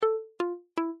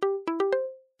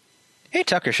Hey,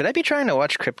 Tucker, should I be trying to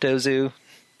watch Crypto Zoo?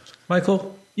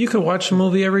 Michael, you could watch a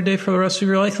movie every day for the rest of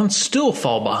your life and still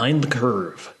fall behind the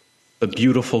curve. The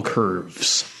beautiful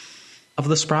curves of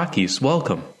the Sprockies.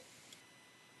 Welcome.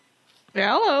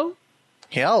 Hello.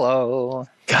 Hello.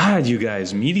 God, you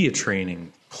guys, media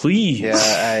training, please.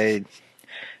 Yeah,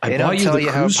 they don't tell you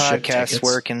how podcasts tickets.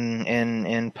 work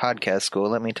in podcast school.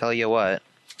 Let me tell you what.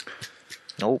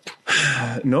 Nope.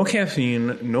 No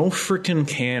caffeine, no frickin'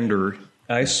 candor.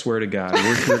 I swear to God,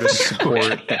 we're here to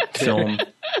support film.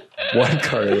 What,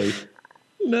 Carly?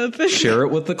 Nothing. Share it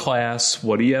with the class.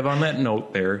 What do you have on that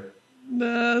note there?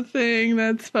 Nothing.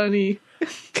 That's funny.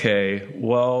 Okay,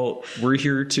 well, we're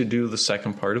here to do the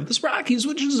second part of the Sprockies,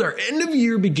 which is our end of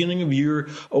year, beginning of year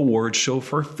award show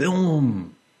for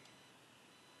film.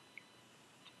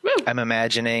 I'm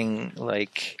imagining,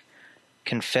 like,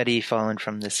 confetti falling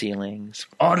from the ceilings.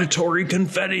 Auditory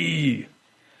confetti.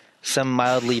 Some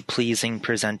mildly pleasing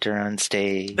presenter on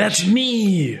stage. That's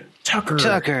me, Tucker.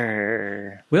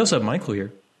 Tucker. We also have Michael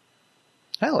here.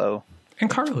 Hello. And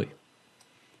Carly.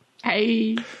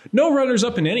 Hey. No runners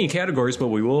up in any categories, but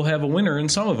we will have a winner in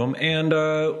some of them. And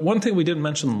one thing we didn't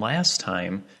mention last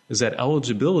time is that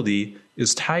eligibility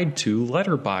is tied to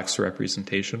Letterboxd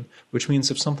representation, which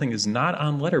means if something is not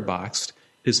on Letterboxd,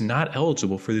 it is not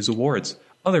eligible for these awards.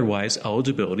 Otherwise,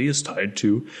 eligibility is tied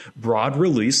to broad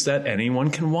release that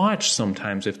anyone can watch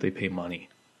sometimes if they pay money.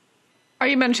 Are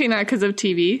you mentioning that because of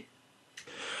TV?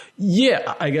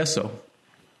 Yeah, I guess so.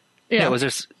 Yeah, was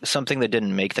there something that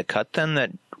didn't make the cut then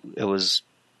that it was...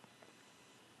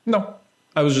 No.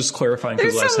 I was just clarifying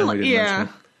because last time we didn't mention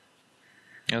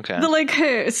it. Okay.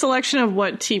 The selection of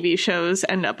what TV shows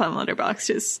end up on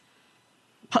Letterboxd is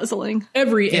puzzling.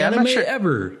 Every anime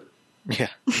ever. Yeah.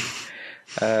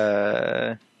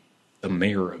 The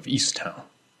mayor of Easttown.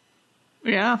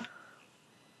 Yeah.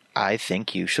 I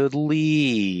think you should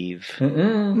leave.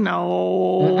 No.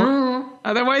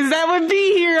 Otherwise that would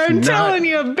be here. I'm telling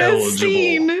you, best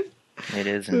scene. It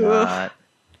is not.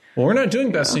 Well, we're not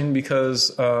doing best scene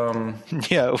because...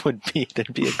 yeah, it would be.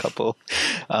 There'd be a couple.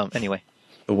 Anyway.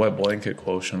 The wet blanket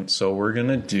quotient. So we're going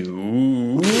to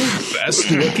do best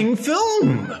looking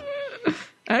film.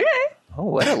 Okay. Oh,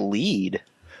 what a lead.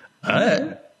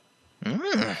 Our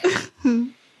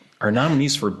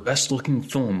nominees for best looking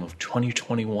film of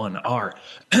 2021 are...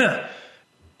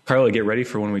 Carla, get ready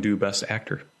for when we do best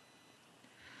actor.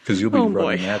 Because you'll be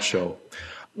running that show.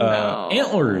 No.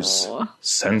 Antlers,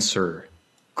 Censor,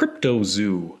 Crypto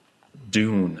Zoo,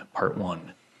 Dune, Part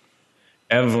 1,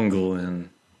 Evangelion,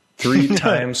 3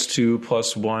 times 2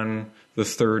 plus 1, The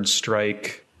Third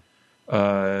Strike,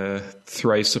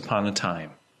 Thrice Upon a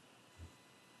Time.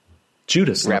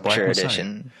 Judas, Rapture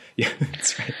Edition. Yeah,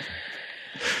 that's right.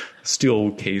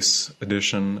 Steel Case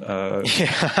Edition.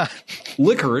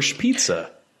 Licorice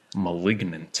Pizza,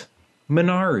 Malignant,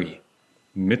 Minari,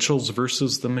 Mitchells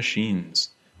versus the Machines,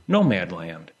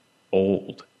 Nomadland,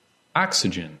 Old,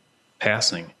 Oxygen,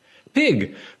 Passing,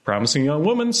 Pig, Promising Young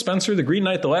Woman, Spencer, The Green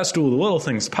Knight, The Last Duel, The Little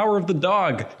Things, Power of the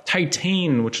Dog,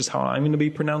 Titane, which is how I'm going to be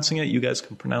pronouncing it. You guys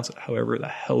can pronounce it however the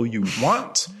hell you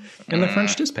want. And The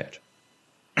French Dispatch.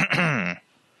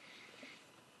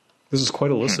 This is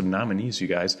quite a list of nominees, you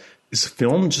guys. Is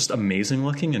film just amazing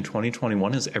looking in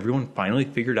 2021? Has everyone finally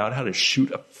figured out how to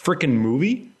shoot a frickin'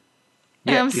 movie?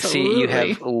 Yeah, absolutely. You see, you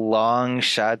have long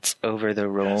shots over the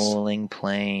rolling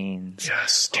plains.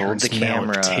 Yes, hold the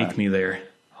camera. Take me there.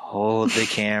 Hold the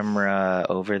camera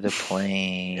over the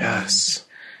plains. Yes.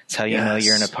 It's how you know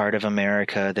you're in a part of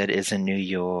America that isn't New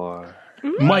York.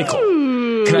 Michael,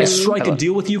 can I strike a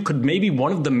deal with you? Could maybe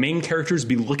one of the main characters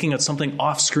be looking at something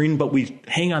off screen, but we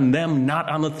hang on them, not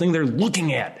on the thing they're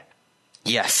looking at?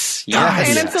 Yes.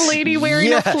 And it's a lady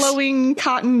wearing a flowing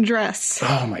cotton dress.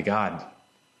 Oh, my God.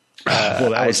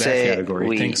 Well, that was that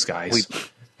category. Thanks, guys. We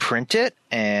print it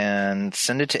and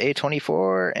send it to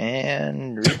A24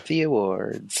 and reap the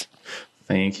awards.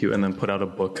 Thank you. And then put out a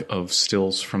book of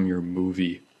stills from your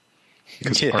movie.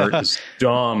 Because art is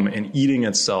dumb and eating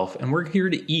itself. And we're here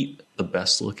to eat the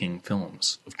best looking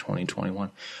films of 2021.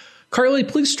 Carly,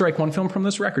 please strike one film from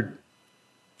this record.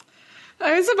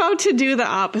 I was about to do the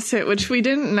opposite, which we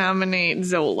didn't nominate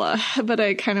Zola, but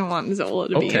I kind of want Zola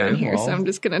to be on here, so I'm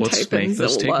just going to type in Zola. Let's make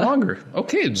this take longer.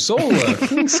 Okay, Zola.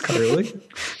 Thanks, Carly.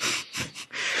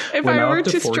 If I were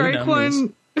to strike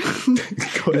one...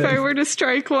 If I were to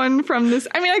strike one from this...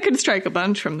 I mean, I could strike a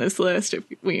bunch from this list if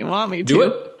you want me to. Do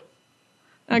it.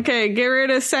 Okay, get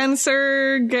rid of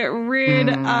Censor, get rid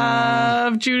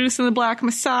of Judas and the Black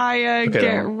Messiah,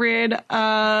 get rid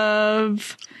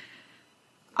of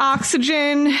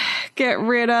Oxygen, get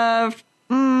rid of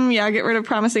Get rid of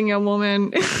Promising Young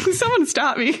Woman. Someone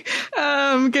stop me.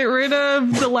 Get rid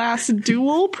of The Last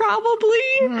Duel, probably.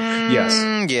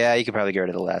 Yes. Yeah, you could probably get rid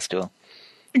of The Last Duel.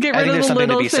 Get rid of the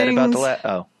little things. Said about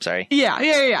oh, sorry.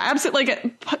 Yeah. Absolutely.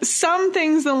 Like, some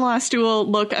things in The Last Duel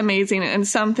look amazing, and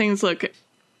some things look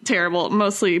terrible.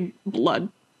 Mostly blood.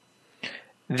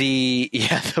 The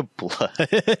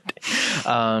blood.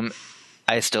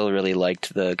 I still really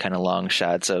liked the kind of long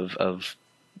shots of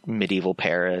medieval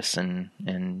Paris and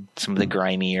some of the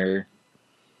grimier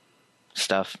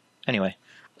stuff. Anyway,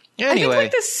 I think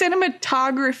like the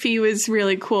cinematography was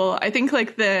really cool. I think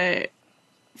like the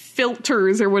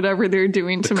filters or whatever they're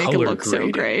doing to make it look so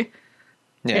gray.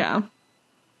 Yeah.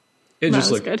 It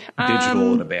just looked good.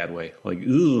 Digital in a bad way. Like,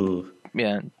 ooh.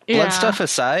 Yeah. Blood stuff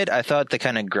aside, I thought the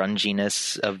kind of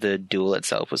grunginess of the duel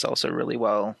itself was also really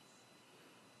well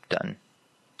done.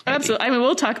 Maybe. Absolutely. I mean,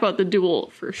 we'll talk about the duel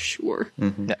for sure.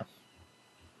 Mm-hmm.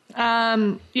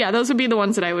 Yeah. Those would be the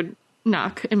ones that I would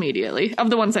knock immediately of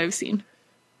the ones I've seen.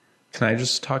 Can I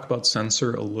just talk about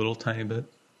Censor a little tiny bit?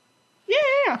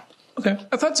 Yeah. Okay.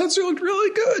 I thought Censor looked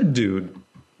really good, dude.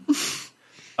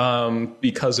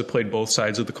 Because it played both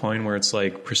sides of the coin, where it's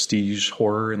like prestige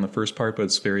horror in the first part, but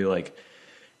it's very like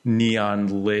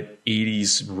neon lit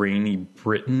 80s rainy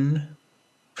Britain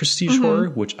prestige horror,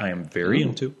 which I am very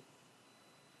into.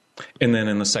 And then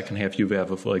in the second half, you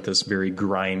have like this very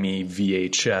grimy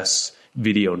VHS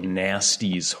video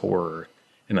nasties horror,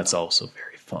 and that's also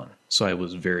very fun. So I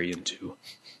was very into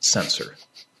Censor.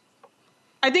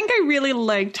 I think I really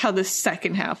liked how the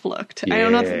second half looked. Yeah. I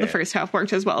don't know if the first half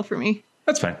worked as well for me.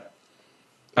 That's fine.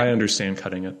 I understand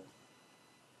cutting it,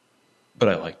 but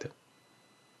I liked it.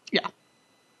 Yeah.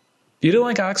 You didn't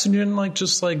like Oxygen, like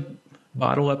just like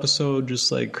bottle episode,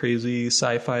 just like crazy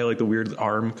sci-fi, like the weird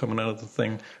arm coming out of the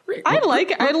thing. I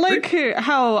like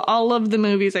how all of the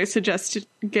movies I suggested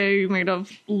made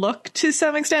of look to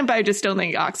some extent, but I just don't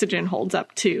think Oxygen holds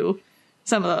up to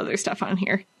some of the other stuff on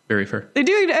here. Very fair. They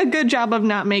do a good job of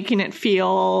not making it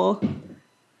feel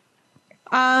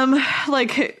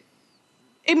like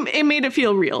it made it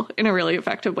feel real in a really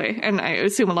effective way, and I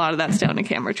assume a lot of that's down to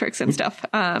camera tricks and stuff,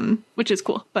 which is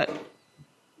cool. But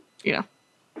you know,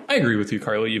 I agree with you,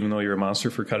 Carly. Even though you're a monster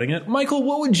for cutting it, Michael,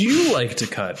 what would you like to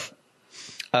cut?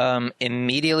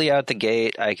 Immediately out the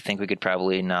gate, I think we could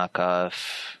probably knock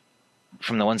off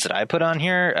from the ones that I put on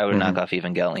here. I would knock off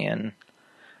Evangelion.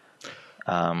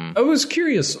 I was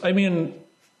curious. I mean,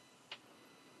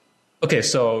 okay,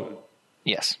 so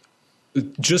yes.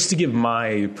 Just to give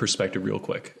my perspective real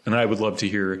quick, and I would love to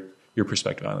hear your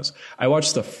perspective on this. I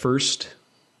watched the first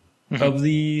of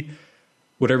the,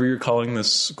 whatever you're calling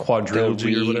this,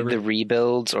 quadrilogy or whatever. The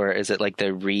rebuilds, or is it like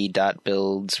the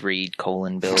re.builds,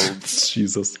 re::builds?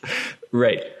 Jesus.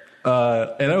 Right.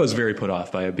 And I was very put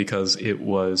off by it because it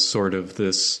was sort of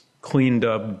this cleaned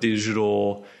up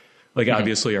digital, like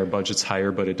obviously our budget's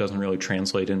higher, but it doesn't really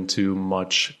translate into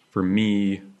much for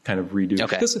me kind of redo.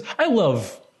 Okay. Because I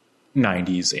love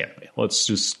 90s anime. Let's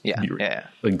just be real. Yeah.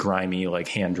 Like grimy, like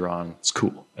hand drawn. It's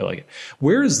cool. I like it.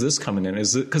 Where is this coming in?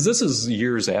 Is it because this is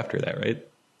years after that, right?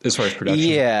 As far as production.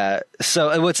 Yeah.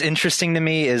 So what's interesting to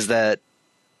me is that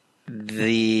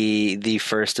the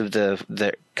first of the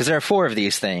because there are 4 of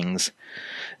these things.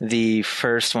 The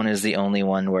first one is the only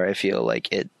one where I feel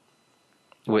like it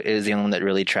is the only one that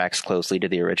really tracks closely to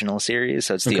the original series.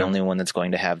 So it's the only one that's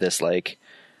going to have this like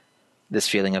this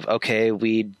feeling of, okay,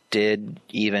 we did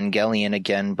Evangelion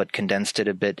again, but condensed it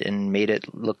a bit and made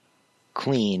it look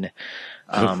clean.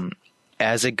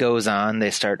 As it goes on,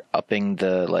 they start upping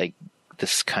the like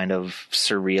this kind of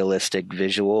surrealistic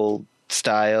visual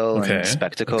style and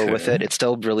spectacle with it. It's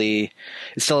still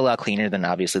a lot cleaner than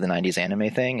obviously the 90s anime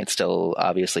thing. It's still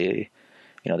obviously,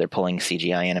 they're pulling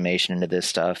CGI animation into this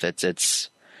stuff.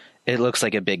 It looks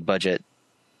like a big budget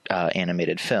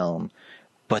animated film,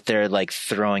 but they're like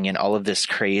throwing in all of this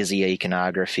crazy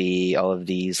iconography, all of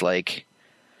these like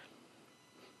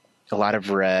a lot of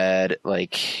red.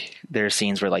 Like there are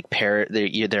scenes where like they're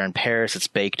in Paris, it's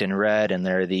baked in red, and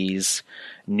there are these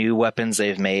new weapons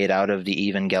they've made out of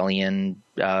the Evangelion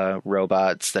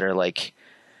robots that are like,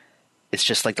 it's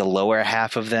just like the lower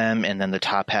half of them, and then the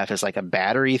top half is like a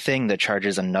battery thing that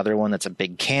charges another one that's a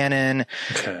big cannon.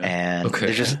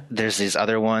 There's these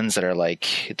other ones that are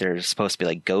like, they're supposed to be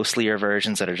like ghostlier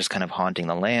versions that are just kind of haunting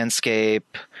the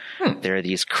landscape. There are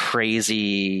these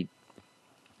crazy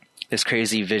this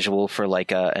crazy visual for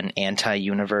like an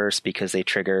anti-universe because they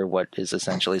trigger what is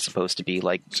essentially supposed to be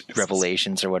like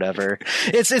revelations or whatever.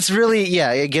 It's really,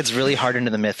 yeah, it gets really hard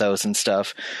into the mythos and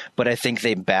stuff, but I think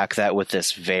they back that with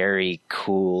this very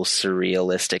cool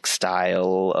surrealistic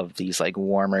style of these like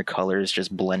warmer colors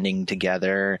just blending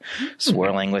together,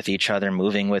 swirling with each other,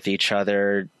 moving with each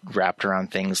other, wrapped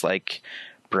around things like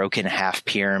broken half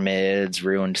pyramids,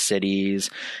 ruined cities.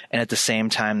 And at the same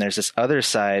time, there's this other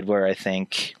side where I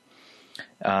think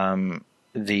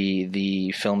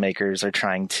the filmmakers are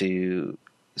trying to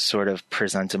sort of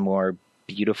present a more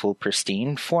beautiful,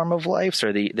 pristine form of life.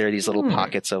 So there are these little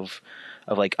pockets of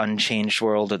like unchanged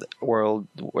world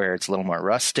where it's a little more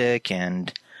rustic,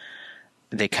 and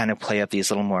they kind of play up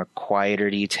these little more quieter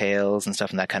details and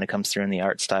stuff. And that kind of comes through in the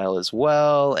art style as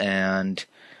well. And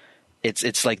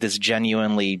it's like this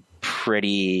genuinely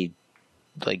pretty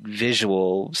like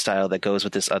visual style that goes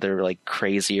with this other like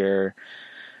crazier,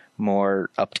 more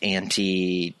upped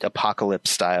ante apocalypse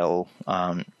style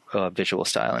visual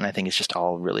style, and I think it's just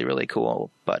all really, really cool.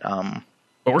 But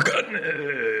we're cutting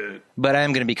it. But I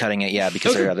am going to be cutting it, yeah,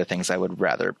 because there are other things I would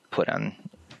rather put on.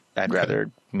 I'd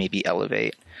rather maybe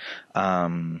elevate.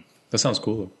 That sounds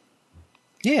cool.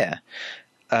 Yeah.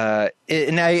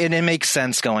 It makes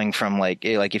sense going from like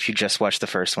if you just watch the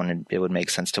first one, it would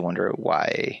make sense to wonder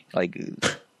why, like,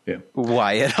 yeah,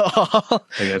 why at all,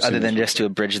 other than just to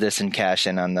abridge this and cash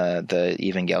in on the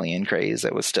Evangelion craze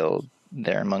that was still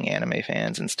there among anime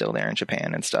fans and still there in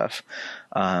Japan and stuff.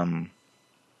 I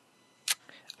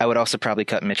would also probably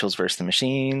cut Mitchell's vs. the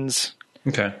Machines.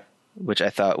 Okay. Which I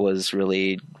thought was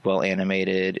really well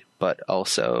animated, but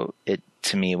also it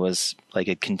to me was like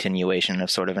a continuation of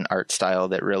sort of an art style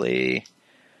that really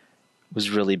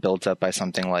was really built up by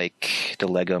something like the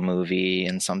Lego Movie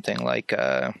and something like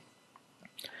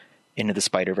Into the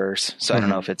Spider-Verse. So I don't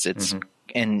know if it's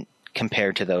and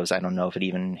compared to those, I don't know if it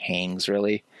even hangs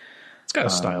really. It's got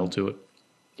a style to it.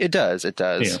 It does.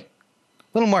 Yeah.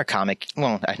 A little more comic.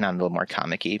 Well, not a little more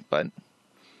comic-y, but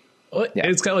yeah.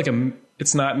 It's got like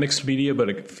it's not mixed media, but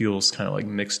it feels kind of like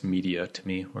mixed media to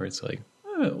me, where it's like,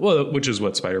 which is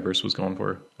what Spider-Verse was going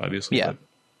for, obviously. Yeah.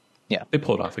 Yeah. They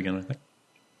pulled off again, I think.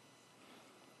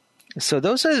 So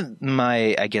those are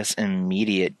my, I guess,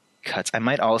 immediate cuts. I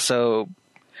don't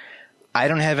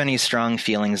have any strong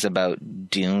feelings about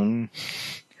Dune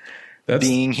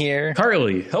being here.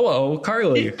 Carly. Hello,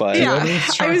 Carly. But yeah,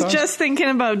 I was just thinking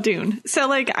about Dune. So,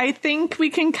 like, I think we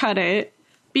can cut it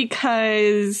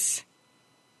because,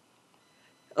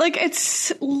 like,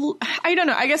 it's, I don't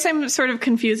know. I guess I'm sort of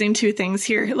confusing two things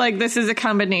here. Like, this is a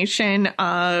combination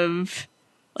of,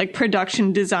 like,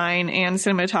 production design and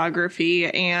cinematography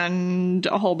and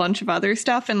a whole bunch of other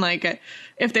stuff. And, like,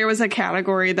 if there was a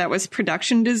category that was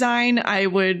production design, I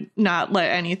would not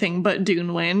let anything but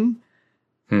Dune win.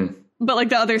 But, like,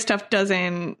 the other stuff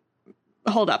doesn't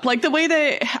hold up. Like, the way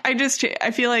that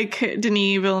I feel like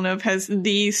Denis Villeneuve has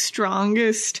the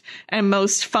strongest and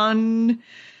most fun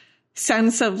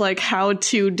sense of, like, how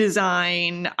to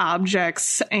design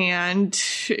objects, and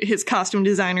his costume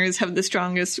designers have the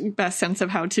strongest, best sense of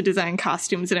how to design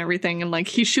costumes and everything. And, like,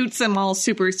 he shoots them all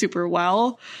super, super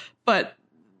well. But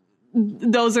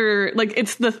those are, like,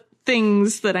 it's the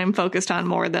things that I'm focused on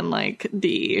more than, like,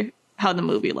 how the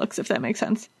movie looks, if that makes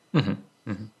sense.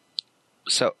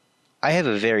 So I have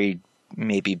a very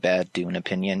maybe bad Dune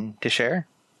opinion to share.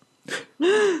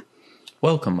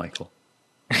 Welcome, Michael.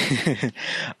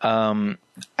 I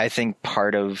think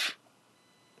part of,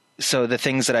 so the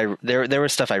things that there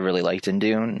was stuff I really liked in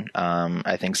Dune.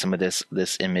 I think some of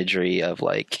this imagery of,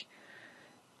 like,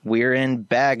 we're in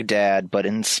Baghdad, but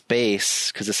in space,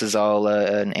 because this is all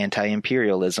an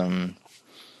anti-imperialism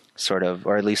sort of,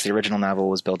 or at least the original novel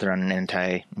was built around an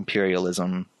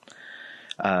anti-imperialism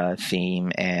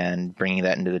theme, and bringing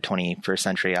that into the 21st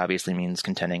century obviously means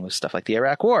contending with stuff like the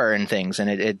Iraq War and things.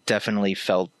 And it definitely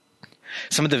felt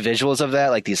some of the visuals of that,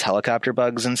 like these helicopter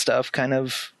bugs and stuff kind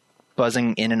of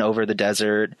buzzing in and over the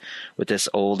desert with this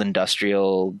old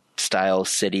industrial style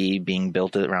city being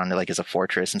built around it, like as a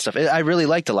fortress and stuff. I really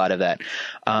liked a lot of that.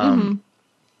 A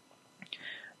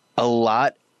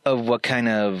lot of what kind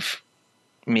of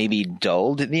maybe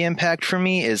dulled the impact for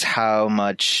me is how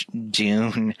much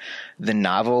Dune, the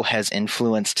novel, has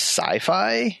influenced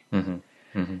sci-fi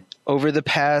over the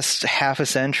past half a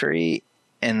century,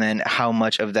 and then how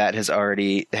much of that has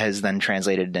then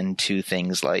translated into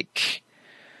things like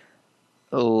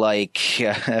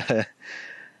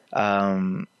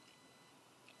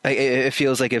it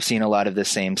feels like I've seen a lot of the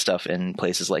same stuff in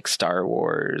places like Star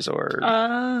Wars or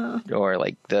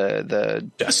like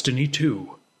the Destiny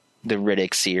 2. the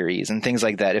Riddick series and things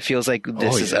like that. It feels like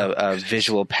this is a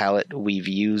visual palette we've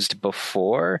used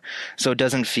before, so it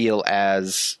doesn't feel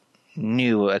as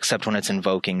new, except when it's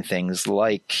invoking things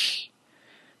like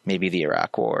maybe the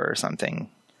Iraq War or something.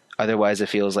 Otherwise, it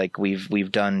feels like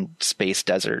we've done space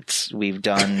deserts. We've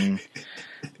done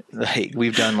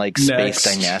space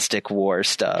dynastic war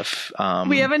stuff.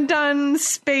 We haven't done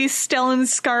space. Stellan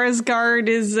Skarsgård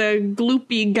is a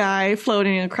gloopy guy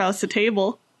floating across the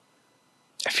table.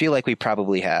 I feel like we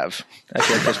probably have. I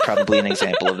feel like there's probably an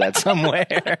example of that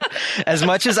somewhere. As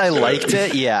much as I liked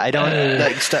it, I don't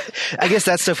like stuff. I guess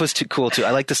that stuff was too cool too. I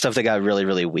like the stuff that got really,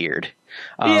 really weird.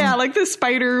 Like the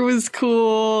spider was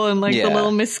cool, and like the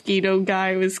little mosquito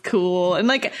guy was cool, and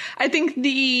like I think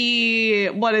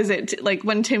like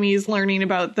when Timmy's learning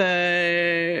about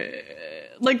the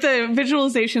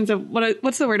visualizations of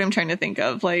what's the word I'm trying to think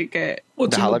of, like the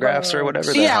holographs or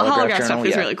whatever. Holograph stuff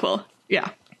was really cool. Yeah.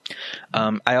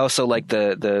 I also like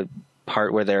the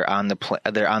part where they're on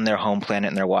they're on their home planet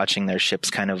and they're watching their ships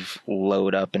kind of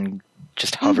load up and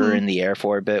just hover in the air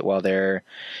for a bit while it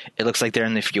looks like they're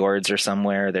in the fjords or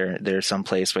somewhere. There's some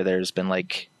place where there's been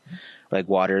like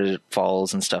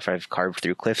waterfalls and stuff I've carved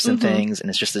through cliffs and things, and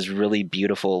it's just this really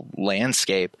beautiful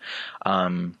landscape.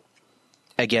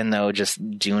 Again, though,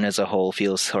 just Dune as a whole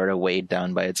feels sort of weighed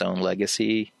down by its own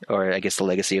legacy, or I guess the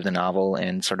legacy of the novel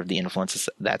and sort of the influences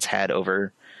that's had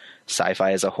over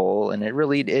sci-fi as a whole. And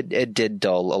it did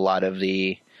dull a lot of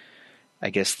the, I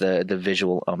guess, the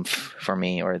visual oomph for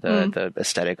me, or the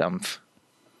aesthetic oomph.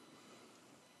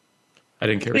 I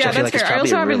didn't care. Yeah, that's fair. I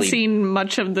also haven't seen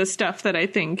much of the stuff that I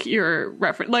think you're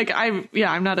referencing. Like,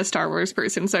 I'm not a Star Wars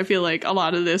person, so I feel like a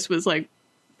lot of this was like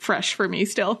fresh for me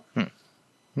still.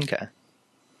 Okay.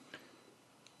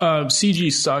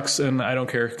 CG sucks, and I don't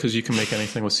care because you can make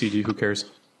anything with CG. Who cares?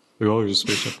 We all just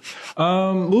spaceship.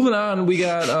 Moving on, we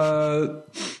got.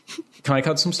 Can I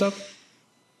cut some stuff?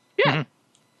 Yeah. Mm-hmm.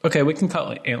 Okay, we can cut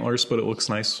like antlers, but it looks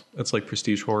nice. It's like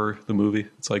prestige horror, the movie.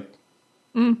 It's like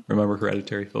remember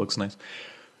Hereditary? It looks nice.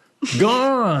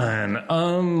 Gone.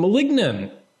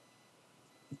 Malignant.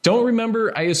 Don't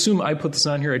remember. I assume I put this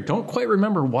on here. I don't quite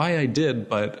remember why I did,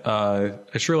 but I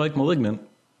sure like Malignant.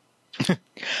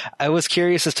 I was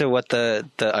curious as to what the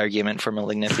argument for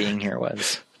Malignant being here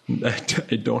was.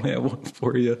 I don't have one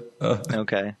for you.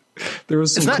 Okay. There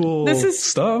was some cool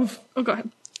stuff. Oh, go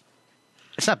ahead.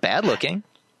 It's not bad looking.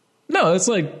 No, it's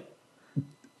like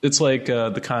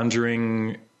the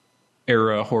Conjuring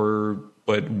era horror,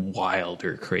 but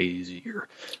wilder, crazier.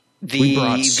 We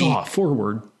brought Saw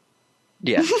forward.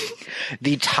 Yeah.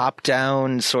 The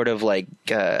top-down sort of like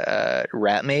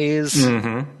rat maze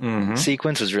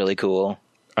sequence was really cool.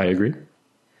 I agree.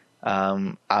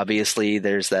 Obviously,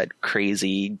 there's that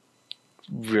crazy,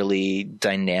 really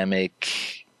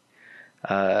dynamic...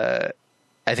 I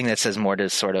think that says more to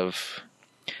sort of...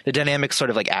 The dynamic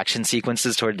sort of like action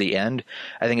sequences toward the end.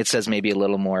 I think it says maybe a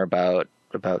little more about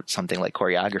something like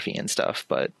choreography and stuff,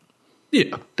 but...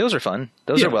 Yeah. Those are fun.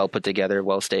 Those are well put together,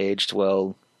 well staged,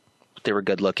 they were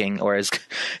good looking, or as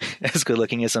good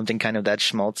looking as something kind of that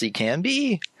schmaltzy can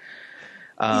be.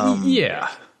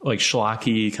 Like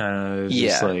schlocky kind of,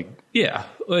 just like I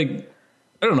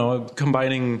don't know,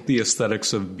 combining the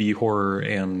aesthetics of B horror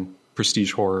and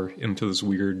prestige horror into this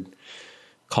weird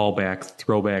callback,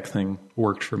 throwback thing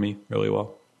worked for me really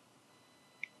well.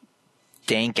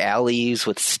 Dank alleys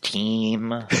with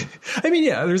steam. I mean,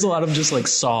 there's a lot of just like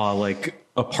Saw, like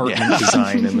apartment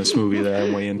design in this movie that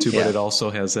I'm way into, but it also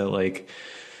has that like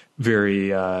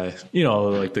very,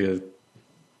 like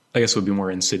I guess it would be more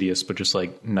Insidious, but just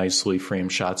like nicely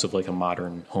framed shots of like a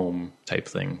modern home type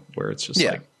thing where it's just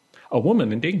like a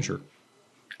woman in danger.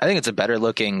 I think it's better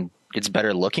looking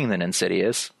than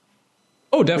Insidious.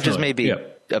 Oh, definitely. Which is maybe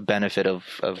a benefit of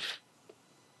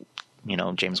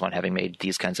James Wan having made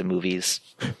these kinds of movies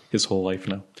his whole life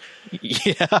now.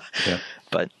 Yeah.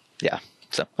 But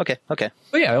so okay. But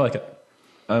I like it.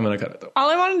 I'm gonna cut it though. All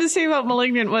I wanted to say about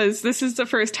Malignant was this is the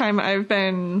first time I've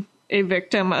been a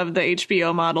victim of the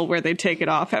HBO model where they take it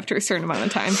off after a certain amount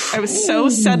of time. I was so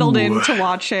settled in to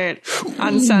watch it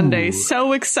on Sunday,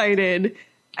 so excited, and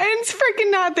it's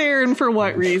freaking not there, and for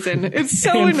what reason? It's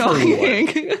so annoying.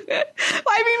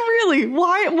 I mean, really,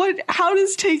 why? What? How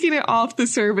does taking it off the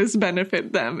service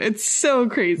benefit them? It's so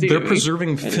crazy. They're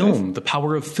preserving film, the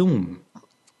power of film.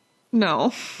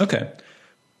 No. Okay.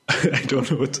 I don't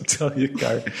know what to tell you,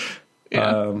 Gar.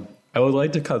 I would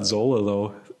like to cut Zola,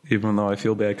 though, even though I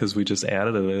feel bad because we just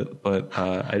added it. But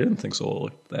I didn't think Zola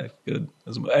looked that good.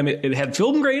 I mean, it had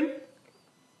film grain.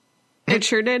 It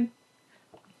sure did.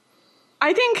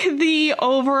 I think the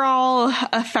overall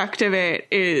effect of it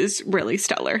is really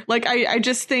stellar. Like, I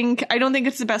just think, I don't think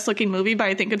it's the best looking movie, but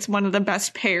I think it's one of the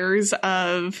best pairs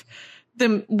of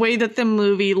the way that the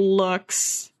movie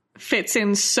looks fits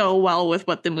in so well with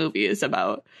what the movie is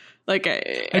about. Like,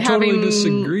 I totally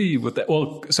disagree with that.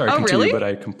 Well, sorry, continue, really? but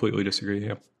I completely disagree.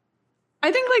 Yeah.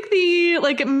 I think like the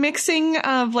like mixing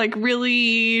of like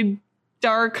really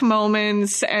dark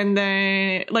moments and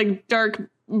then like dark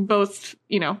both,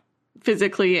 you know,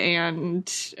 physically and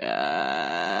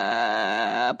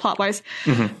plot wise.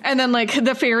 Mm-hmm. And then like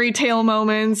the fairy tale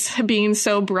moments being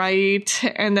so bright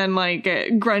and then like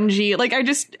grungy. Like I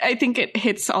think it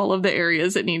hits all of the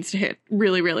areas it needs to hit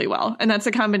really, really well. And that's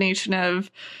a combination of,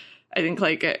 I think,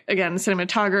 like, again,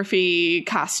 cinematography,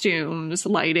 costumes,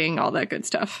 lighting, all that good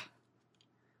stuff.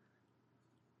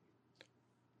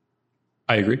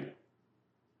 I agree.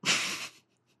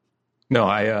 No,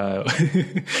 I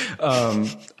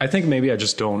think maybe I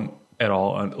just don't at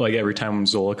all. Like, every time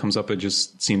Zola comes up, it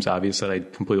just seems obvious that I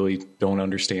completely don't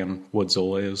understand what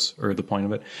Zola is or the point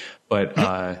of it. But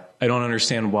I don't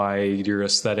understand why your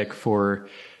aesthetic for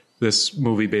this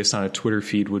movie based on a Twitter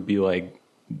feed would be like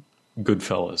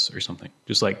Goodfellas or something.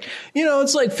 Just like, you know,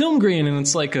 it's like film grain and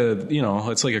it's like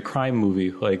it's like a crime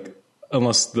movie. Like,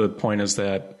 unless the point is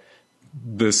that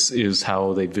this is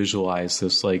how they visualize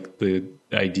this, like the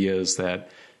idea is that,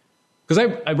 because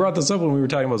I brought this up when we were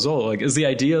talking about Zola, like, is the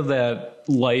idea that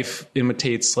life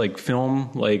imitates like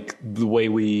film, like the way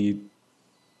we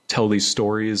tell these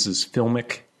stories is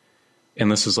filmic, and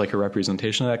this is like a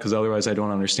representation of that? Because otherwise I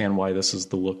don't understand why this is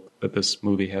the look that this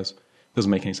movie has.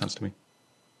 Doesn't make any sense to me.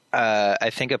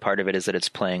 I think a part of it is that it's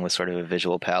playing with sort of a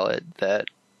visual palette that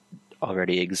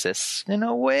already exists in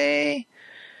a way,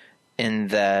 in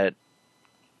that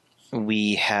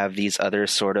we have these other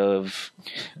sort of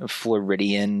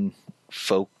Floridian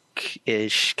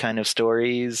folk-ish kind of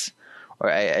stories, or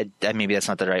I maybe that's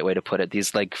not the right way to put it.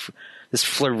 These like this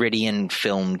Floridian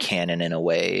film canon in a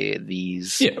way.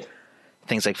 These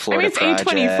things like Florida Project.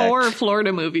 I mean, it's A24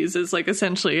 Florida movies is like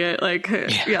essentially it. Like,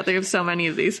 yeah, they have so many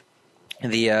of these.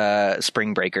 The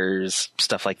Spring Breakers,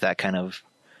 stuff like that, kind of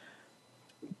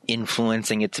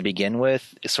influencing it to begin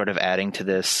with, is sort of adding to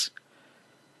this.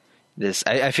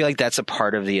 I feel like that's a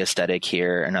part of the aesthetic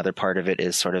here. Another part of it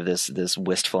is sort of this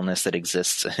wistfulness that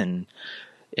exists in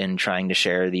trying to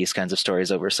share these kinds of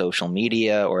stories over social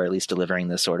media, or at least delivering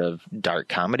this sort of dark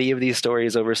comedy of these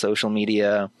stories over social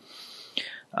media,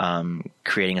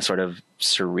 creating a sort of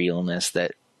surrealness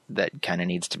that kind of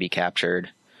needs to be captured.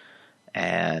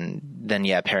 And then,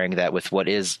 pairing that with what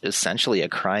is essentially a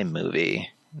crime movie.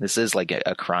 This is like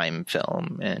a crime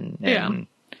film, and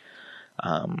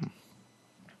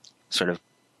sort of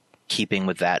keeping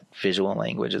with that visual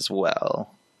language as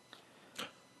well.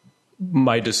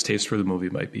 My distaste for the movie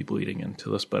might be bleeding into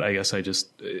this, but I guess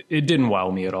it didn't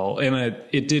wow me at all. And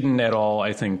it didn't at all,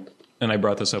 I think, and I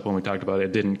brought this up when we talked about it,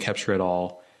 it didn't capture at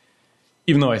all,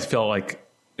 even though I felt like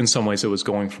in some ways it was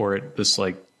going for it. This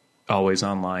like always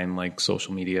online, like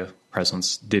social media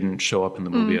presence didn't show up in the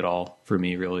movie at all for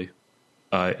me, really.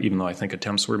 Even though I think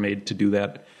attempts were made to do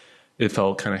that, it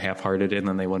felt kind of half-hearted. And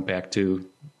then they went back to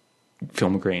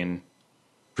film grain,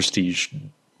 prestige,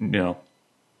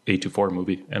 A24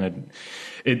 movie. And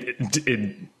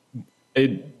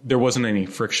there wasn't any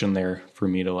friction there for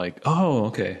me to like, oh,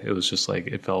 okay. It was just like,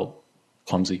 it felt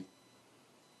clumsy.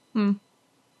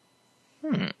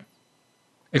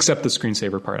 Except the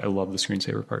screensaver part. I love the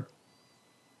screensaver part.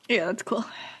 Yeah, that's cool.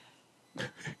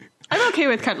 I'm okay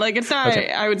with cut. Like, it's not,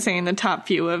 okay. I would say, in the top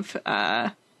few of,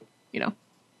 my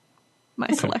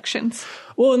selections.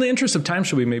 Well, in the interest of time,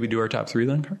 should we maybe do our top three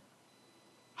then, Car?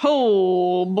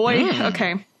 Oh, boy.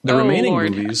 Okay. The remaining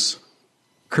movies,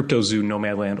 Crypto-Zoo,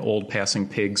 Nomadland, Old, Passing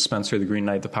Pig, Spencer the Green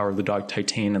Knight, The Power of the Dog,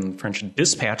 Titane, and French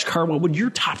Dispatch. Car, what would your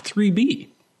top three be?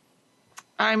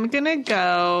 I'm going to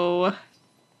go...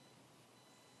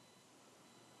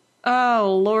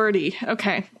 Oh, lordy.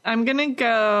 Okay. I'm going to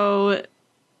go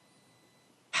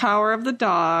Power of the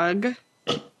Dog,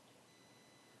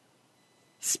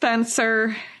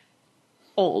 Spencer,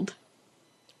 Old.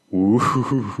 Ooh.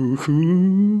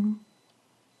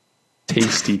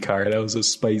 Tasty, Car. That was a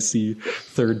spicy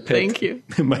third pick. Thank you.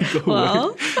 Michael, well?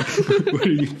 what are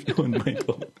you feeling,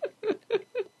 Michael?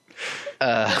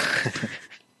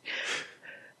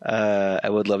 I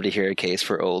would love to hear a case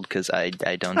for Old, because I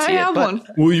don't see I have one.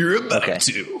 Well, you're about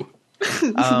to.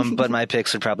 But my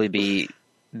picks would probably be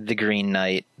The Green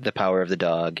Knight, The Power of the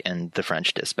Dog, and The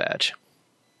French Dispatch.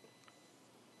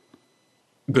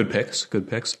 Good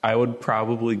picks. I would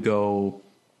probably go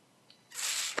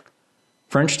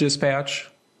French Dispatch,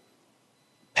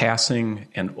 Passing,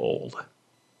 and Old.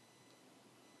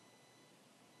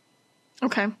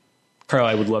 Okay. Carl,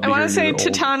 I would love to I hear want to say your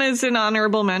old... Titan is an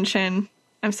honorable mention.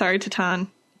 I'm sorry, Titan.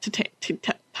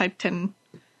 Titan.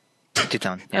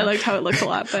 Titan. Yeah. I liked how it looked a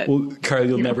lot, but Well, Carl,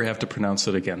 you'll never have to pronounce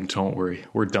it again. Don't worry.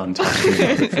 We're done talking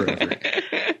about it forever.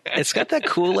 It's got that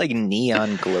cool like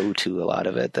neon glow to a lot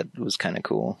of it that was kind of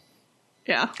cool.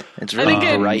 yeah. It's really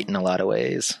think bright in a lot of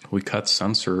ways. We cut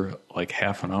censor like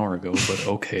half an hour ago, but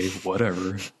okay,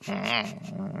 whatever. Sorry,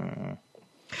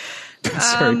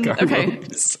 Carl. okay. What were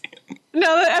you saying? No,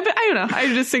 I don't know.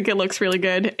 I just think it looks really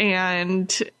good,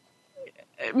 and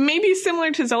maybe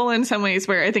similar to Zola in some ways,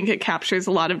 where I think it captures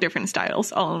a lot of different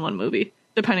styles all in one movie,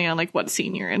 depending on like what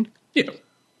scene you're in. Yeah.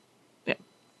 Yeah.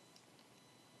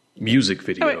 Music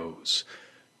videos.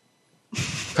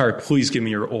 Car, please give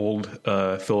me your old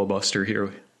filibuster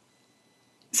here.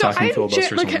 So Talking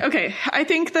filibusters only. okay, I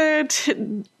think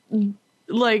that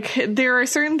like there are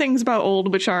certain things about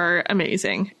old which are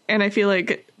amazing, and I feel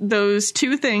like those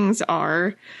two things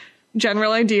are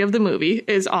general idea of the movie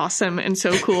is awesome and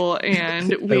so cool,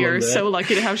 and we are so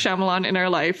lucky to have Shyamalan in our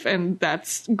life, and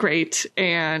that's great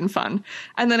and fun.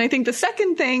 And then I think the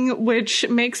second thing, which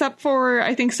makes up for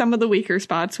I think some of the weaker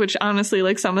spots, which honestly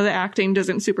like some of the acting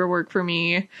doesn't super work for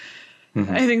me.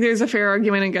 Mm-hmm. I think there's a fair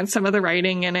argument against some of the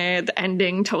writing in it. The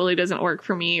ending totally doesn't work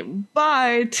for me,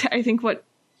 but I think what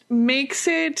makes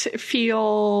it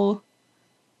feel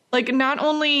like not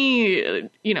only,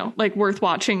 you know, like worth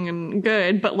watching and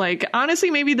good, but like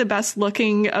honestly, maybe the best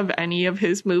looking of any of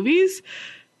his movies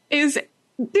is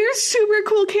there's super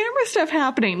cool camera stuff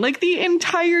happening like the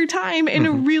entire time in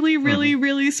a really, really,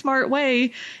 really smart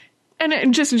way. And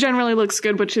it just generally looks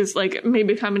good, which is like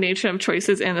maybe a combination of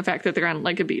choices and the fact that they're on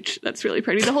like a beach that's really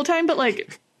pretty the whole time. But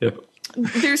like,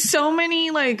 there's so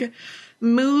many like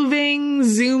moving,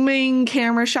 zooming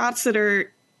camera shots that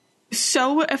are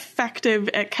so effective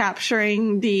at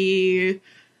capturing the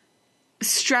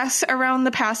stress around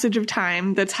the passage of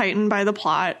time that's heightened by the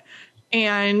plot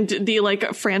and the like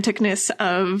franticness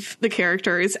of the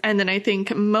characters. And then I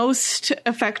think most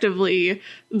effectively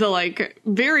the like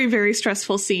very, very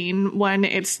stressful scene when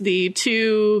it's the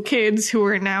two kids who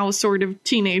are now sort of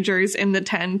teenagers in the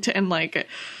tent and like,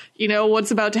 you know,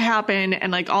 what's about to happen.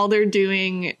 And like all they're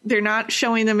doing, they're not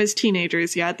showing them as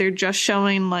teenagers yet. They're just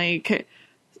showing like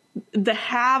the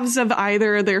halves of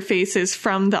either of their faces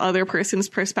from the other person's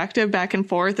perspective back and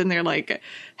forth. And they're like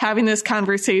having this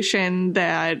conversation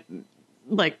that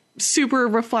like super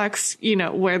reflects, you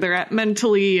know, where they're at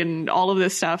mentally and all of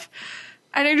this stuff.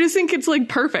 And I just think it's like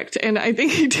perfect. And I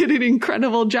think he did an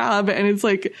incredible job. And it's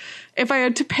like, if I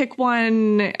had to pick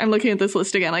one, I'm looking at this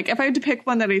list again, like if I had to pick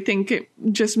one that I think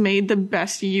just made the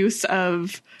best use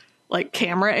of like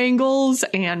camera angles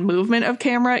and movement of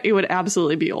camera, it would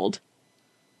absolutely be Old.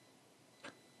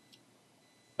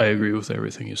 I agree with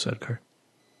everything you said, Car.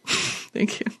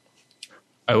 Thank you.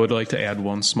 I would like to add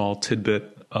one small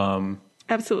tidbit.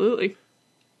 Absolutely.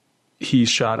 He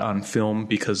shot on film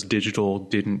because digital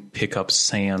didn't pick up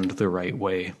sand the right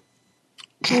way.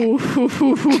 Someone's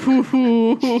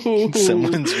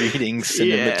reading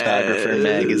Cinematographer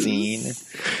magazine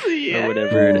or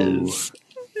whatever it is.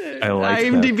 I like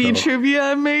IMDb that,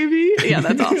 trivia, maybe? Yeah,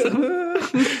 that's awesome.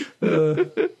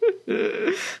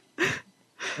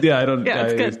 Yeah, I don't. Yeah,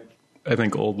 it's good. I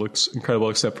think Old looks incredible,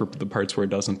 except for the parts where it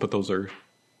doesn't. But those are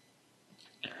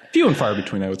few and far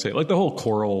between, I would say. Like the whole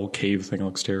coral cave thing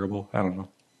looks terrible. I don't know,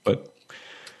 but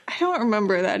I don't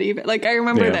remember that even. Like I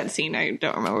remember that scene. I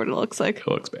don't remember what it looks like. It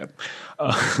looks bad.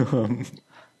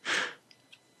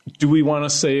 Do we want to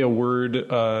say a word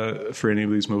for any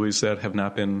of these movies that have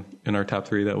not been in our top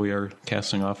three that we are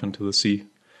casting off into the sea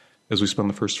as we spend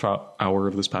the first hour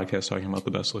of this podcast talking about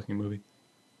the best looking movie?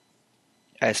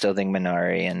 I still think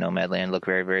Minari and Nomadland look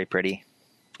very, very pretty.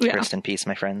 Yeah. Rest in peace,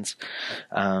 my friends.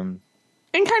 In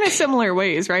kind of similar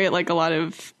ways, right? Like a lot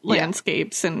of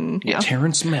landscapes and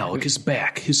Terrence Malick is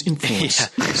back. His influence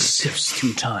sifts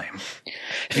through time.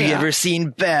 Have you ever seen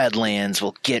Badlands?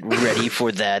 Well, get ready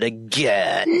for that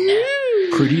again.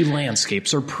 Pretty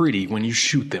landscapes are pretty when you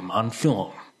shoot them on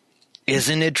film.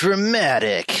 Isn't it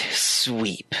dramatic?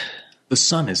 Sweep. The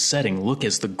sun is setting. Look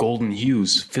as the golden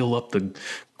hues fill up the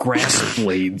grass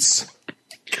blades.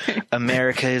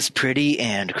 America is pretty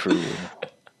and cruel.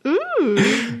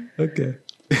 Ooh. Okay.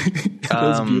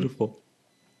 That's beautiful.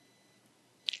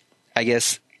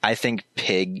 I think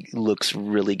Pig looks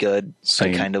really good.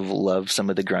 Same. I kind of love some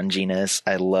of the grunginess.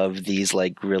 I love these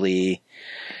like really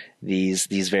these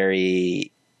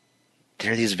very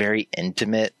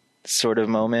intimate sort of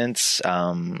moments.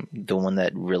 The one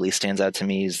that really stands out to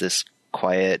me is this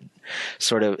quiet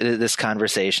sort of this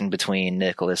conversation between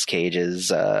Nicolas Cage's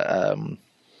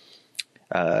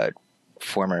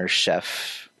former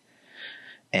chef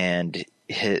and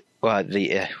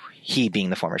he being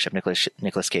the former chef,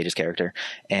 Nicolas Cage's character,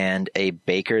 and a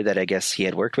baker that I guess he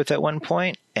had worked with at one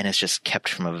point, and it's just kept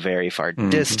from a very far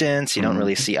distance. You don't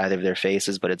really see either of their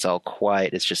faces, but it's all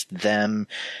quiet. It's just them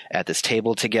at this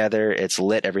table together. It's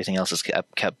lit. Everything else is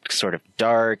kept sort of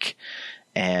dark,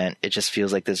 and it just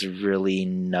feels like this really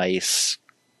nice,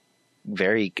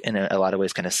 very, in a lot of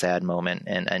ways, kind of sad moment.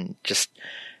 And just,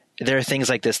 there are things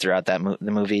like this throughout the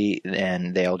movie,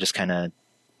 and they all just kind of,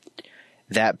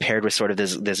 that paired with sort of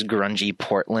this grungy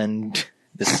Portland,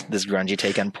 this grungy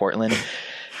take on Portland,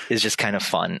 is just kind of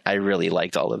fun. I really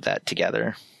liked all of that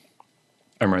together.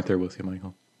 I'm right there with you,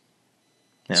 Michael.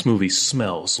 Yeah. This movie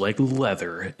smells like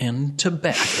leather and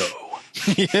tobacco.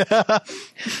 Yeah.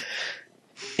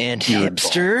 And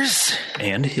hipsters.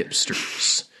 And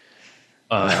hipsters.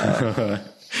 I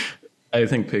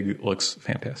think Pig looks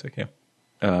fantastic, yeah.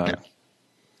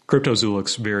 Crypto Zoo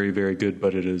looks very, very good,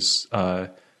 but it is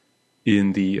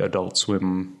in the Adult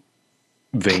Swim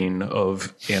vein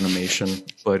of animation,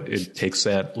 but it takes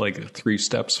that like 3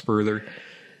 steps further,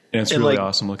 and it's really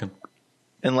awesome looking.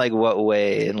 In like what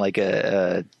way? In like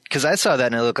because I saw that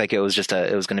and it looked like it was just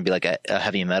it was going to be like a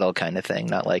heavy metal kind of thing,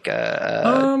 not like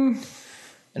not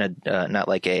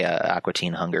like a Aqua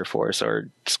Teen Hunger Force or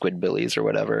Squidbillies or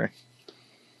whatever.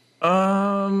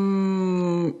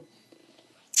 I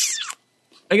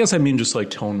guess I mean just like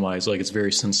tone wise, like it's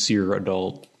very sincere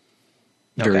adult,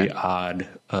 very odd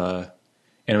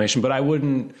animation. But I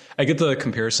get the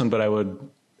comparison, but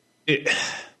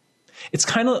it's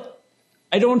kind of,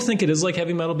 I don't think it is like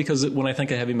heavy metal, because when I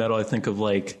think of heavy metal, I think of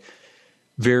like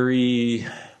very,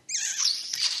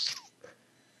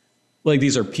 like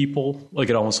these are people, like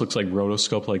it almost looks like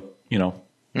rotoscope, like, you know,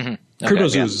 Crypto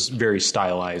Zoo is very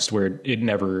stylized, where it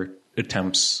never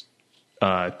attempts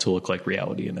to look like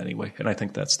reality in any way. And I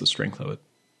think that's the strength of it.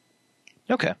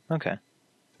 Okay.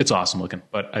 It's awesome looking,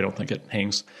 but I don't think it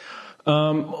hangs.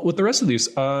 With the rest of these,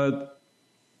 I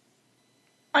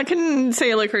can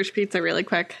say Licorice Pizza really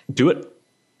quick. Do it.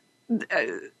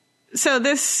 So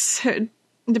this,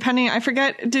 depending, I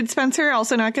forget, did Spencer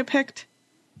also not get picked?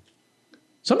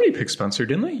 Somebody picked Spencer,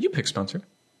 didn't they? You picked Spencer.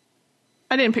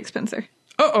 I didn't pick Spencer.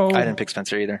 Uh-oh. I didn't pick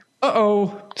Spencer either.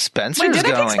 Uh-oh. Spencer's Wait, did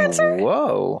I going, pick Spencer?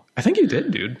 Whoa. I think you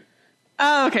did, dude.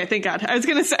 Oh, okay, thank God. I was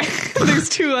going to say, there's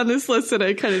 2 on this list and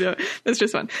I kind of know. That's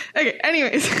just fun. Okay,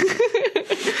 anyways.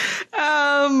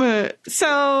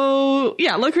 So,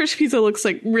 yeah, Licorice Pizza looks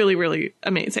like really, really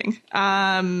amazing.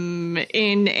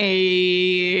 In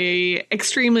a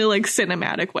extremely, like,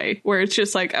 cinematic way, where it's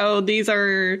just like, oh, these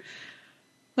are,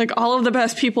 like, all of the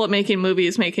best people at making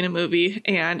movies making a movie,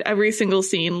 and every single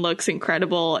scene looks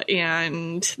incredible,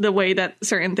 and the way that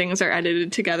certain things are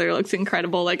edited together looks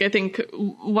incredible. Like, I think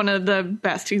one of the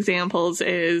best examples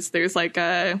is there's like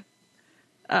a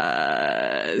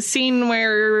scene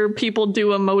where people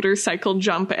do a motorcycle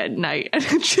jump at night, and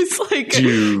it's just like,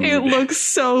 dude, it looks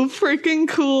so freaking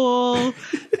cool,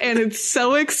 and it's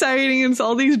so exciting. It's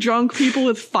all these drunk people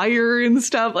with fire and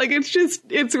stuff. Like, it's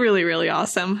really, really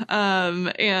awesome.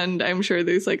 And I'm sure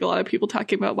there's like a lot of people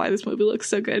talking about why this movie looks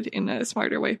so good in a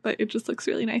smarter way, but it just looks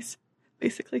really nice,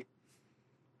 basically.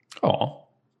 Oh,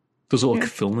 does it look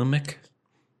filmic?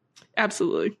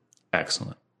 Absolutely.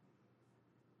 Excellent.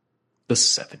 The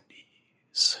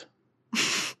 70s.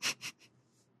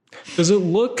 Does it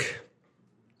look,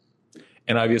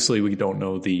 and obviously we don't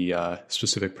know the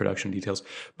specific production details,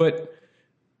 but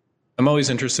I'm always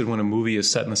interested when a movie is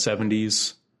set in the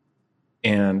 70s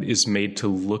and is made to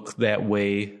look that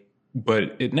way,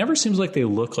 but it never seems like they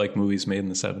look like movies made in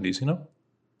the 70s, you know?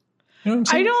 You know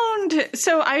what I'm saying?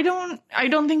 I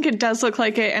don't think it does look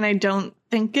like it, and I don't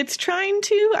think it's trying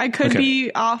to. I could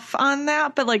be off on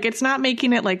that, but like, it's not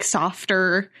making it like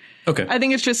softer. Okay. I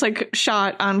think it's just like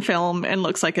shot on film and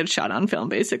looks like it's shot on film,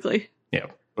 basically. Yeah.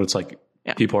 But it's like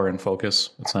people are in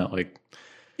focus. It's not like,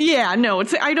 yeah, no,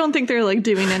 I don't think they're like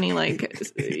doing any like,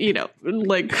 you know,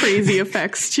 like crazy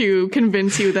effects to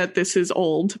convince you that this is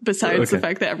old, besides the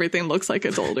fact that everything looks like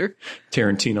it's older.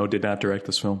 Tarantino did not direct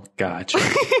this film. Gotcha.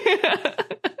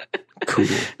 Cool.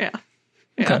 Yeah.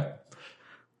 Okay.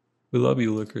 We love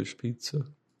you, Licorice Pizza.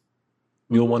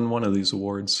 You'll win one of these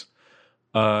awards.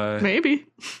 Maybe.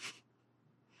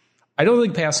 I don't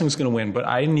think Passing's going to win, but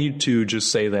I need to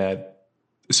just say that,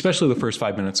 especially the first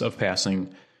 5 minutes of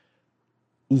Passing,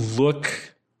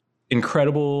 look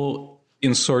incredible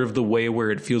in sort of the way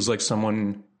where it feels like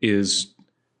someone is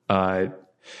kind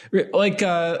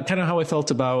of how I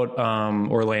felt about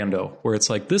Orlando, where it's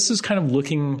like, this is kind of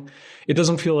looking, it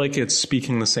doesn't feel like it's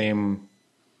speaking the same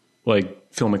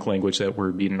like filmic language that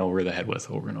we're beaten over the head with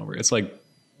over and over. It's like,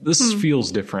 this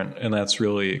feels different, and that's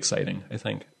really exciting, I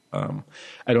think.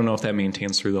 I don't know if that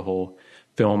maintains through the whole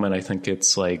film, and I think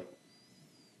it's like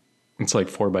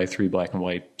 4:3 black and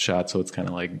white shots, so it's kind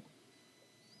of like,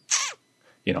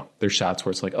 there's shots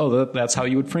where it's like, oh, that's how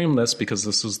you would frame this because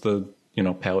this is the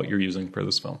palette you're using for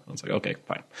this film. And it's like, okay,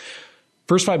 fine.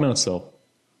 First 5 minutes though.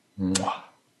 Mwah.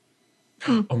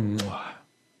 Mwah.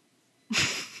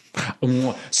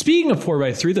 Speaking of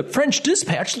 4:3, the French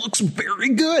Dispatch looks very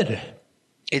good.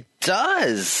 It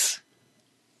does.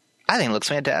 I think it looks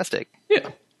fantastic. Yeah.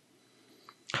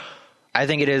 I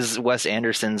think it is Wes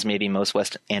Anderson's maybe most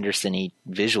Wes Anderson-y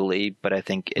visually, but I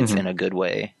think it's in a good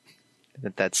way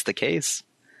that that's the case.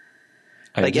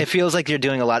 It feels like you're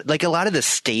doing a lot of the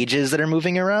stages that are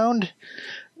moving around,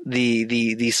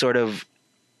 the sort of,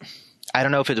 I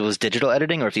don't know if it was digital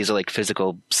editing or if these are like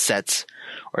physical sets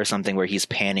or something where he's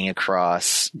panning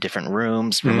across different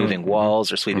rooms, removing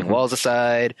walls or sweeping walls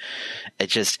aside.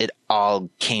 It all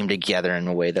came together in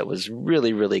a way that was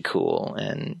really, really cool.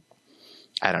 And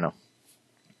I don't know.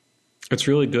 It's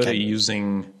really good at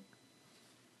using.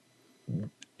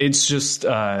 It's just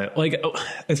I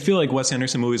feel like Wes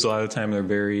Anderson movies a lot of the time they're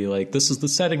very like, this is the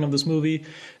setting of this movie and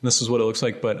this is what it looks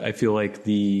like. But I feel like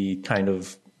the kind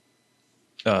of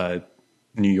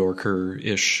New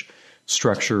Yorker-ish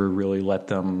structure really let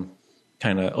them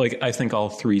kind of I think all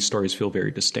three stories feel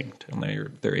very distinct and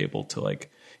they're able to like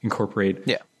incorporate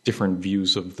different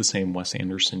views of the same Wes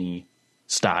Anderson-y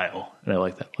style. And I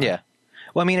like that. Yeah.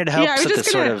 Well, I mean, it helps that the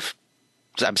sort of.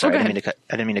 I'm sorry, I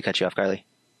didn't mean to cut you off, Carly.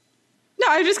 No,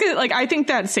 I just get I think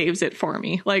that saves it for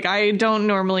me. I don't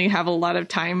normally have a lot of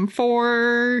time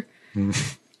for a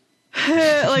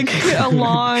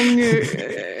long,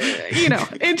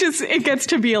 it gets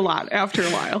to be a lot after a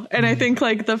while. And I think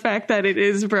the fact that it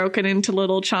is broken into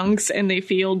little chunks and they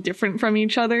feel different from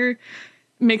each other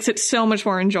makes it so much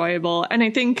more enjoyable. And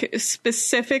I think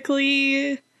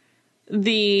specifically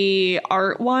the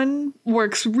art one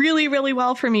works really, really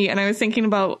well for me. And I was thinking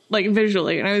about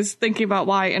visually, and I was thinking about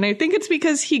why. And I think it's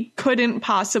because he couldn't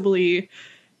possibly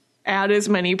add as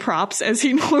many props as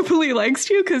he normally likes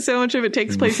to, because so much of it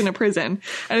takes place in a prison.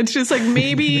 And it's just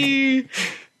maybe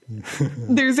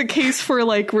there's a case for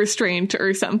restraint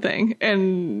or something.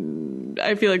 And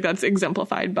I feel like that's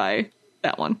exemplified by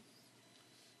that one.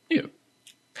 Yeah.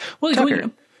 Well,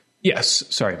 yes.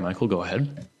 Sorry, Michael, go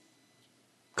ahead.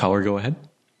 Caller, go ahead.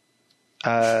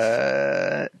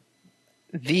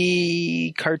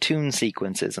 The cartoon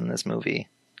sequences in this movie.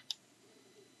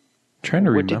 I'm trying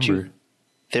to remember.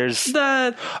 There's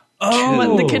the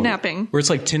kidnapping. Where it's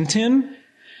like Tintin?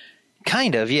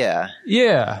 Kind of, yeah.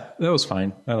 Yeah, that was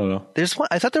fine. I don't know. There's one.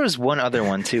 I thought there was one other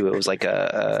one too. It was like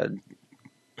I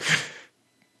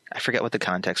forget what the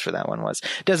context for that one was.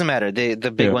 Doesn't matter. The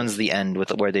big one's the end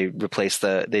where they replace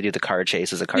they do the car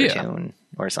chase as a cartoon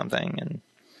or something. And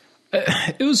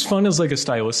it was fun as a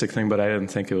stylistic thing, but I didn't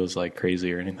think it was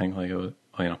crazy or anything. I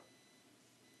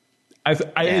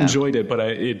enjoyed it, but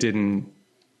it didn't.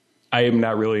 I am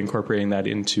not really incorporating that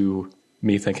into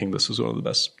me thinking this was one of the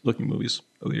best looking movies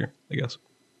of the year, I guess.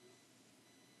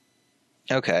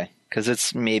 Okay, because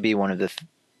it's maybe one of the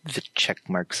check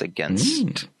marks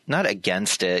against, not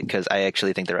against it, because I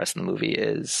actually think the rest of the movie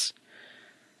is.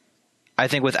 I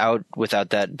think without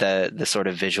that the sort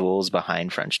of visuals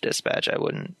behind French Dispatch, I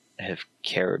wouldn't have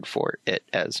cared for it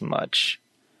as much.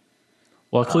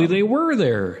 Luckily, they were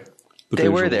there. They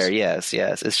were there, yes.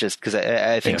 It's just because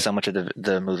I think so much of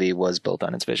the movie was built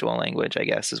on its visual language, I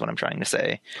guess, is what I'm trying to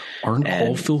say. Aren't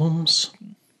all films?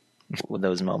 With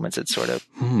those moments, it's sort of...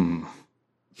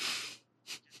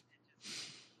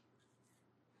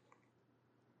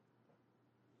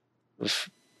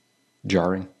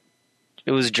 Jarring.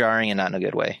 It was jarring and not in a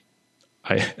good way.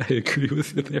 I agree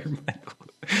with you there, Michael.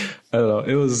 I don't know.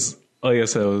 It was, like I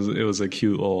said, it was a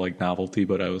cute little novelty,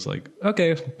 but I was like,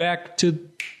 okay, back to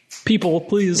people,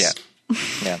 please.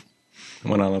 Yeah.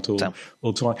 Went on a little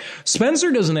too long.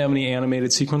 Spencer doesn't have any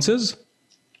animated sequences.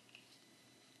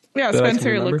 Yeah,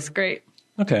 Spencer looks great.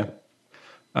 Okay.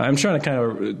 I'm trying to kind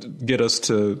of get us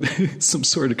to some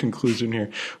sort of conclusion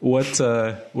here. What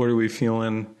are we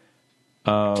feeling?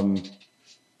 Give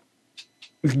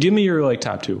me your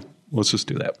top two. Let's just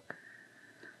do that.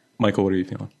 Michael, what are you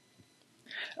feeling?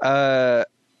 Either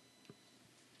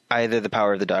The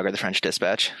Power of the Dog or The French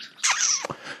Dispatch.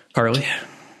 Carly?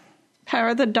 Power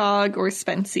of the Dog or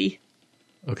Spency.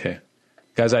 Okay.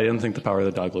 Guys, I didn't think The Power of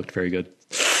the Dog looked very good.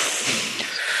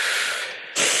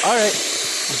 All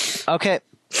right. Okay.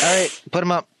 All right. Put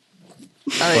them up.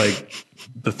 All right.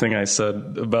 The thing I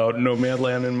said about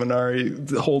Nomadland and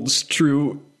Minari holds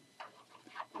true.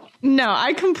 No,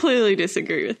 I completely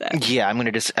disagree with that. Yeah,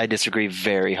 I disagree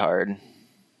very hard.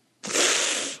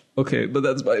 Okay, but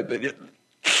that's my opinion.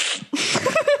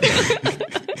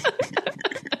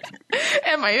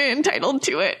 Am I entitled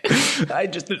to it? I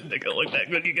just didn't think it looked that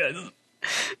good, you guys.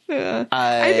 Yeah.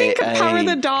 I think Power of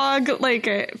the Dog,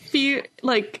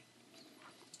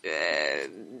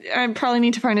 I probably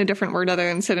need to find a different word other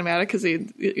than cinematic because they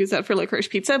use that for Licorice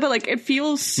Pizza, but like it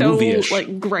feels so movie-ish.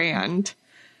 Like grand.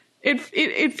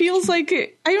 It feels like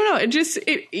I don't know.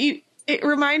 It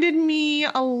reminded me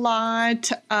a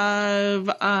lot of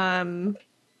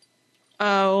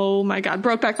oh my god,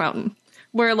 Brokeback Mountain,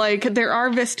 where like there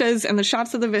are vistas and the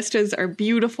shots of the vistas are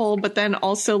beautiful, but then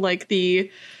also like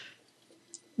the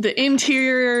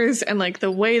interiors and like the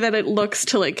way that it looks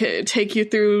to like take you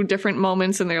through different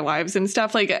moments in their lives and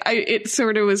stuff, like it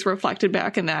sort of was reflected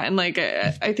back in that. And like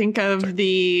I think of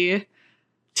the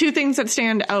two things that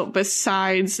stand out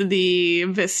besides the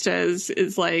vistas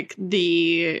is like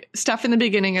the stuff in the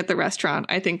beginning at the restaurant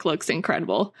I think looks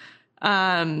incredible,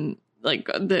 like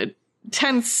the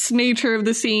tense nature of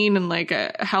the scene and like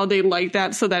how they light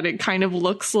that so that it kind of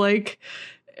looks like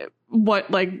what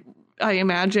like I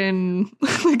imagine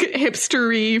like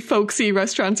hipstery, folksy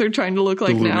restaurants are trying to look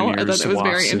like now. I thought it was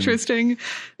very interesting.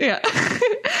 Yeah.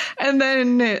 And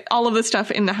then all of the stuff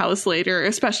in the house later,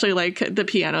 especially like the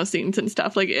piano scenes and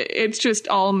stuff, like it's just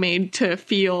all made to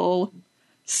feel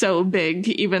so big,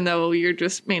 even though you're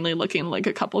just mainly looking like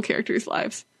a couple characters'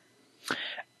 lives.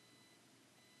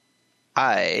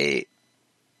 I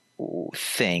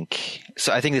think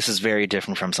this is very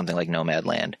different from something like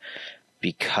Nomadland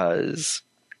because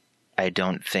I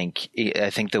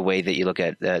think the way that you look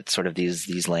at sort of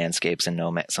these landscapes in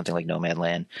something like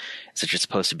Nomadland is that you're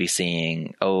supposed to be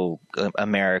seeing,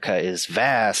 America is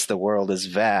vast, the world is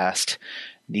vast.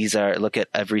 Look at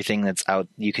everything that's out.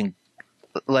 You can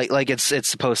like it's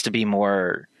supposed to be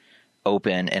more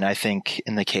open. And I think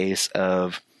in the case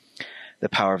of The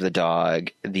Power of the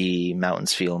Dog, the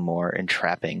mountains feel more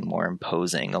entrapping, more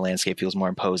imposing. The landscape feels more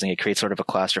imposing. It creates sort of a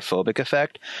claustrophobic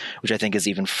effect, which I think is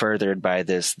even furthered by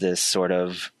this sort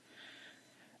of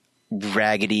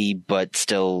raggedy but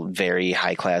still very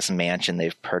high-class mansion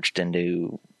they've perched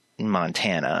into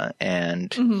Montana.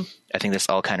 And I think this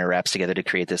all kind of wraps together to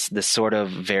create this sort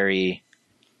of very...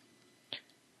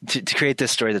 To create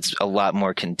this story that's a lot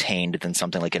more contained than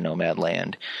something like a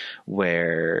Nomadland,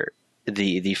 where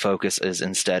the focus is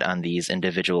instead on these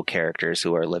individual characters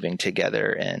who are living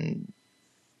together. And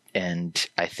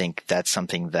I think that's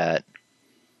something that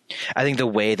I think the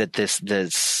way that this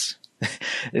this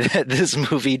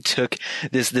movie took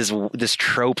this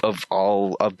trope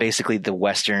of basically the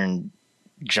Western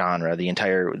genre,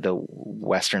 the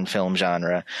Western film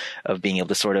genre, of being able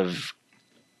to sort of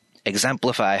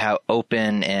exemplify how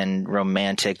open and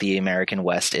romantic the American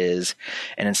West is,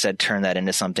 and instead turn that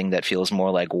into something that feels more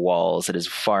like walls, that is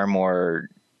far more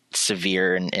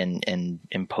severe and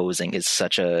imposing, is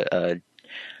such a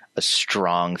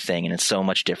strong thing. And it's so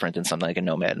much different than something like a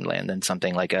Nomadland, than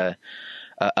something like a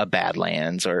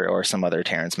Badlands or some other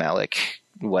Terrence Malick,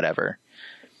 whatever.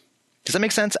 Does that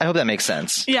make sense? I hope that makes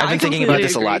sense. Yeah, I've been thinking about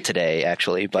this a lot today,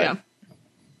 actually, but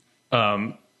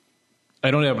I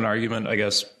don't have an argument, I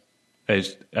guess.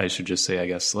 I should just say, I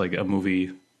guess, like a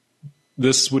movie,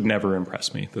 this would never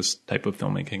impress me, this type of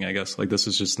filmmaking, I guess. Like, this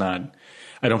is just not,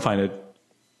 I don't find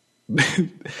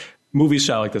it, movies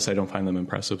shot like this, I don't find them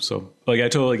impressive. So, like, I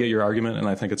totally get your argument, and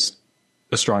I think it's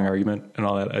a strong argument and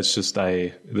all that. It's just,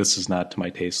 this is not to my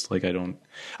taste. Like,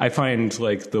 I find,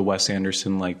 like, the Wes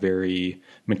Anderson, like, very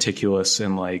meticulous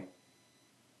and, like,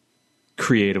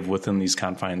 creative within these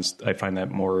confines. I find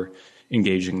that more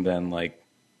engaging than, like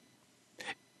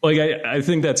I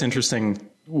think that's interesting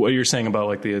what you're saying about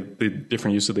like the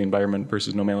different use of the environment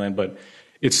versus Nomadland, but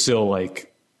it's still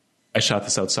like I shot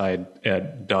this outside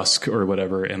at dusk or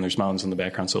whatever, and there's mountains in the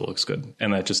background, so it looks good,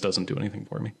 and that just doesn't do anything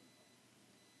for me.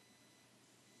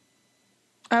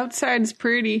 Outside's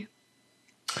pretty.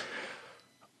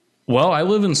 Well, I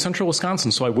live in central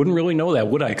Wisconsin, so I wouldn't really know that,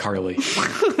 would I, Carly?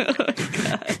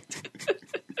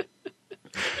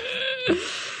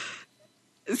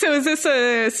 So is this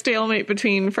a stalemate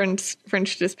between French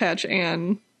Dispatch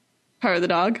and Power of the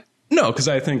Dog? No, because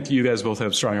I think you guys both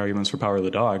have strong arguments for Power of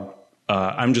the Dog.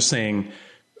 I'm just saying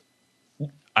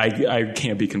I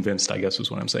can't be convinced, I guess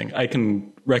is what I'm saying. I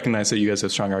can recognize that you guys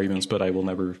have strong arguments, but I will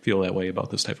never feel that way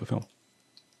about this type of film.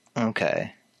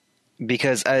 Okay.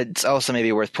 Because it's also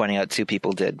maybe worth pointing out two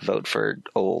people did vote for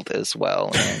Old as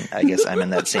well. And I guess I'm in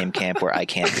that same camp where I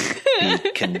can't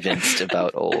be convinced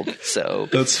about Old. So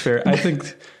that's fair. I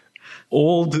think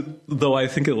Old, though I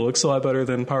think it looks a lot better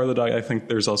than Power of the Dog, I think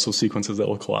there's also sequences that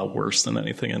look a lot worse than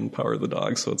anything in Power of the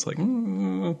Dog. So it's like,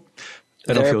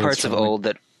 there are parts of Old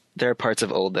that there are parts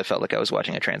of Old that felt like I was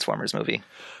watching a Transformers movie.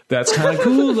 That's kind of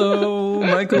cool, though,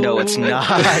 Michael. No, it's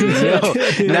not. No,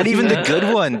 not even the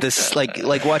good one. This like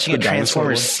watching a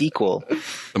Transformers sequel.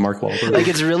 The Mark Wahlberg. Like,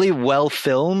 it's really well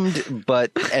filmed,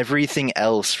 but everything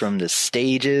else, from the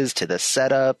stages to the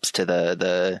setups to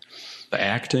the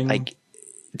acting, like,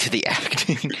 to the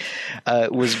acting,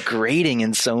 was grating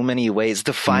in so many ways.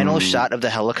 The final shot of the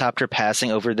helicopter passing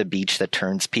over the beach that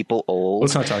turns people old.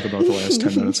 Let's not talk about the last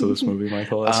 10 minutes of this movie,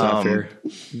 Michael. That's not fair.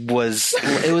 It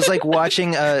was like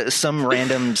watching some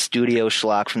random studio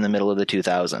schlock from the middle of the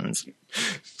 2000s.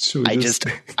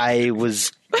 I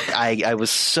was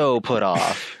so put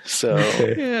off. So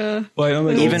Yeah. Well, I don't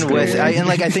think even Old's with,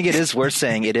 great. I think it is worth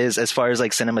saying, it is, as far as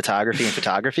like cinematography and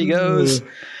photography goes,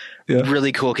 Yeah.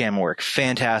 really cool camera work,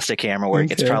 fantastic camera work.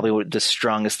 Okay. It's probably the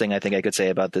strongest thing I think I could say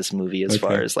about this movie as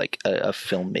far as like a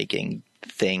filmmaking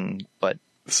thing. But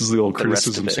This is the old the rest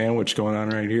of criticism it- sandwich going on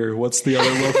right here. What's the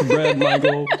other loaf of bread,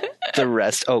 Michael? the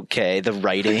rest, okay, the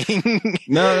writing.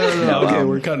 No. Okay,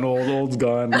 we're cutting old. Old's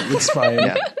gone. It's fine.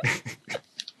 Yeah.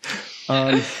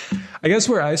 I guess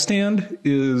where I stand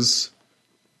is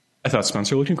I thought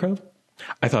Spencer looked incredible.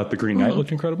 I thought The Green Knight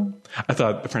looked incredible. I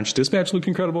thought The French Dispatch looked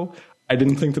incredible. I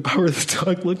didn't think The Power of the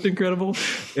Dog looked incredible.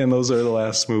 And those are the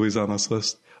last movies on this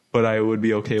list. But I would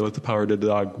be okay with The Power of the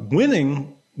Dog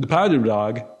winning. The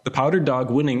Powdered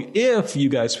Dog winning if you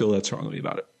guys feel that strongly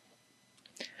about it.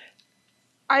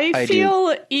 I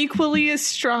feel equally as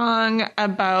strong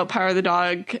about Power of the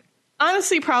Dog.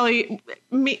 Honestly, probably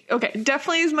me. Okay,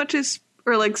 definitely as much as,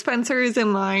 or like Spencer is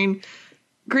in line.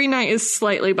 Green Knight is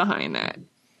slightly behind that.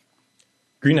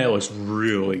 Green Knight looks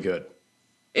really good.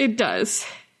 It does.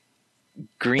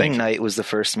 Green Knight was the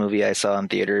first movie I saw in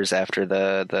theaters after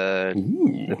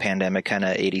the pandemic kind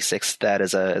of 86 that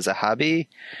as a hobby.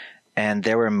 And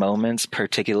there were moments,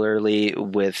 particularly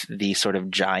with the sort of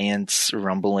giants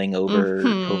rumbling over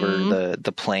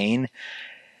the plain,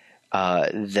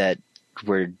 that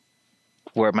were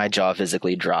where my jaw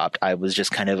physically dropped. I was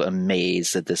just kind of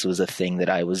amazed that this was a thing that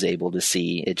I was able to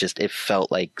see. It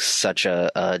felt like such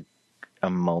a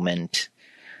moment.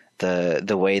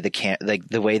 The way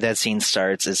the way that scene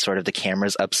starts is sort of the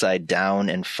camera's upside down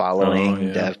and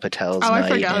following Dev Patel's I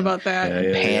night forgot and about that.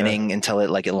 panning until it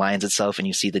lines itself and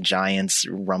you see the giants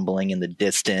rumbling in the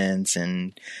distance.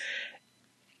 And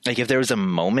like, if there was a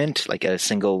moment, like a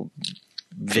single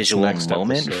visual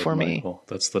moment for me, Michael.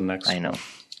 That's the next. I know.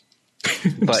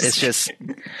 But it's just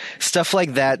stuff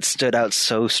like that stood out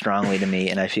so strongly to me,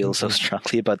 and I feel so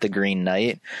strongly about The Green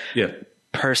Knight. Yeah.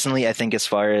 Personally, I think as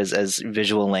far as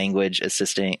visual language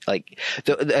assisting, like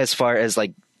as far as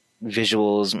like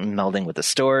visuals melding with the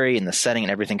story and the setting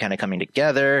and everything kind of coming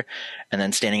together and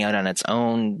then standing out on its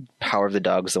own, Power of the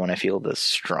Dog is the one I feel the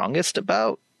strongest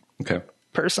about Okay.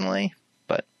 personally.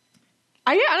 But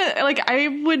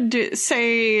I would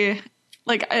say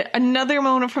another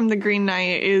moment from The Green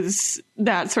Knight is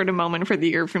that sort of moment for the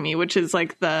year for me, which is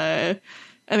like I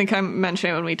think I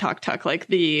mentioned it when we talked Tuck, like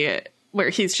where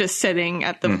he's just sitting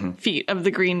at the feet of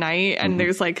the Green Knight and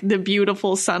there's like the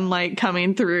beautiful sunlight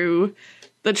coming through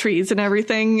the trees and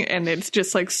everything. And it's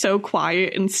just like so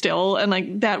quiet and still. And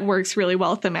like that works really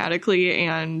well thematically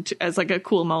and as like a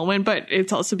cool moment, but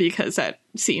it's also because that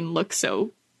scene looks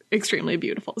so extremely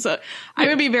beautiful. So I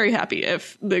would be very happy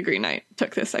if The Green Knight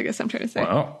took this, I guess I'm trying to say.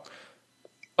 Wow.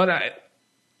 But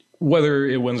whether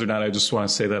it wins or not, I just want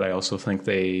to say that I also think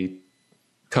they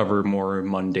cover more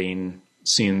mundane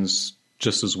scenes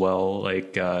just as well.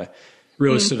 Like,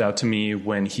 really stood out to me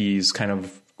when he's kind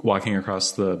of walking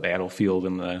across the battlefield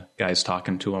and the guy's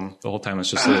talking to him. The whole time it's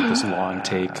just like this long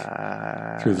take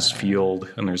through this field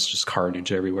and there's just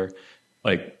carnage everywhere.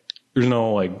 Like, there's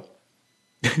no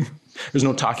there's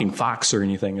no talking fox or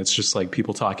anything. It's just like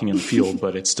people talking in the field,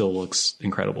 but it still looks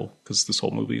incredible because this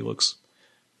whole movie looks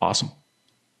awesome.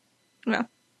 Yeah.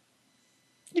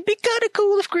 it'd be kind of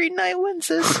cool if Green Knight wins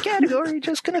this category.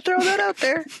 Just gonna throw that out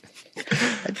there.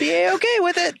 I'd be okay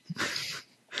with it.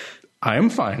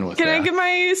 I'm fine with Can that. I give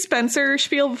my Spencer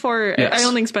spiel before? Yes. I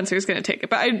don't think Spencer's going to take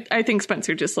it, but I think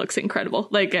Spencer just looks incredible.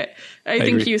 Like, I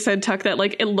think agree. you said, Tuck, that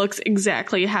like it looks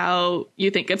exactly how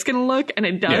you think it's going to look, and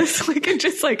it does. Yeah. Like, it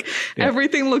just like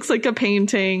everything looks like a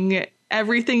painting.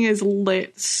 Everything is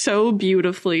lit so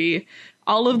beautifully.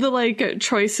 All of the like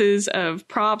choices of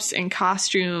props and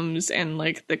costumes and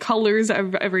like the colors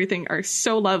of everything are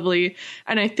so lovely.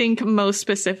 And I think most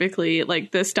specifically, like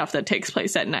the stuff that takes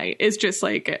place at night is just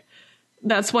like,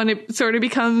 that's when it sort of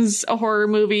becomes a horror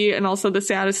movie and also the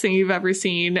saddest thing you've ever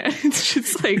seen. It's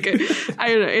just like, I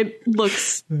don't know, it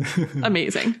looks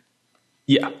amazing.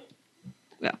 Yeah.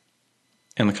 Yeah.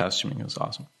 And the costuming is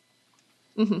awesome.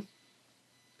 Mm-hmm.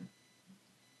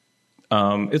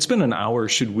 It's been an hour.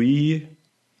 Should we?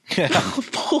 Oh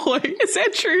boy, is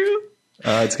that true?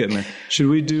 It's getting there. Should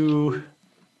we do?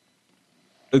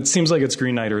 It seems like it's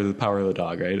Green Knight or The Power of the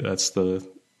Dog, right? Is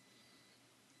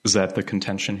that the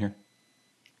contention here?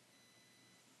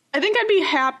 I think I'd be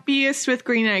happiest with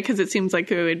Green Knight because it seems like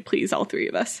it would please all three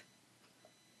of us.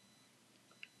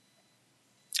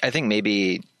 I think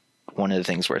maybe one of the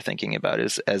things we're thinking about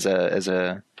is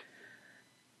that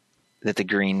the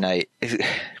Green Knight.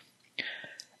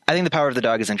 I think The Power of the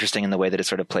Dog is interesting in the way that it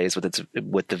sort of plays with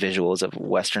the visuals of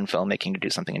Western filmmaking to do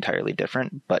something entirely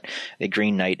different. But the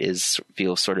Green Knight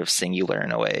feels sort of singular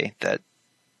in a way that,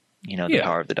 The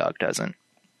Power of the Dog doesn't.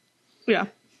 Yeah.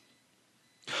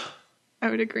 I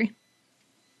would agree.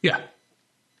 Yeah.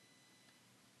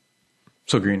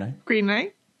 So Green Knight? Green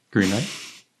Knight? Green Knight?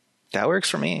 That works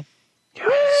for me.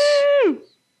 Woo!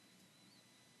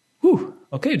 Whew.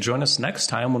 Okay, join us next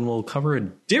time when we'll cover a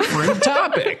different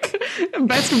topic.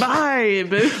 Best vibe.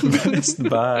 Best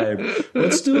vibe.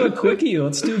 Let's do a quickie.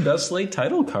 Let's do best late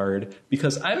title card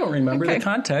because I don't remember the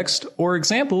context or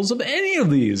examples of any of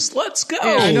these. Let's go.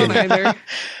 Yeah, I don't either.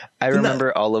 I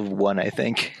remember all of one, I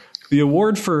think. The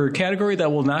award for a category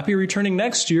that will not be returning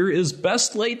next year is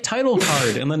Best Late Title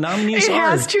Card, and the nominees It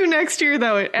are... has to next year,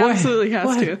 though. It absolutely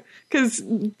has to. Because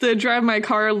the Drive My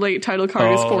Car late title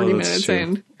card is 40 minutes true.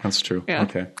 in. That's true. Yeah.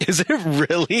 Okay. Is it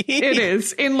really? It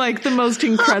is, in like the most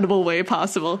incredible way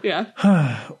possible. Yeah.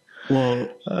 Well,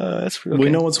 that's we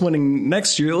know what's winning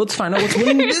next year. Let's find out what's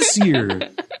winning this year.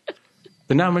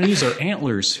 The nominees are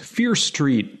Antlers, Fear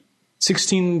Street,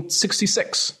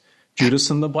 1666, Judas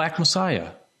and the Black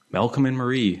Messiah, Malcolm and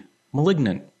Marie,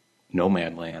 Malignant,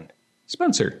 Nomadland,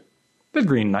 Spencer, The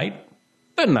Green Knight,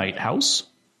 The Night House,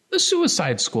 The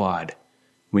Suicide Squad,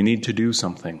 We Need to Do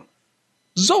Something,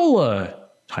 Zola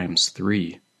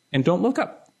 ×3, and Don't Look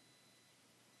Up.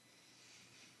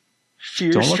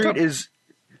 Fear Street is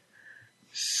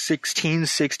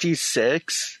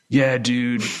 1666? Yeah,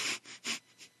 dude.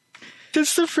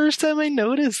 That's the first time I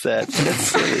noticed that. That's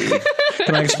silly.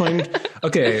 Can I explain?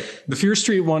 Okay, the Fear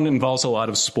Street one involves a lot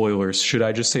of spoilers. Should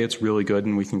I just say it's really good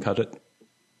and we can cut it?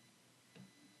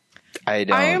 I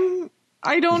don't.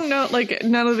 I don't know. Like,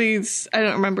 none of these, I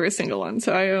don't remember a single one,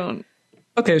 so I don't.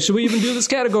 Okay, should we even do this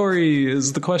category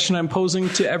is the question I'm posing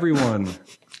to everyone.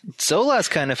 Zola's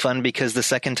kind of fun because the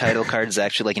second title card is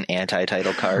actually like an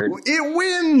anti-title card. It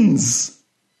wins!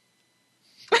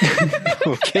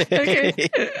 Okay.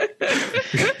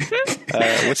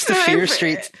 What's the Fear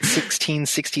Street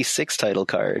 1666 title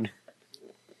card?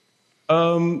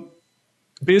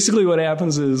 Basically what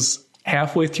happens is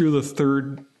halfway through the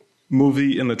third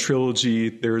movie in the trilogy,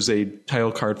 there's a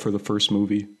title card for the first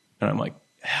movie. And I'm like,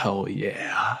 hell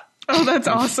yeah. Oh, that's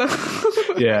awesome.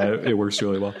 Yeah, it works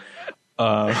really well.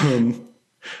 I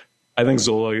think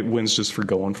Zola wins just for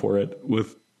going for it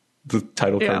with the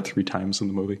title card 3 times in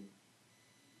the movie.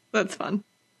 That's fun.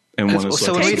 And one is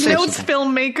So like, when we Take say- notes,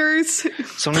 filmmakers.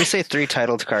 So when we say 3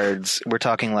 titled cards, we're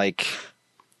talking like,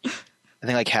 I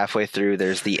think like halfway through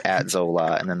there's the at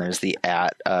Zola, and then there's the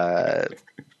at the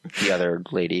other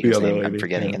lady whose name I'm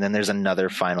forgetting, yeah. and then there's another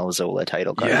final Zola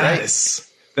title card, right? yes.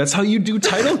 That's how you do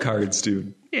title cards,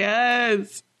 dude.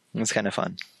 Yes. It's kind of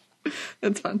fun.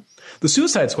 That's fun. The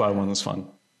Suicide Squad one was fun.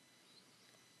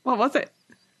 What was it?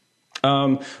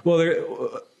 Well,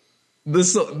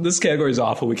 this category is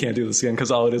awful. We can't do this again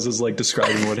because all it is like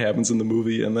describing what happens in the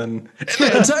movie, and then a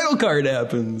title card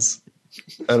happens.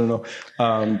 I don't know.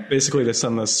 Basically, they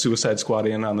send the Suicide Squad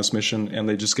in on this mission, and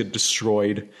they just get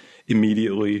destroyed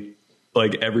immediately.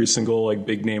 Like every single like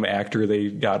big name actor they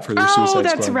got for their Suicide Squad. Oh,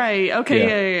 that's right.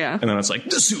 Okay, yeah. And then it's like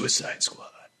the Suicide Squad.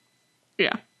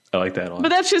 Yeah. I like that a lot. But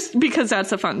that's just because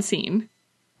that's a fun scene.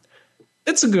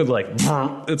 It's a good like.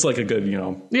 It's like a good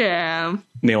Yeah.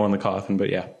 nail in the coffin. But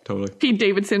yeah, totally. Pete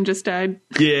Davidson just died.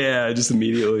 Yeah, just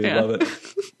immediately Yeah. love it.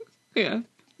 Yeah.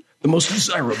 The most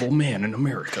desirable man in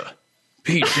America,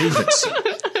 Pete Davidson,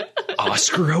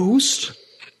 Oscar host.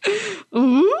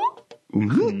 Ooh.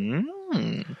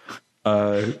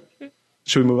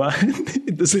 Should we move on?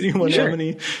 Does anyone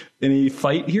have any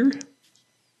fight here?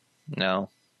 No,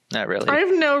 not really. I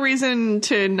have no reason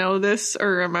to know this or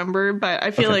remember, but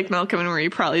I feel like Malcolm and Marie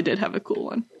probably did have a cool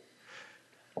one.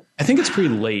 I think it's pretty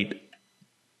late.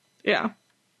 Yeah.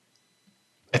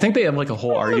 I think they have like a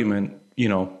whole argument,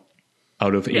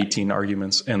 out of 18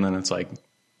 arguments, and then it's like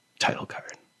title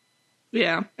card.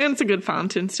 Yeah. And it's a good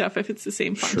font and stuff if it's the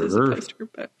same font as the Sure. poster.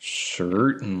 But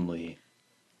Certainly.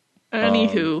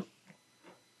 anywho.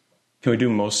 Can we do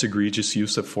most egregious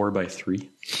use of 4x3?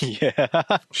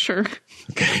 Yeah. Sure.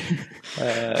 Okay.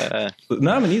 The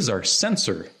nominees are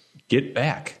Censor, Get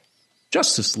Back,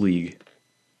 Justice League,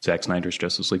 Zack Snyder's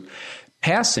Justice League.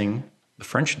 Passing The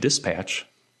French Dispatch,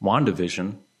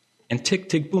 WandaVision, and Tick,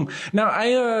 Tick, Boom.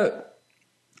 Now,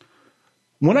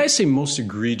 when I say most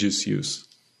egregious use,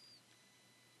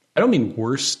 I don't mean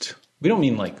worst. We don't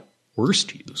mean like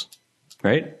worst use,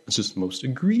 right? It's just most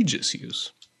egregious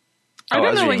use. I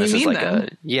don't know what you mean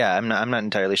then. I'm not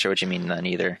entirely sure what you mean then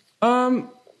either. Because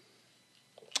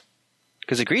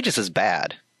egregious is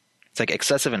bad. It's like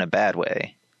excessive in a bad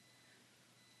way.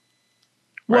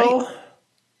 Well, right?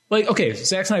 like, okay,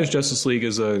 Zack Snyder's Justice League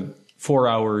is a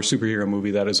 4-hour superhero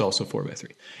movie that is also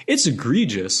 4x3. It's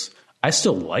egregious. I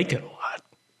still like it a lot.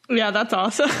 Yeah, that's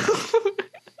awesome.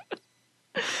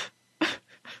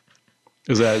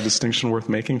 Is that a distinction worth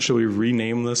making? Shall we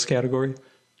rename this category?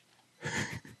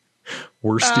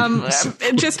 Worst use.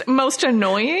 Just most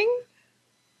annoying?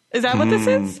 Is that what this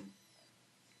is?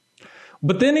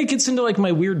 But then it gets into like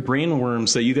my weird brain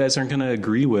worms that you guys aren't going to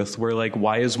agree with, where like,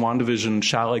 why is WandaVision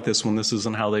shot like this when this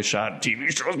isn't how they shot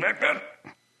TV shows back then?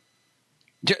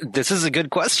 This is a good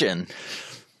question.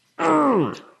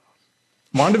 WandaVision's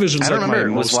I don't like remember.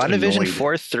 my Was most WandaVision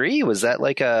annoyed. 4:3? Was that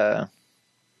like a...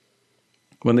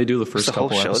 When they do the first the whole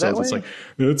couple show episodes, that it's way? like,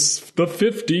 it's the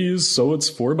 50s, so it's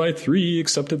 4x3,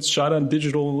 except it's shot on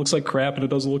digital and looks like crap and it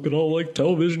doesn't look at all like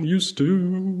television used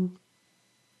to.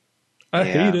 I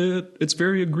hate it. It's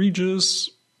very egregious.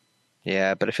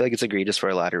 Yeah, but I feel like it's egregious for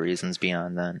a lot of reasons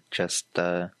beyond that. Just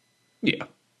the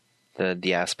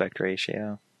aspect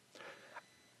ratio.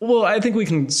 Well, I think we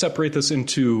can separate this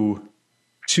into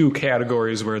two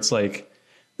categories where it's like,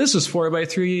 this is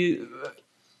 4x3.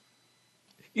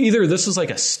 Either this is like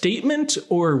a statement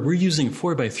or we're using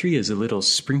 4x3 as a little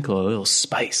sprinkle, a little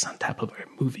spice on top of our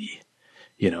movie.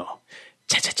 You know,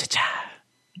 cha-cha-cha-cha.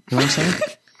 You know what I'm saying?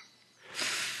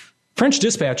 French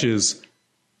Dispatch is,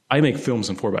 I make films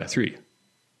in 4x3.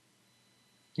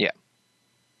 Yeah.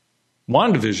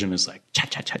 WandaVision is like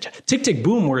cha-cha-cha-cha. Tick, Tick,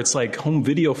 Boom, where it's like home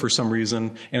video for some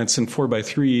reason, and it's in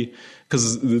 4x3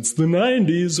 because it's the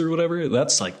 90s or whatever.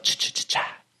 That's like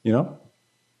cha-cha-cha-cha, you know?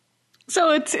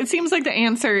 So it seems like the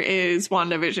answer is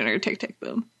WandaVision or Tick, Tick,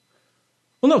 Boom.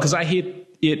 Well, no, because I hate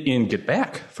it in Get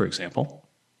Back, for example.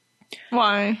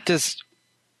 Why? Because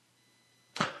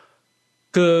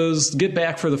Get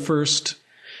Back for the first,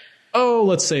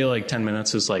 let's say like 10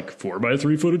 minutes is like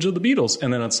 4x3 footage of the Beatles.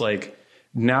 And then it's like,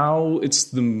 now it's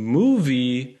the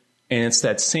movie and it's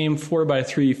that same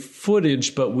 4x3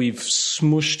 footage, but we've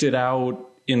smooshed it out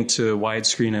into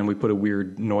widescreen and we put a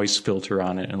weird noise filter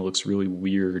on it and it looks really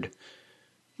weird.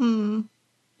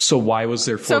 So why was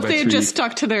there 4x3? So if they had just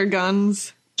stuck to their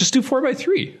guns. Just do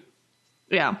 4x3.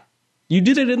 Yeah. You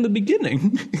did it in the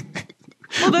beginning.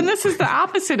 Well, then this is the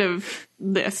opposite of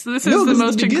this. This is the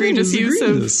most egregious use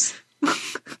of...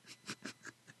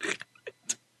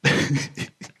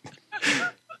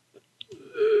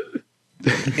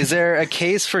 Is there a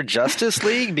case for Justice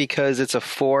League because it's a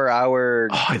 4-hour...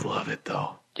 Oh, I love it,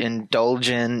 though.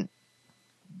 Indulgent...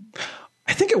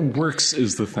 I think it works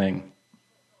is the thing.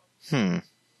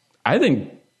 I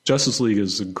think Justice League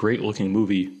is a great-looking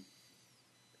movie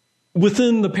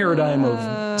within the paradigm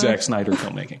of Zack Snyder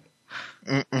filmmaking.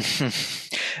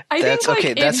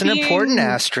 That's an important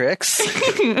asterisk.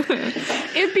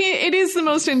 It is the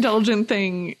most indulgent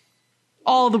thing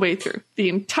all the way through.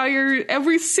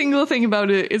 Every single thing about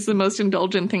it is the most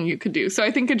indulgent thing you could do. So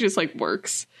I think it just like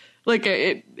works. Like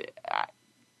it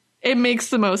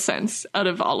makes the most sense out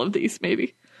of all of these,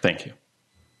 maybe. Thank you.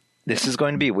 This is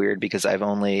going to be weird because I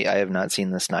have not seen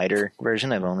the Snyder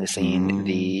version. I've only seen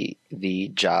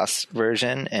the Joss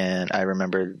version, and I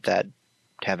remember that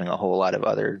having a whole lot of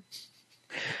other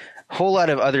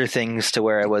things to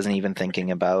where I wasn't even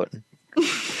thinking about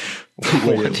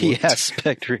what the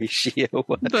aspect ratio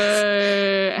was.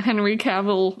 The Henry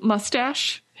Cavill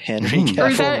mustache. Henry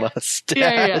Cavill mustache.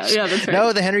 Yeah, that's right.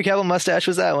 No, the Henry Cavill mustache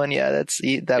was that one. Yeah,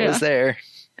 that was there.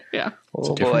 Yeah. Oh, it's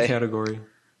a different category.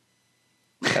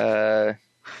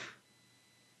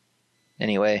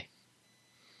 Anyway,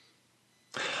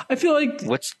 I feel like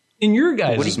in your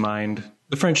guys' mind,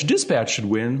 the French Dispatch should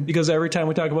win because every time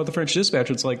we talk about the French Dispatch,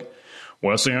 it's like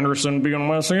Wes Anderson being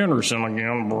Wes Anderson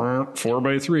again,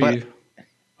 4x3.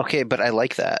 But I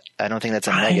like that. I don't think that's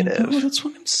a negative. I know, that's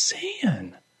what I'm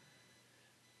saying.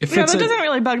 That doesn't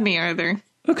really bug me either.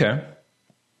 Okay.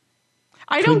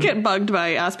 I don't get bugged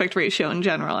by aspect ratio in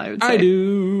general, I would say. I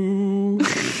do.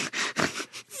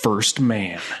 First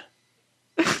man.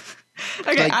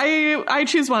 Okay, I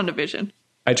choose WandaVision.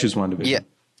 I choose WandaVision. Yeah.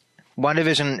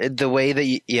 WandaVision, the way that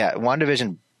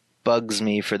WandaVision bugs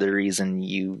me for the reason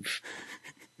you've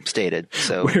stated.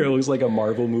 So Where it looks like a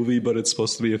Marvel movie, but it's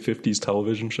supposed to be a 50s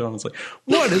television show. And it's like,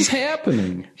 what is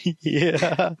happening?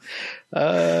 yeah,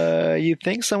 you'd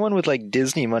think someone with like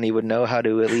Disney money would know how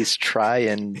to at least try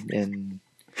and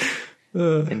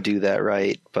do that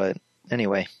right. But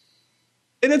anyway,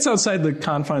 and it's outside the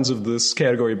confines of this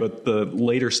category, but the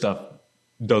later stuff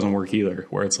doesn't work either.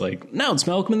 Where it's like, no, it's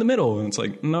Malcolm in the Middle, and it's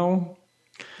like, no,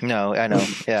 I know,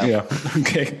 yeah, yeah,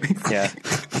 okay, yeah.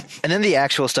 And then the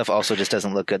actual stuff also just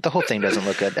doesn't look good. The whole thing doesn't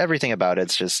look good. Everything about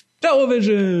it's just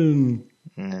television.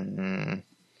 I'm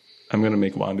gonna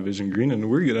make WandaVision green, and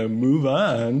we're gonna move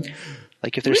on.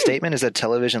 Like if their statement is that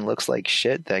television looks like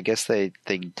shit, I guess they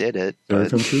did it. They're But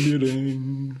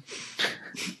contributing.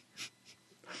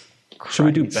 Should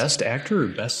we do best actor or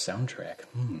best soundtrack?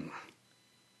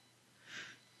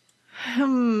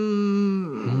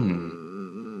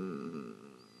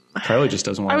 Carly just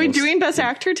doesn't want. Are we doing best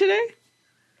actor today?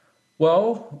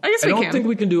 Well, I guess we don't can. think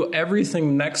we can do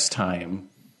everything next time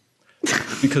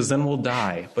because then we'll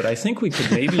die. But I think we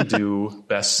could maybe do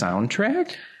best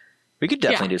soundtrack. we could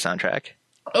definitely do soundtrack.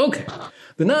 Okay.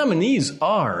 The nominees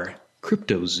are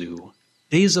Crypto Zoo,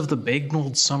 Days of the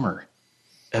Bagnold Summer,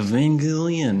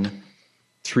 Evangelion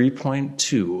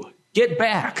 3.2, Get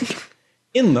Back,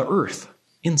 In the Earth,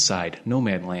 Inside,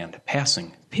 Nomadland,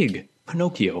 Passing, Pig,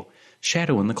 Pinocchio,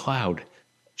 Shadow in the Cloud,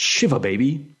 Shiva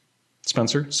Baby,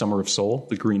 Spencer, Summer of Soul,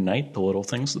 The Green Knight, The Little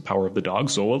Things, The Power of the Dog,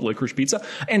 Zola, Licorice Pizza,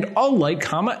 and All Light,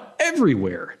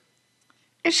 Everywhere.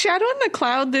 Is Shadow in the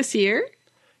Cloud this year?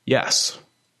 Yes.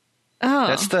 Oh,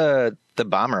 That's the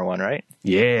bomber one, right?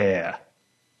 Yeah.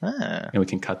 Ah. And we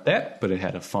can cut that, but it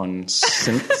had a fun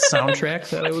synth soundtrack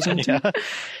that I was into.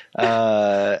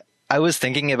 I was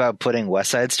thinking about putting West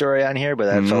Side Story on here, but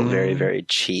that felt very, very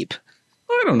cheap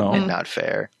I don't know. and not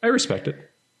fair. I respect it.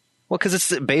 Well, because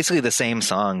it's basically the same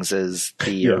songs as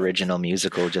the original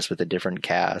musical, just with a different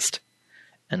cast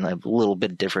and a little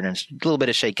bit different, a little bit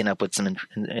of shaking up with some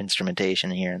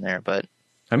instrumentation here and there. But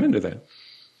I'm into that.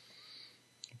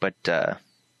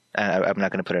 I'm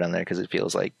not going to put it on there because it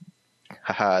feels like,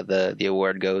 haha, the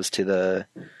award goes to the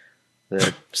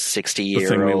 60-year-old The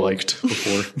thing we liked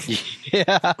before.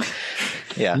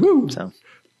 yeah. Woo. So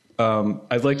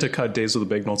I'd like to cut Days of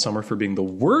the Bagnold Summer for being the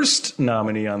worst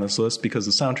nominee on this list because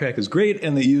the soundtrack is great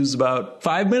and they use about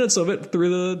 5 minutes of it through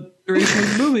the duration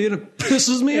of the movie and it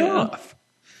pisses me off.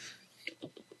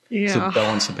 It's a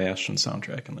Belle and Sebastian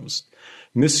soundtrack and it was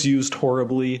misused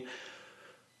horribly.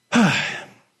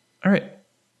 All right.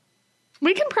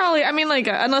 we can probably. I mean, like,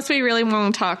 unless we really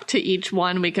want to talk to each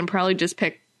one, we can probably just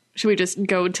pick. Should we just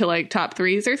go to like top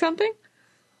threes or something?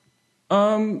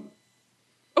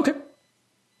 Okay.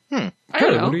 I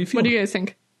don't know. What do you feel? What do you guys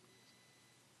think?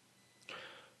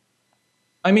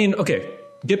 I mean, okay.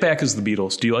 Get Back is the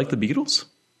Beatles. Do you like the Beatles?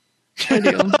 I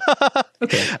do.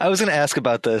 Okay. I was going to ask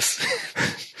about this.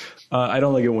 I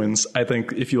don't think it wins. I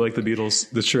think if you like the Beatles,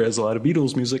 this sure has a lot of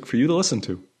Beatles music for you to listen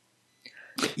to.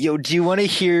 Yo, do you want to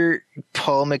hear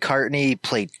Paul McCartney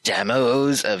play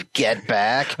demos of Get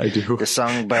Back? I do. The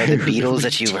song by the Beatles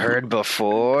that you've heard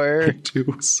before. I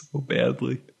do so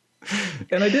badly.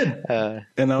 And I did.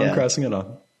 And now I'm crossing it off.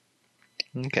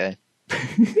 Okay.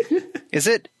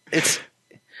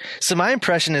 So my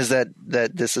impression is that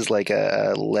this is like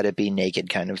a Let It Be Naked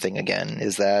kind of thing again.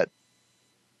 Is that?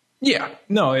 Yeah.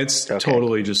 No, it's Okay.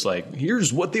 totally just like,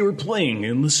 here's what they were playing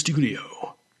in the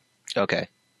studio. Okay.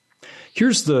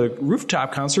 Here's the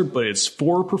rooftop concert, but it's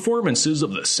 4 performances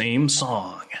of the same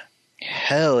song.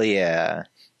 Hell yeah.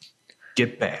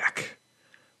 Get Back.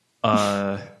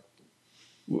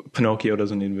 Pinocchio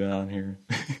doesn't need to be on here.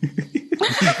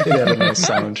 It had a nice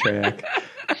soundtrack.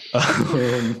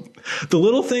 The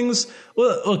Little Things.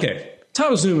 Well, okay.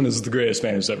 Thomas Newman is the greatest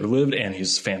man who's ever lived, and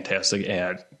he's fantastic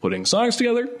at putting songs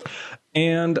together.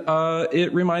 And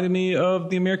it reminded me of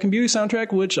the American Beauty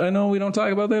soundtrack, which I know we don't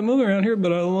talk about that movie around here,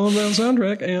 but I love that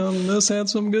soundtrack. And this had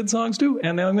some good songs too.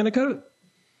 And now I'm going to cut it.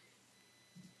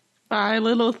 By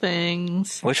Little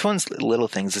Things. Which one's Little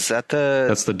Things? Is that the?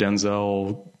 That's the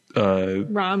Denzel.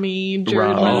 Rami,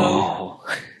 Jared Leto. Oh.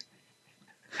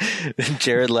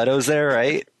 Jared Leto's there,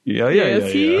 right? Yeah.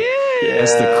 Yes, he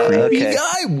is. That's the creepy okay.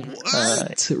 guy.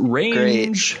 What?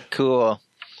 Range. Great. Cool.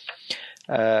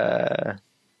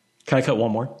 Can I cut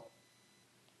one more?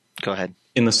 Go ahead.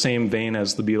 In the same vein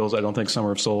as the Beatles, I don't think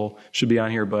Summer of Soul should be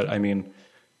on here, but I mean,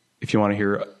 if you want to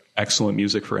hear excellent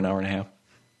music for an hour and a half,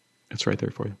 it's right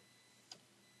there for you.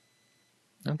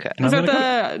 Okay. Is that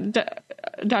the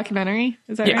documentary?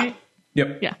 Is that right?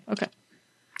 Yep. Yeah. Okay.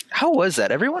 How was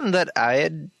that? Everyone that I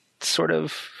had sort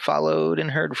of followed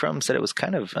and heard from said it was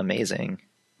kind of amazing.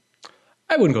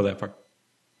 I wouldn't go that far.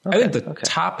 Okay, I think the okay.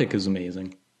 topic is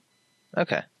amazing.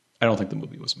 Okay. I don't think the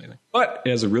movie was amazing, but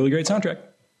it has a really great soundtrack.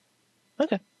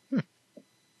 Okay.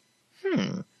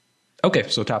 Okay,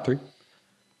 so top 3.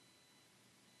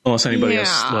 Unless anybody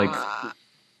else like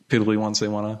piddly ones they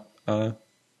want to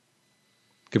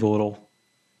give a little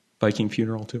Viking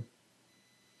funeral to.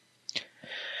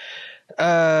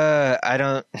 I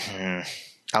don't.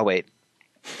 I'll wait.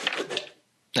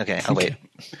 Okay, I'll wait.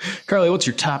 Carly, what's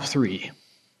your top 3?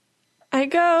 I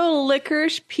go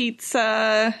Licorice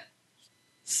Pizza,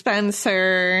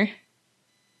 Spencer,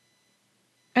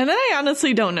 and then I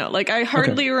honestly don't know. Like, I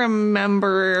hardly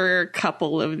remember a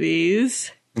couple of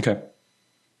these. Okay.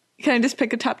 Can I just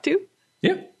pick a top 2?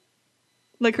 Yeah.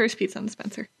 Licorice Pizza and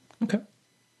Spencer. Okay.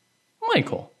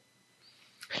 Michael.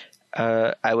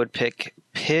 I would pick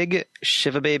Pig,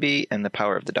 Shiva Baby, and The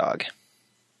Power of the Dog.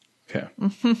 Okay.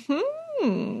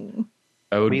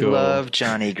 I would We go. love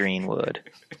Johnny Greenwood.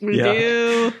 We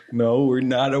do. No, we're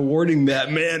not awarding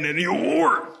that man any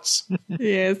awards.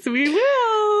 Yes, we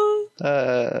will.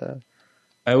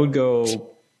 I would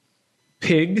go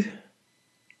Pig,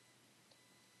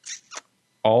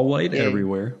 All Light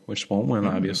Everywhere, which won't win,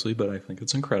 obviously, but I think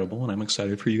it's incredible, and I'm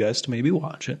excited for you guys to maybe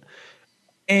watch it.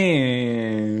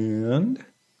 And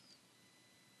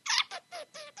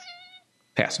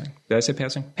Passing. Did I say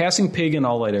Passing? Passing, Pig, and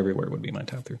All Light Everywhere would be my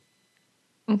top 3.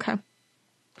 Okay.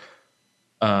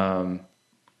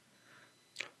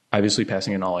 Obviously,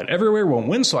 Passing and All Light Everywhere won't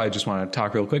win, so I just want to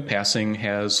talk real quick. Passing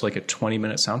has like a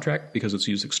 20-minute soundtrack because it's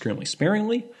used extremely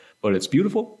sparingly, but it's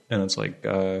beautiful, and it's like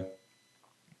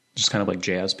just kind of like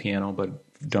jazz piano, but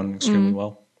done extremely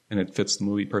well, and it fits the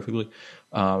movie perfectly.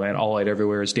 And All Light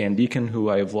Everywhere is Dan Deacon, who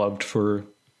I have loved for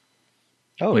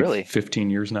really? 15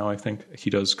 years now, I think. He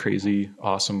does crazy,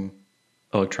 awesome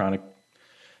electronic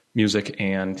music,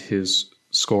 and his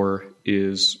score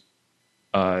is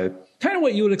kind of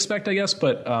what you would expect, I guess,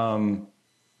 but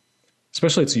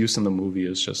especially its use in the movie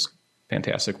is just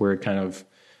fantastic, where it kind of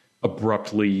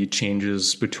abruptly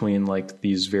changes between like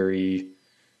these very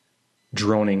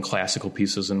droning classical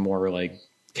pieces and more like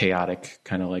chaotic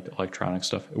kind of like electronic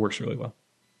stuff. It works really well.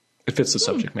 It fits the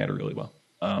subject matter really well.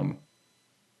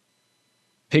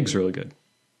 Pig's really good.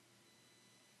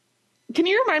 Can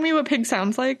you remind me what Pig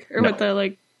sounds like? Or what the,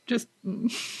 like, just...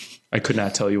 I could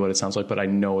not tell you what it sounds like, but I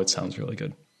know it sounds really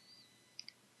good.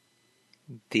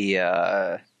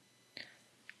 The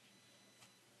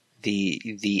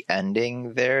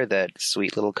ending there, that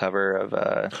sweet little cover of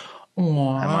I'm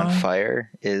on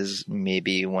Fire, is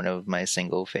maybe one of my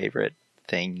single favorite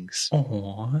things.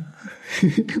 Aww.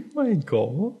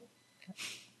 Michael.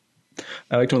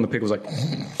 I liked when the pig was like...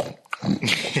 I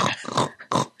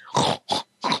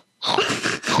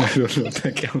don't know if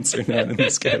that counts or not in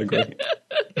this category.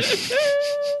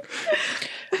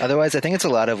 Otherwise, I think it's a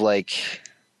lot of like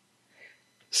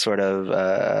sort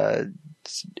of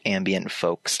ambient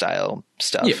folk style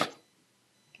stuff,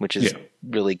 which is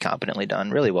really competently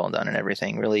done, really well done, and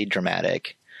everything really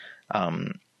dramatic.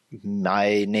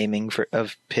 My naming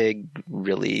of Pig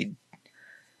really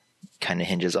kind of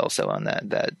hinges also on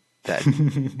that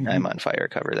I'm on Fire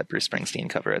cover, that Bruce Springsteen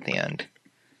cover at the end.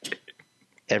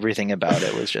 Everything about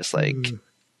it was just like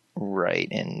right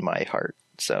in my heart.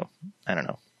 So I don't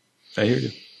know. I hear you.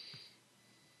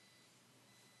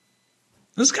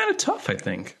 This is kind of tough, I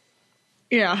think.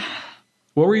 Yeah.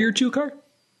 What were your 2, Car?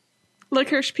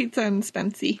 Licorice Pizza and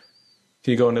Spency.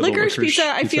 Can you go into Licorice Pizza,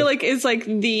 I feel like, is like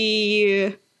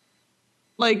the...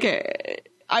 Like,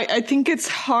 I think it's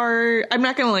hard... I'm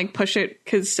not going to like push it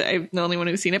because I'm the only one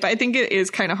who's seen it, but I think it is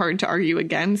kind of hard to argue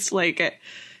against. Like,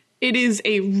 it is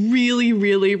a really,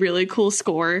 really, really cool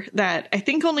score that I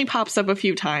think only pops up a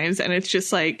few times, and it's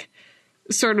just like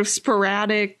sort of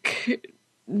sporadic,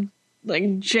 like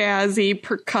jazzy,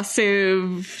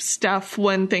 percussive stuff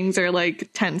when things are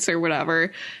like tense or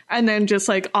whatever, and then just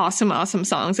like awesome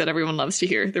songs that everyone loves to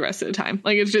hear the rest of the time.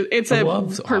 Like it's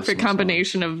a perfect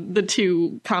combination of the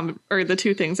two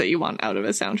things that you want out of a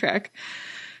soundtrack.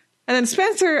 And then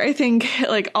Spencer, I think,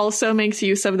 like also makes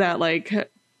use of that like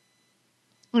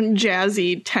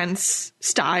jazzy, tense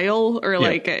style, or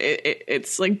like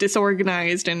it's like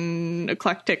disorganized and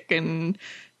eclectic, and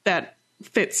that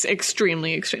fits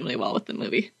extremely, extremely well with the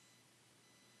movie.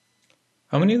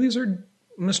 How many of these are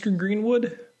Mr.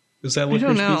 Greenwood? Is that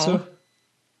Licorice Pizza?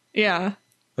 Yeah.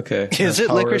 Okay. Is it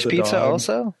Licorice Pizza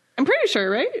also? I'm pretty sure,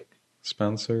 right?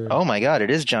 Spencer. Oh my god, it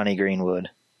is Johnny Greenwood.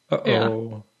 Uh-oh.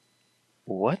 Yeah.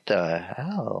 What the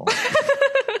hell?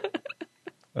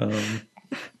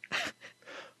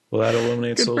 Well, that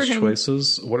eliminates those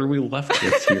choices. What are we left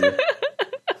with here?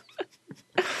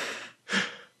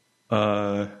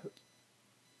 I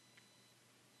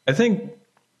think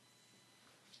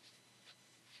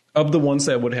Of the ones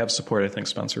that would have support, I think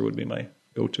Spencer would be my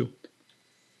go-to.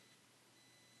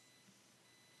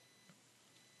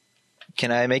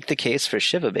 Can I make the case for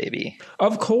Shiva Baby?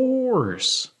 Of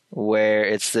course. Where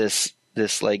it's this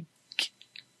like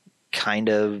kind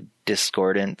of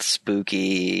discordant,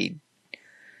 spooky,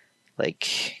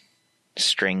 like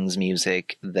strings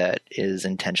music that is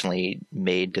intentionally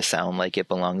made to sound like it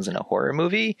belongs in a horror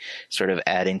movie, sort of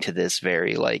adding to this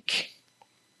very like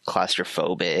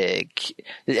claustrophobic,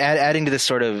 adding to this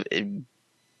sort of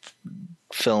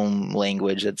film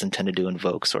language that's intended to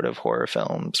invoke sort of horror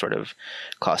film, sort of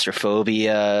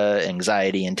claustrophobia,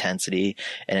 anxiety, intensity,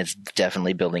 and it's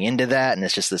definitely building into that. And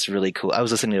it's just this really cool, I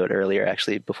was listening to it earlier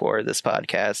actually before this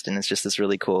podcast, and it's just this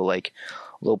really cool like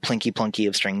little plinky plunky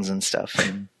of strings and stuff,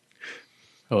 and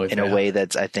in a way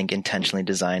that's, I think, intentionally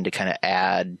designed to kind of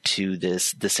add to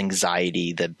this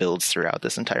anxiety that builds throughout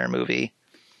this entire movie.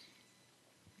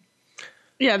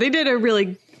 Yeah, they did a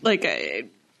really, like, I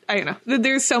don't know.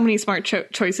 There's so many smart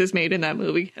choices made in that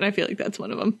movie, and I feel like that's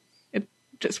one of them. It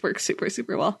just works super,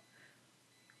 super well.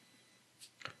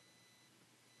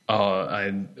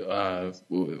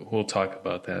 We'll talk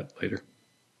about that later.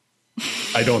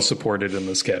 I don't support it in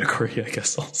this category, I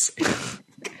guess I'll say.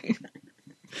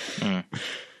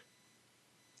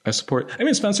 I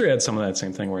mean, Spencer had some of that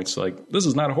same thing where it's like, this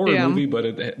is not a horror movie,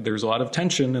 but there's a lot of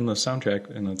tension in the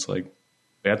soundtrack, and it's like,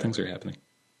 bad things are happening.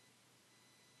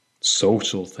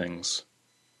 Social things.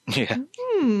 Yeah.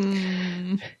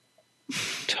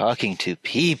 Talking to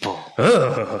people.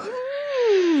 Heaven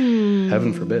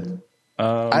forbid.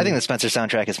 I think the Spencer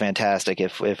soundtrack is fantastic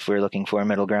if we're looking for a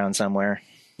middle ground somewhere.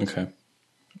 Okay.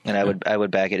 And I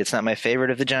would back it. It's not my favorite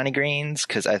of the Johnny Greens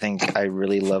because I think I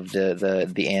really love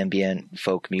the ambient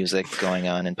folk music going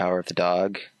on in Power of the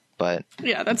Dog. But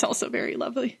yeah, that's also very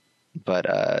lovely. But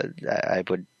I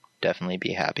would definitely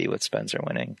be happy with Spencer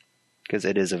winning because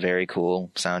it is a very cool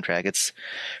soundtrack. It's,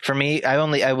 for me,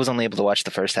 I was only able to watch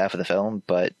the first half of the film,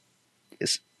 but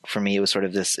for me it was sort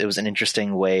of this. It was an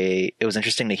interesting way. It was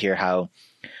interesting to hear how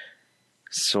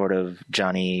sort of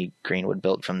Johnny Greenwood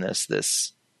built from this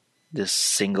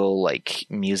single like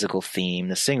musical theme,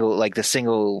 the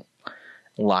single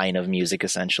line of music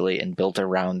essentially, and built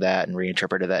around that and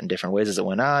reinterpreted that in different ways as it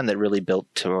went on. That really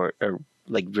built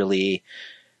really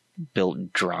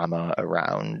built drama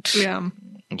around,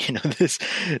 this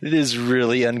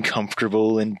really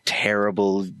uncomfortable and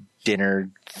terrible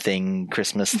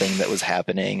Christmas thing that was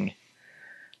happening.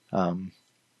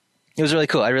 It was really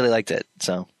cool. I really liked it.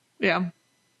 So yeah,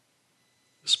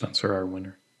 Spencer, our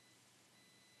winner.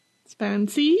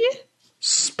 Spency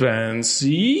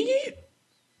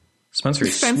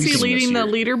leading the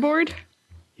leaderboard.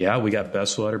 Yeah, we got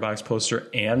best letterbox poster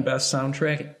and best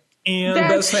soundtrack and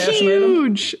that's best fashion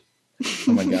huge. Item.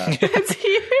 Oh my god, that's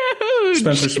huge.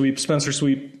 Spencer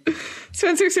sweep.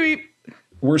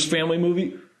 Worst family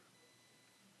movie.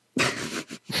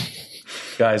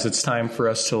 Guys, it's time for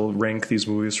us to rank these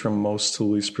movies from most to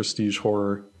least prestige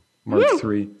horror. Mark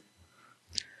 3.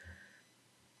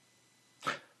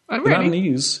 I'm the ready.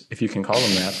 nominees, if you can call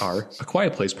them that, are A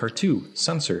Quiet Place Part 2,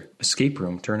 Censor, Escape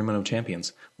Room, Tournament of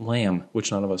Champions, Lamb,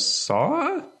 which none of us saw.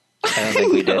 I don't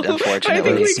think we did, unfortunately. I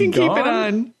think we can keep it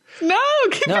on. No,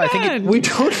 keep it on. We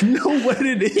don't know what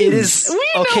it is. It is.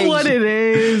 We know what it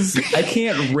is. I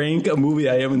can't rank a movie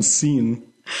I haven't seen.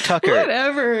 Tucker,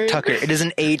 it is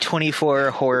an A24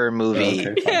 horror movie.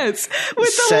 Okay, yes, with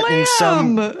the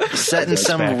lamb. Set in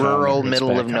some rural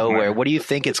middle of nowhere. What do you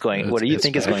think it's going? What do you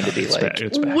think it's going to be like?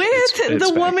 With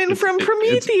the woman from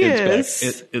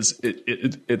Prometheus.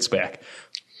 It's back.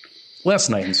 Last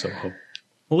Night in Soho.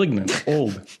 Malignant.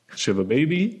 Old. Shiva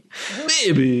Baby.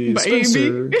 Baby.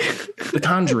 Spencer. The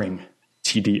Conjuring.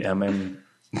 TDMM.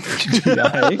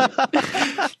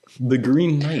 The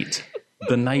Green Knight.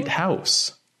 The Night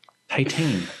House.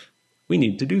 Titan. We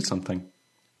Need to Do Something.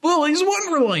 Willy's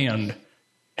Wonderland.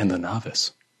 And The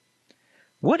Novice.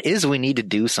 What is We Need to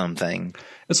Do Something?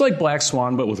 It's like Black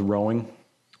Swan, but with rowing.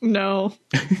 No.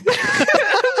 We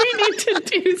need to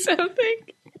do something.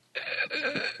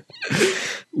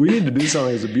 We Need to Do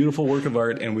Something is a beautiful work of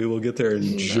art, and we will get there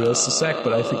in just a sec,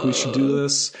 but I think we should do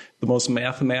this the most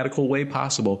mathematical way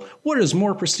possible. What is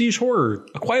more prestige horror?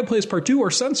 A Quiet Place Part 2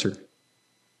 or Censor?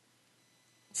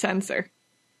 Censor.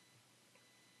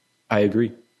 I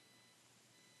agree.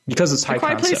 Because it's high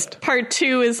Quiet concept. Place Part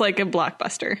 2 is like a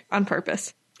blockbuster on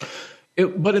purpose.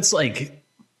 But it's like,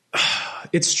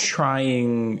 it's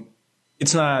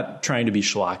not trying to be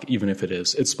schlock, even if it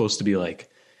is. It's supposed to be like,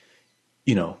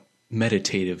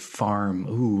 meditative farm.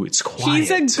 Ooh, it's quiet.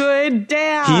 He's a good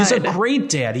dad. He's a great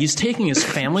dad. He's taking his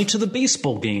family to the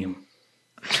baseball game.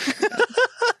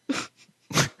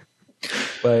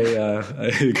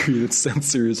 I agree that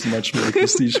Censor is much more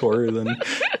prestige horror than A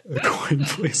Quiet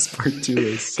Place Part 2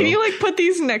 is. So. Can you like put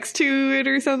these next to it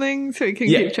or something so we can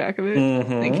keep track of it?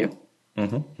 Thank you.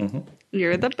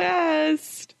 You're the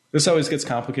best. This always gets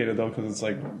complicated though because it's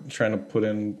like trying to put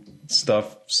in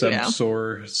stuff.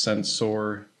 Censor,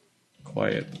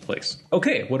 Quiet Place.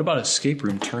 Okay, what about Escape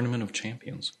Room Tournament of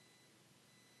Champions?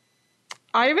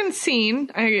 I haven't seen.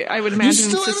 I would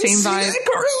imagine it's the same vibe.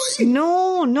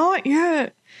 No, not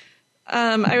yet.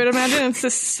 I would imagine it's a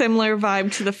similar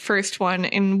vibe to the first one,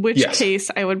 in which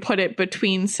case I would put it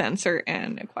between Censor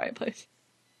and A Quiet Place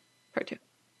Part 2.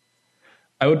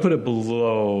 I would put it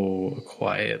below A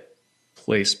Quiet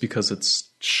Place because it's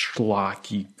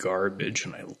schlocky garbage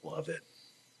and I love it.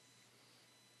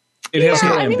 It has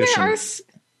no ambition.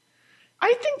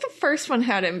 I think the first one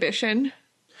had ambition.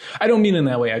 I don't mean in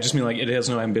that way. I just mean like it has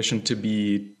no ambition to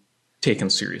be taken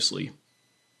seriously.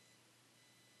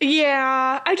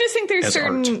 Yeah, I just think there's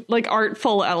certain like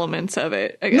artful elements of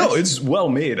it. I guess. No, it's well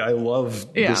made. I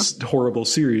love this horrible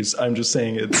series. I'm just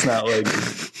saying it's not like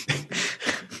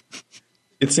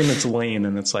it's in its lane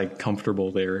and it's like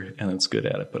comfortable there and it's good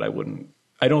at it. But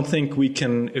I don't think we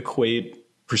can equate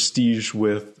prestige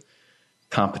with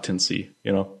competency.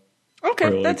 You know?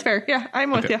 Okay, like, that's fair. Yeah, I'm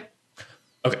with you.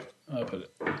 Okay, I'll put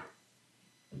it.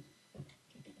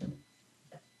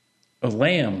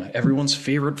 Lamb, everyone's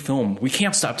favorite film. We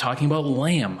can't stop talking about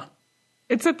Lamb.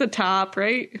 It's at the top,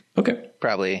 right? Okay.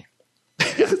 Probably.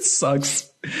 It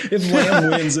sucks. If Lamb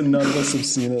wins and none of us have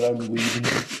seen it, I'm leaving.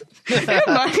 Am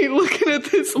I looking at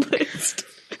this list?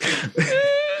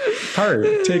 Car,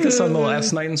 take us on the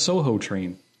Last Night in Soho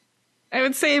train. I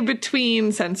would say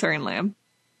between Censor and Lamb.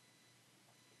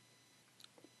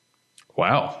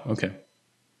 Wow. Okay.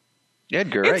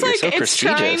 Edgar, right? You're so prestigious. It's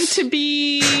trying to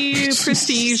be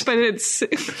prestige, but it's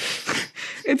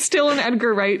still an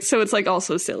Edgar Wright, so it's like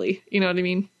also silly. You know what I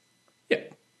mean? Yeah.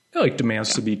 It like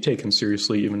demands to be taken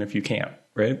seriously even if you can't,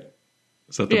 right?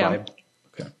 Is that the vibe?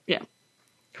 Okay. Yeah.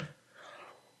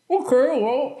 Okay,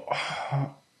 well,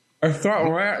 I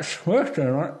thought that's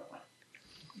question.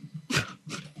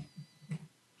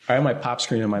 I have my pop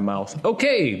screen in my mouth.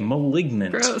 Okay,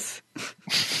 Malignant. Gross.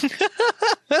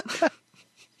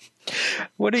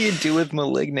 What do you do with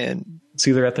Malignant? It's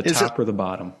either at the top or the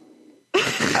bottom.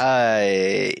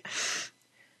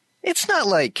 It's not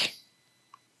like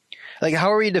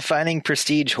how are we defining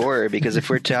prestige horror? Because if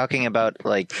we're talking about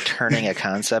like turning a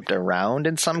concept around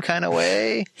in some kind of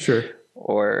way, sure,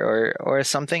 or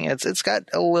something, it's got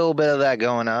a little bit of that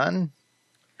going on.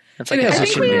 It's like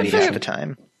a movie half the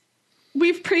time.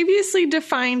 We've previously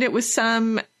defined it with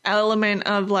some element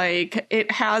of like it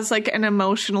has like an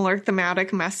emotional or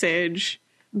thematic message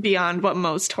beyond what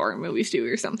most horror movies do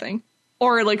or something,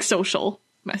 or like social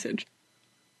message.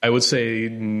 I would say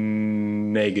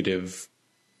negative.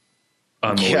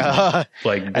 Yeah,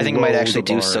 like I think it might actually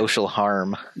do social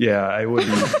harm. Yeah, I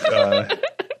wouldn't.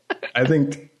 I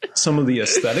think some of the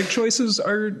aesthetic choices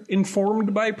are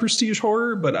informed by prestige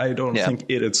horror, but I don't think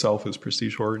it itself is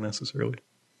prestige horror necessarily.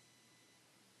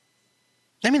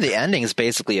 I mean, the ending is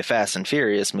basically a Fast and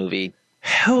Furious movie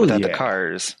without the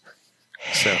cars.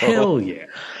 So. Hell yeah.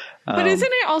 But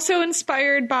isn't it also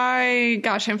inspired by,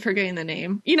 gosh, I'm forgetting the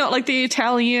name. You know, like the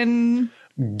Italian...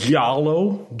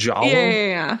 Giallo?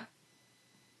 Yeah.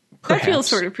 That feels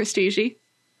sort of prestige-y.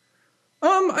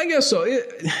 I guess so.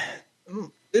 It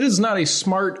is not a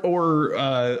smart or...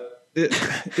 It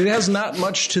has not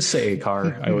much to say,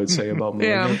 Car, I would say, about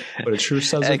Malignant. But it sure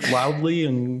says it loudly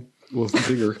and with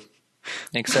vigor.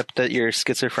 Except that your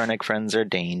schizophrenic friends are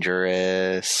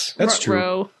dangerous. That's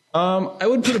true. I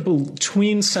would put it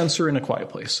between Censor and A Quiet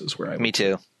Place is where I would. Me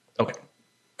too. Okay.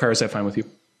 Car, is that fine with you?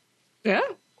 Yeah.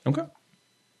 Okay.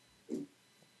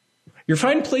 You're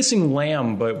fine placing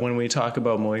Lamb, but when we talk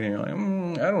about Malignant, you're like,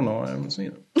 I don't know. I haven't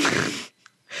seen it. I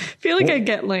feel like I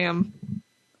get Lamb.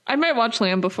 I might watch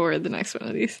Lamb before the next one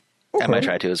of these. Okay. I might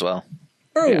try to as well.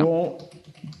 Well,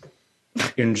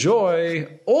 enjoy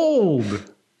Old.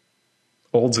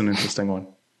 Old's an interesting one.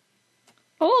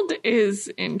 Old is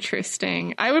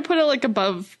interesting. I would put it like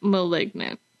above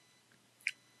Malignant.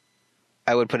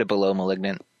 I would put it below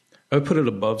Malignant. I would put it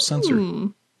above Censor.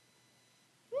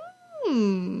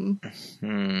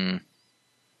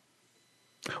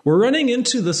 We're running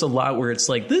into this a lot where it's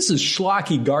like, this is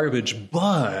schlocky garbage,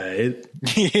 but...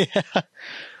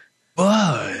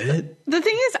 But... The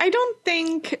thing is, I don't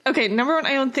think... Okay, number one,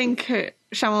 I don't think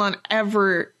Shyamalan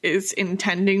ever is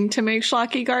intending to make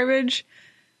schlocky garbage.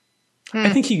 I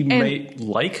think he might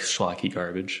like schlocky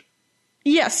garbage.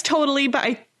 Yes, totally, but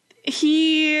I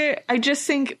just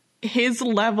think his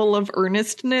level of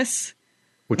earnestness...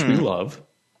 Which we love.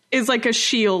 is like a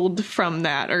shield from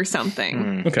that or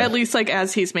something. Okay. At least like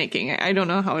as he's making it. I don't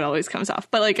know how it always comes off,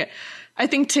 but like I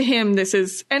think to him this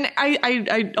is, and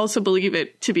I also believe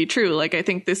it to be true. Like I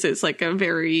think this is like a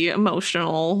very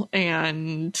emotional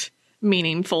and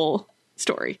meaningful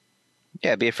story.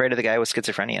 Yeah, be afraid of the guy with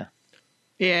schizophrenia.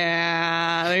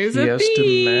 Yeah, there's He a has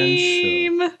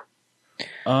theme.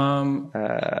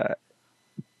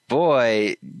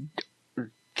 Boy,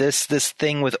 this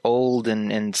thing with Old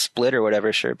and Split or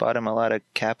whatever sure bought him a lot of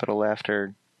capital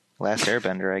after Last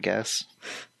Airbender, I guess.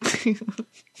 Dude,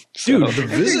 The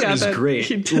Visit forgot is that he great.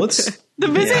 did Let's The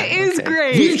Visit is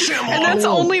great, and that's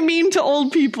only mean to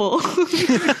old people.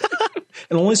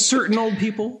 and only certain old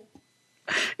people.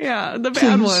 Yeah, the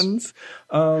bad Please. ones.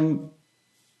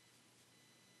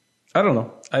 I don't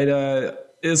know.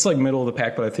 It's like middle of the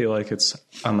pack, but I feel like it's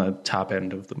on the top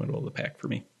end of the middle of the pack for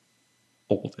me.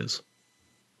 Old is.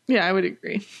 Yeah, I would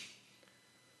agree.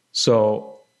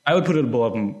 So I would put it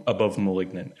above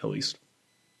Malignant at least.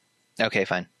 Okay,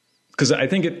 fine. Because I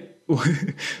think it,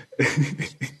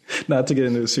 not to get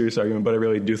into a serious argument, but I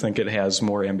really do think it has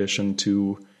more ambition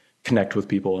to connect with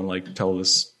people and like tell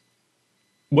this.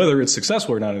 Whether it's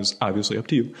successful or not is obviously up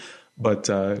to you. But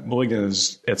Malignant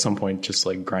is at some point just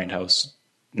like grindhouse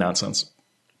nonsense.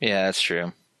 Yeah, that's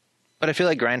true. But I feel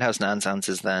like grindhouse nonsense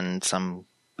is then some.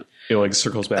 It like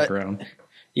circles back around.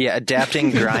 Yeah,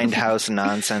 adapting grindhouse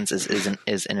nonsense is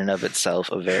in and of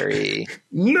itself a very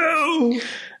No,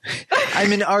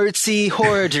 I'm an artsy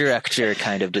horror director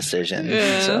kind of decision.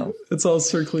 Yeah. So it's all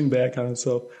circling back on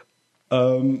itself.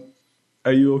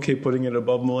 Are you okay putting it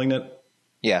above Malignant?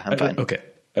 yeah, I'm fine. Okay,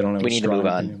 I don't have. We a need to strong move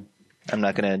on. opinion. I'm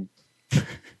not gonna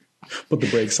Put the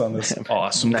brakes on this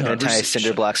awesome tie conversation.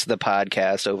 cinder blocks to the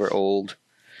podcast over Old.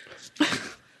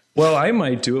 Well, I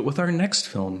might do it with our next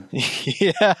film.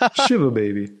 Yeah. Shiva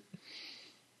Baby.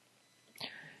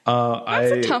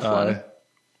 That's a tough one.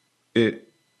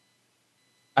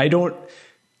 I don't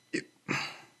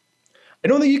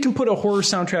think you can put a horror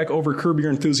soundtrack over Curb Your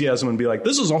Enthusiasm and be like,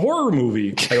 this is a horror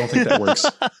movie. I don't think that works.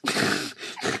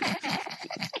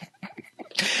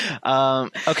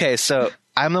 Okay, so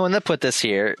I'm the one that put this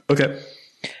here, Okay.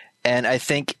 and I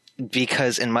think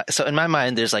because in my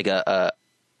mind there's like a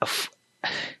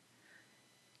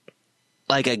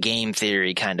game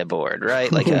theory kind of board,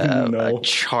 right? Like no. a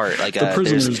chart, like The a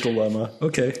Prisoner's there's Dilemma.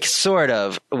 Okay. sort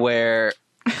of where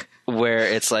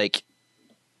it's like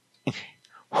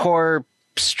horror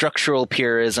structural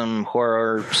purism,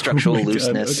 horror structural Oh my God,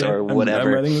 looseness, okay. or I'm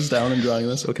whatever. writing this down and drawing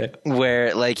this. Okay.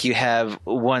 Where like you have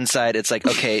one side, it's like,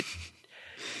 okay,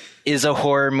 is a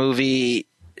horror movie?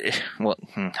 Well,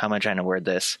 how am I trying to word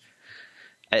this?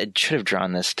 I should have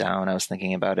drawn this down. I was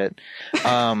thinking about it.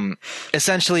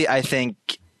 Essentially, I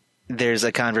think there's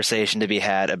a conversation to be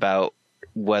had about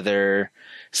whether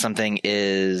something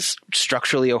is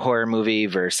structurally a horror movie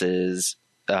versus,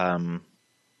 and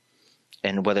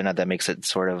whether or not that makes it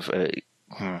sort of.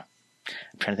 I'm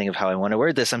trying to think of how I want to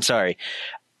word this. I'm sorry.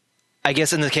 I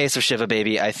guess in the case of Shiva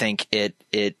Baby, I think it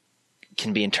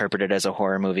can be interpreted as a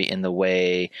horror movie in the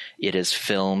way it is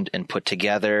filmed and put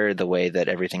together, the way that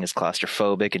everything is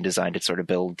claustrophobic and designed to sort of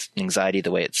build anxiety, the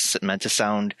way it's meant to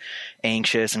sound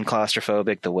anxious and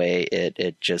claustrophobic, the way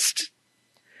it just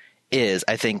is.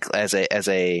 I think I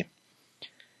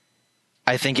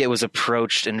think it was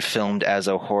approached and filmed as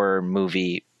a horror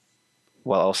movie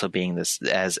while also being this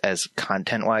as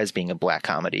content wise being a black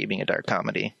comedy, being a dark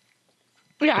comedy.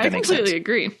 Yeah, I that makes completely sense.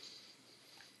 agree.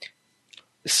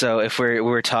 So if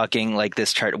we're talking like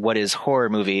this chart, what is horror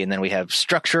movie? And then we have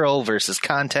structural versus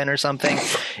content or something.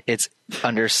 It's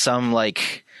under some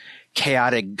like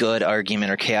chaotic good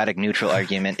argument or chaotic neutral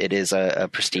argument. It is a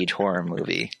prestige horror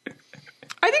movie.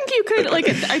 I think you could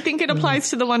I think it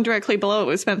applies to the one directly below it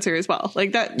with Spencer as well.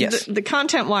 Like that, Yes. the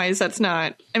content wise, that's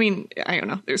not. I mean, I don't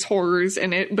know. There's horrors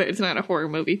in it, but it's not a horror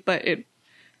movie. But it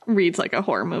reads like a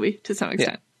horror movie to some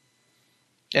extent.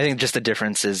 I think just the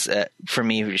difference is for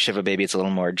me, Shiva Baby, it's a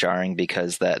little more jarring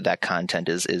because that content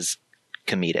is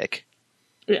comedic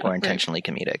Yeah, or intentionally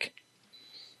comedic.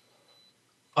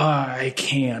 I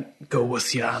can't go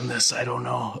with you on this. I don't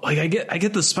know. Like I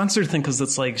get the Spencer thing because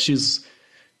it's like she's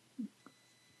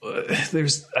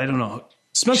there's I don't know.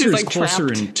 Spencer She's, is like, closer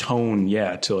trapped. in tone,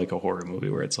 yeah, to like a horror movie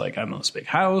where it's like I'm in this big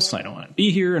house, I don't want to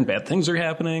be here, and bad things are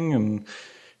happening, and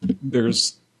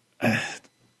there's.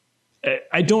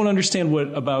 I don't understand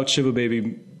what about Shiva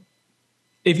Baby.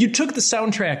 If you took the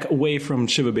soundtrack away from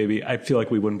Shiva Baby, I feel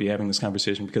like we wouldn't be having this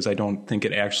conversation because I don't think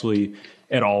it actually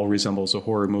at all resembles a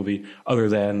horror movie other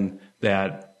than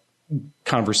that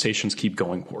conversations keep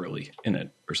going poorly in it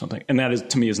or something. And that is,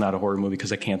 to me, is not a horror movie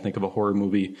because I can't think of a horror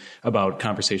movie about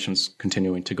conversations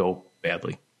continuing to go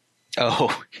badly.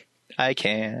 Oh, I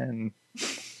can.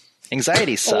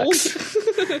 Anxiety sucks.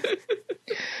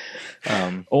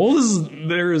 Old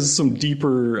there is some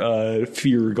deeper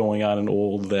fear going on in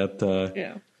Old that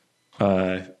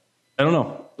I don't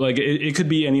know. Like it could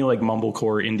be any like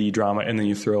mumblecore indie drama, and then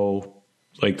you throw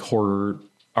like horror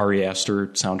Ari Aster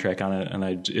soundtrack on it, and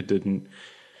it didn't.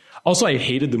 Also, I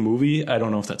hated the movie. I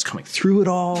don't know if that's coming through at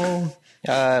all.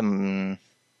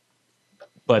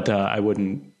 But I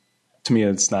wouldn't. To me,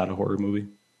 it's not a horror movie.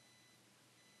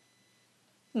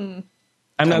 I'm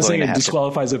not saying it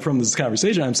disqualifies it from this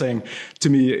conversation. I'm saying to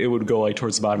me, it would go like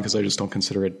towards the bottom because I just don't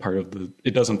consider it part of the.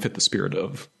 It doesn't fit the spirit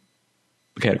of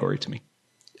the category to me.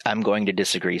 I'm going to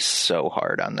disagree so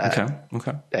hard on that.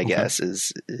 Okay. I guess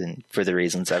is for the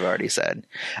reasons I've already said.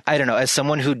 I don't know. As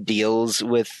someone who deals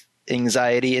with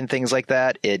anxiety and things like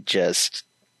that,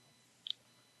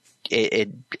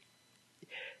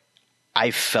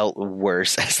 I felt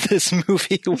worse as this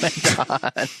movie went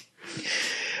on.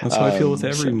 That's how I feel with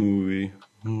every movie.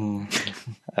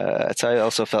 That's how I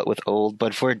also felt with Old,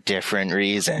 but for different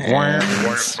reasons.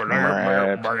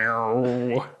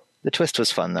 The twist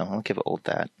was fun, though. I'll give Old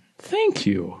that. Thank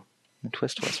you. The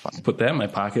twist was fun. Put that in my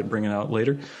pocket, bring it out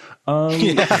later.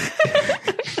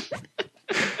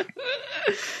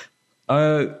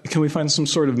 Can we find some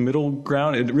sort of middle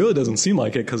ground? It really doesn't seem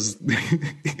like it because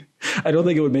I don't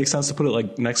think it would make sense to put it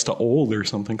like next to Old or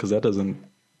something because that doesn't,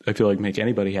 I feel like, make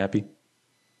anybody happy.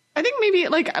 I think maybe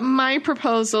like my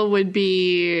proposal would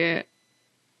be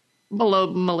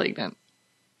below Malignant.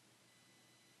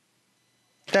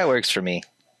 That works for me.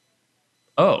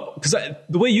 Oh, because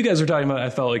the way you guys were talking about it, I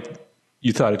felt like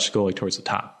you thought it should go like towards the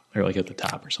top or like at the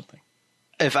top or something.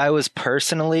 If I was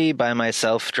personally by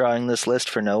myself drawing this list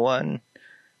for no one,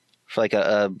 for like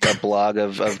a blog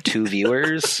of two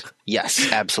viewers,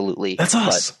 yes, absolutely. That's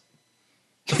us.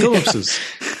 The Phillipses.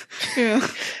 Yeah.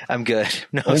 I'm good.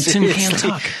 No, Old Tin Can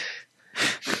Tuck.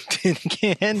 Tin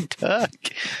Can Tuck.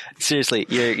 Seriously,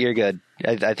 you're good.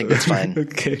 I think that's fine.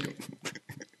 Okay.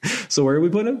 So where are we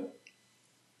putting it?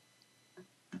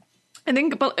 I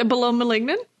think below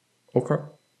Malignant. Okay.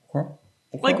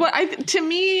 Like to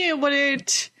me, what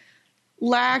it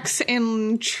lacks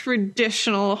in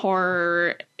traditional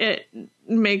horror, it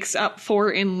makes up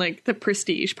for in like the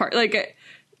prestige part. Like,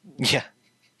 yeah,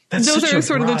 those are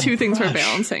sort of the two things we're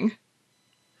balancing.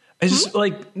 I just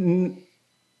like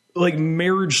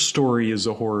Marriage Story is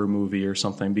a horror movie or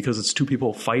something because it's two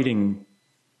people fighting.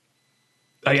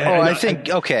 I think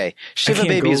Shiva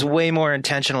Baby is way more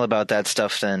intentional about that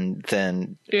stuff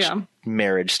than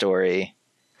Marriage Story.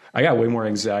 I got way more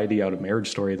anxiety out of Marriage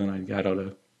Story than I got out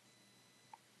of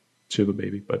Shiva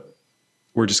Baby, but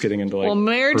we're just getting into like. Well,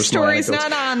 Marriage Story's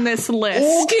not on this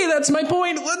list. Okay, that's my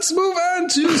point. Let's move on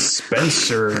to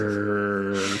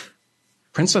Spencer.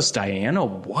 Princess Diana,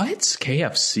 what?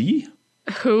 KFC?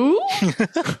 Who?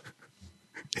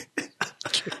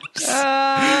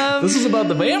 This is about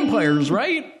the vampires,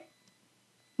 right?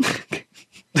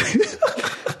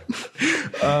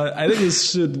 I think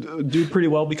this should do pretty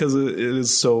well because it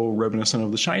is so reminiscent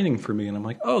of The Shining for me. And I'm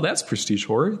like, oh, that's prestige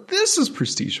horror. This is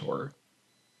prestige horror.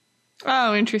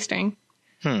 Oh, interesting.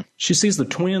 She sees the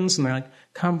twins and they're like,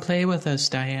 come play with us,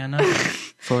 Diana,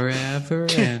 forever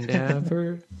and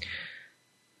ever.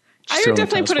 I would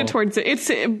definitely put it towards it. It's,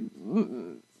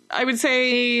 I would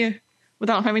say,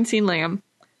 without having seen Lamb,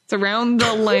 it's around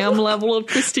the Lamb level of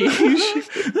prestige.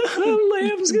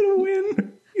 Lamb's gonna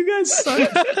win. You guys suck.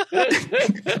 It's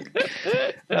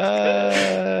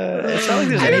not like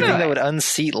there's anything that would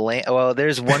unseat Lamb. Well,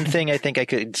 there's one thing I think I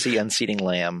could see unseating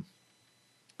Lamb.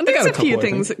 There's a few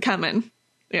things that come in.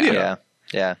 Yeah.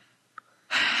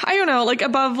 I don't know, like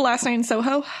above Last Night in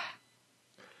Soho.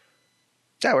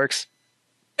 That works.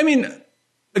 I mean,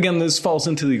 again, this falls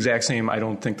into the exact same. I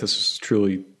don't think this is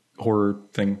truly horror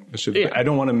thing. I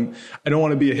don't want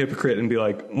to be a hypocrite and be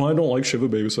like, well, I don't like Shiva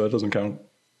Baby, so that doesn't count.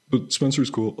 But Spencer's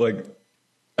cool. Like,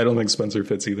 I don't think Spencer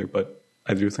fits either, but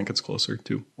I do think it's closer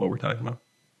to what we're talking about.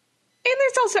 And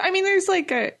there's also, I mean, there's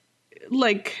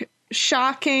like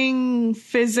shocking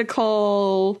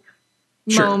physical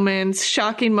moments,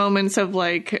 shocking moments of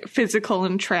like physical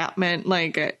entrapment.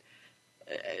 Like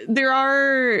there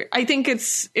are, I think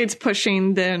it's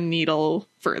pushing the needle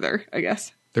further, I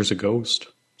guess. There's a ghost,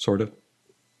 sort of.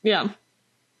 Yeah.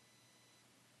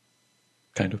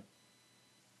 Kind of.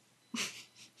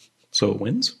 So it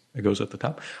wins. It goes at the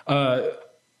top.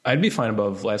 I'd be fine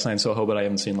above Last Night in Soho, but I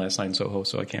haven't seen Last Night in Soho,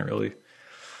 so I can't really.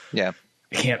 Yeah.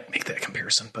 I can't make that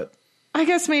comparison, but. I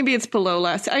guess maybe it's below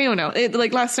Last. I don't know.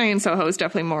 Like Last Night in Soho is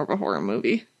definitely more of a horror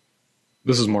movie.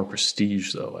 This is more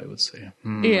prestige, though, I would say.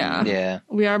 Yeah.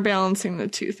 We are balancing the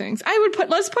two things.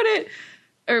 Let's put it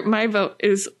my vote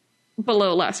is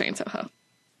below Last Night in Soho.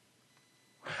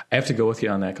 I have to go with you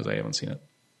on that because I haven't seen it.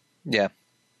 Yeah.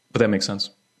 But that makes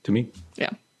sense to me. Yeah.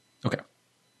 Okay.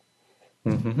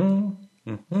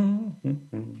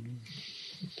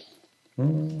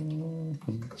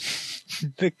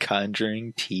 The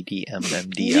Conjuring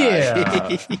TDMMDI.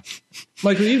 Yeah.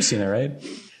 Michael, you've seen it, right?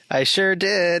 I sure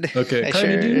did. Okay. I Cardi,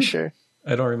 did you? sure.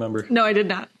 I don't remember. No, I did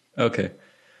not. Okay.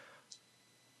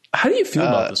 How do you feel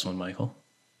about this one, Michael?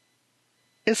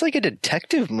 It's like a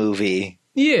detective movie,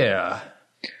 Yeah.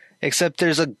 except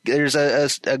there's a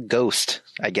ghost,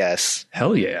 I guess.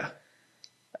 Hell yeah.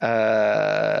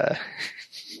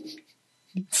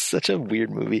 It's such a weird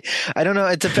movie. I don't know.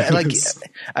 It's like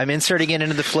I'm inserting it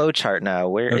into the flow chart now.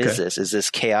 Where is this? Is this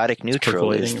chaotic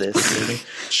neutral? Is this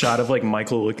shot of like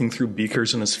Michael looking through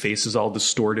beakers and his face is all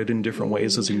distorted in different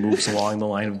ways as he moves along the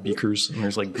line of beakers and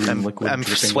there's like green liquid. I'm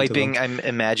swiping. I'm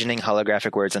imagining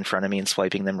holographic words in front of me and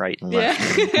swiping them right and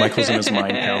left. Yeah. Michael's in his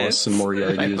mind palace and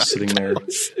Moriarty is sitting there.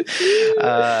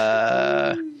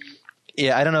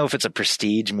 Yeah, I don't know if it's a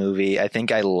prestige movie. I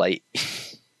think I like.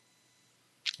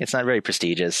 It's not very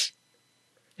prestigious.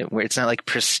 It's not like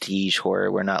prestige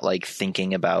horror. We're not like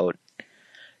thinking about.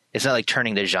 It's not like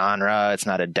turning the genre. It's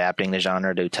not adapting the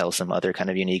genre to tell some other kind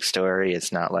of unique story.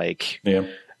 It's not like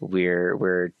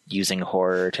we're using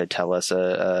horror to tell us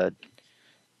the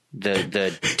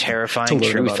terrifying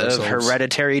truth of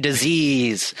hereditary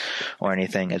disease or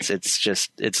anything.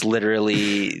 It's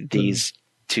literally these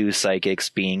two psychics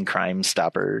being crime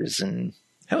stoppers and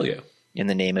hell yeah in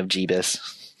the name of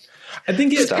Jeebus. I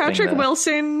think is Patrick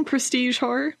Wilson prestige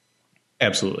horror?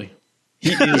 Absolutely.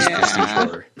 He is prestige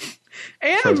horror.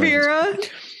 And Vera.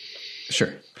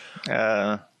 Sure.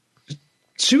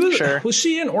 Was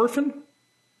she an orphan?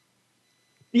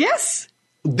 Yes.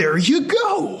 There you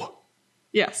go.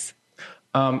 Yes.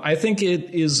 I think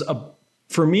it is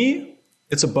for me,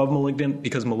 it's above Malignant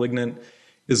because Malignant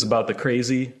is about the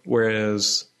crazy,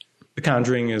 whereas The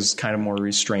Conjuring is kind of more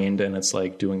restrained and it's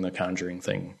like doing the Conjuring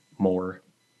thing more.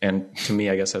 And to me,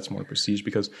 I guess that's more prestige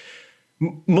because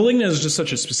Malignant is just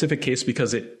such a specific case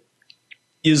because it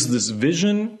is this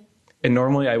vision. And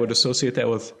normally I would associate that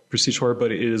with prestige horror,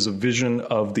 but it is a vision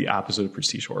of the opposite of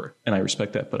prestige horror. And I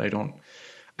respect that, but I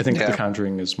think The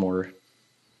Conjuring is more,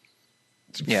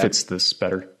 fits this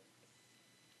better.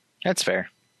 That's fair.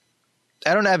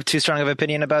 I don't have too strong of an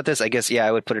opinion about this. I guess,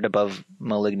 I would put it above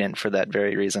Malignant for that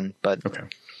very reason, but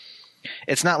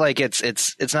it's not like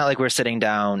it's not like we're sitting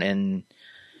down and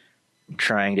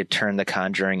trying to turn The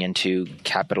Conjuring into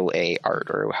capital A art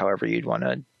or however you'd want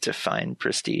to define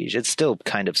prestige. It's still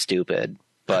kind of stupid,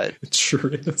 but it sure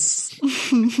is.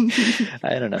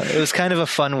 I don't know. It was kind of a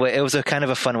fun way. It was a kind of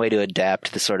a fun way to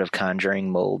adapt the sort of Conjuring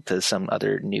mold to some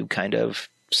other new kind of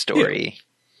story.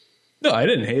 Yeah. No, I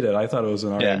didn't hate it. I thought it was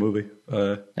an alright movie.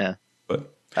 But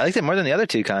I liked it more than the other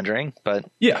two Conjuring, but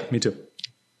yeah, me too.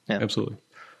 Yeah, absolutely.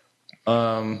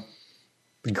 The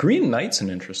Green Knight's an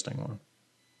interesting one.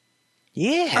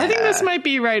 Yeah. I think this might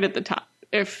be right at the top.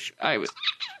 If I was.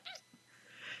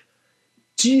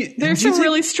 There's some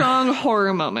really strong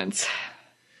horror moments.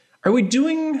 Are we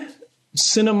doing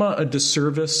cinema a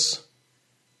disservice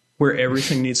where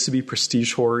everything needs to be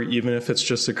prestige horror, even if it's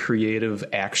just a creative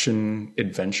action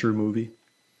adventure movie?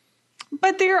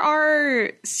 But there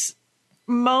are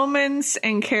moments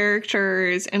and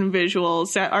characters and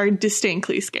visuals that are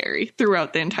distinctly scary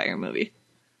throughout the entire movie.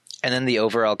 And then the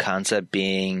overall concept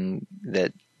being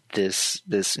that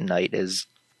this knight is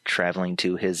traveling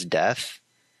to his death.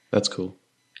 That's cool.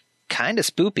 Kind of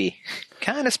spooky.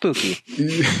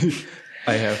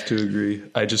 I have to agree.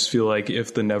 I just feel like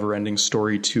if the Neverending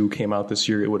Story 2 came out this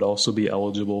year, it would also be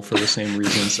eligible for the same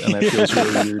reasons. And that feels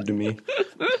really weird to me.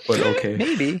 But okay.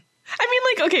 Maybe. I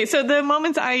mean, okay, so the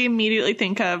moments I immediately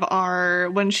think of are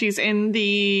when she's in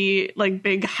the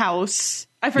big house.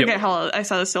 I forget how I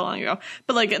saw this so long ago,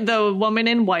 but the woman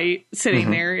in white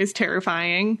sitting there is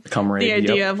terrifying. The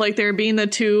idea of there being the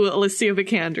two Alicia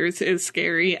Vikanders is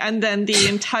scary, and then the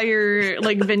entire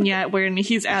vignette when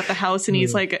he's at the house and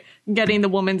he's getting the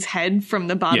woman's head from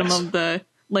the bottom of the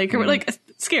lake, or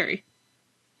scary.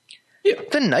 Yeah,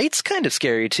 the knight's kind of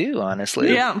scary too,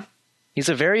 honestly. Yeah. He's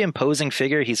a very imposing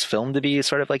figure. He's filmed to be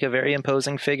sort of like a very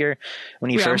imposing figure. When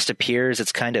he first appears,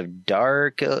 it's kind of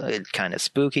dark, kind of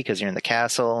spooky because you're in the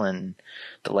castle and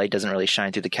the light doesn't really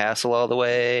shine through the castle all the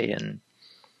way. And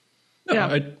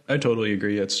I totally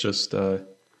agree. It's just, I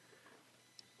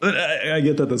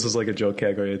get that this is like a joke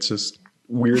category. It's just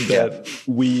weird that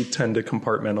we tend to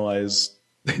compartmentalize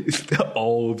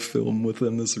all of film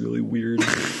within this really weird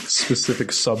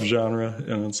specific subgenre.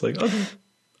 And it's like, okay.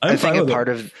 I'm I think fine a with part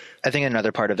it. of I think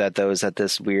another part of that though is that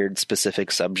this weird specific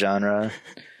subgenre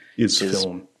It's is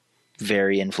film.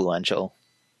 very influential.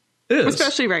 It is.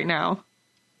 Especially right now.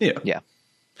 Yeah. Yeah.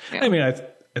 I mean,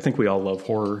 I think we all love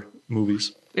horror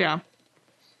movies, Yeah.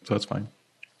 so that's fine.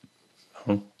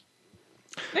 Um,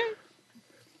 Yeah.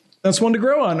 That's one to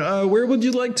grow on. Where would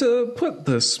you like to put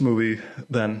this movie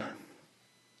then?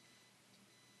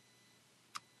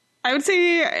 I would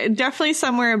say definitely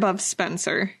somewhere above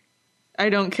Spencer. I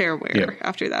don't care where Yeah.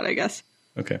 after that, I guess.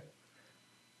 Okay.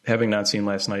 Having not seen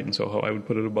Last Night in Soho, I would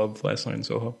put it above Last Night in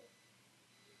Soho.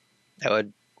 I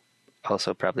would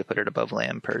also probably put it above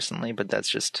Lamb personally, but that's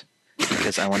just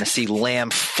because I want to see Lamb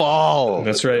fall.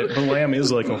 That's right. The Lamb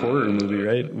is like a horror movie,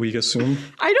 right? We assume.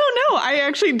 I don't know. I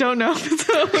actually don't know if it's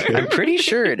a horror. I'm pretty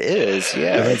sure it is.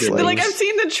 Yeah. think It's it But, like, is. I've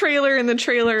seen the trailer, and the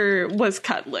trailer was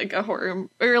cut like a horror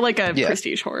or like a Yeah.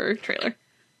 prestige horror trailer.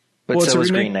 but Well, it's so a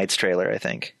was remake. Green Knight's trailer, I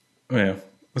think. Oh, yeah.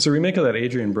 It's a remake of that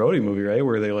Adrian Brody movie, right?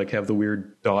 Where they like have the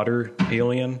weird daughter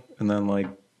alien and then like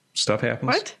stuff happens.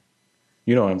 What?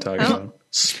 You know what I'm talking about.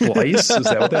 Splice? Is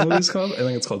that what that movie's called? I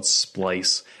think it's called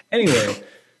Splice. Anyway,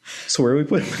 so where are we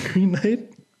putting the Green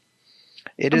Knight?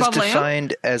 It is Above Lamb?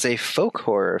 defined as a folk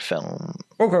horror film.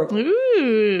 Okay.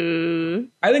 Ooh.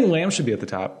 I think Lamb should be at the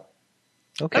top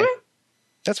Okay. Okay.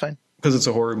 That's fine. because it's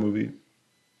a horror movie.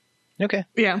 Okay.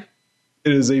 Yeah.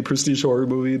 It is a prestige horror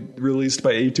movie released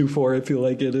by A24. I feel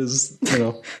like it is, you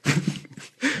know,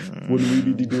 would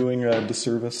we be doing a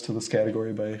disservice to this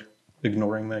category by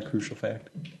ignoring that crucial fact?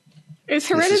 Is is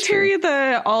Hereditary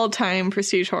the all-time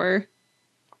prestige horror?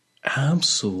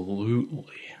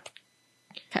 Absolutely.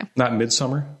 Okay. Not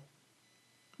Midsummer.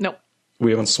 Nope.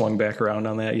 We haven't swung back around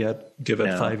on that yet. Give it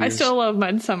No. 5 I years. still love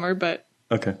Midsummer, but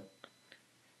Okay.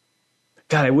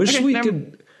 God, I wish Okay, we never-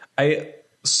 could. I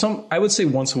would say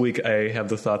once a week. I have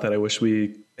the thought that I wish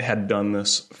we had done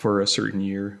this for a certain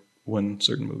year when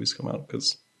certain movies come out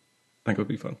because I think it would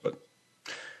be fun. But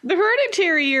the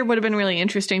Hereditary year would have been really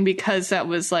interesting because that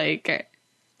was like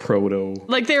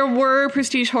there were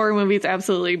prestige horror movies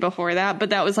absolutely before that, but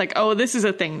that was like, oh, this is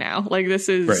a thing now. Like this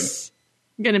is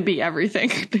gonna be everything.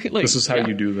 Like, this is how yeah.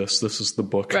 you do this. This is the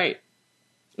book. Right.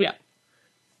 Yeah.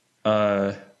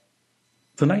 The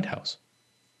Night House.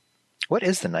 What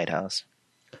is the Night House?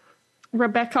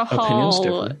 Rebecca Opinions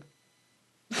Hall.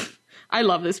 differ. I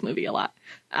love this movie a lot.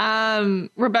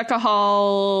 Rebecca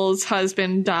Hall's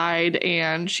husband died,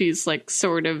 and she's like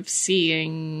sort of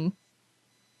seeing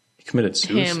He committed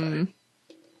suicide. him.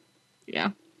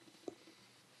 Yeah.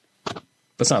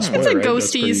 That's not a spoiler, It's like right? That's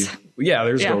ghosties. pretty- yeah,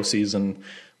 there's Yeah. ghosties and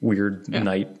weird Yeah.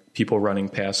 night people running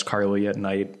past Carly at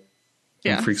night.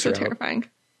 Yeah. freaks So her out. terrifying.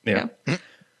 Yeah.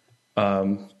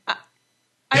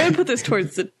 I would put this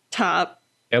towards the top.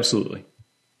 Absolutely.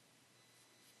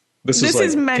 This like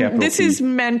is meant. capital This T. is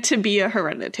meant to be a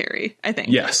Hereditary, I think.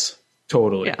 Yes,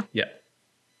 totally. Yeah.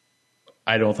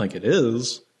 I don't think it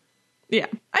is. Yeah.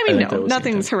 I mean, think that no, was the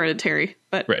nothing's intent. Hereditary,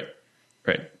 but Right.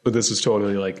 But this is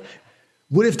totally like,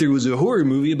 what if there was a horror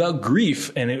movie about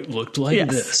grief and it looked like Yes.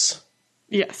 this?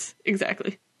 yes,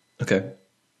 exactly. Okay.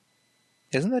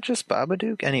 Isn't that just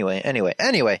Babadook? Anyway.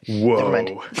 Whoa.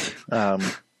 Never mind.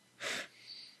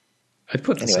 I'd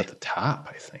put this Anyway. at the top,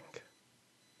 I think.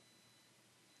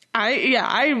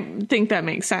 I think that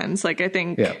makes sense. Like, I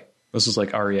think. Yeah. This is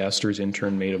like Ari Aster's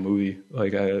intern made a movie.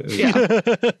 Like, Yeah.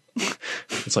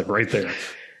 it's like right there.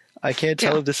 I can't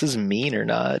tell Yeah. if this is mean or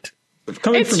not.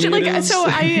 Coming It's from just you, like it is. so.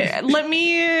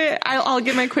 I'll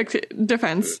give my quick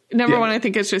defense. Number Yeah. one, I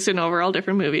think it's just an overall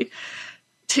different movie.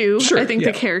 Two, Sure, I think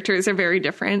yeah. the characters are very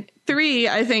different. Three,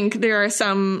 I think there are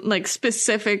some like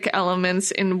specific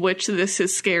elements in which this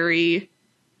is scary.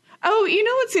 Oh, you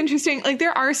know what's interesting? Like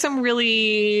there are some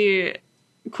really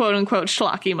quote unquote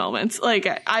schlocky moments. Like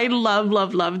I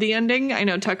love the ending. I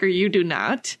know Tucker, you do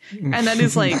not, and that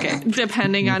is like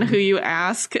depending on who you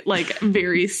ask, like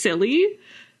very silly.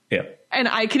 Yeah. And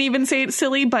I can even say it's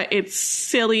silly, but it's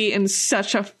silly in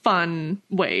such a fun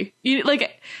way. You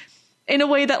like in a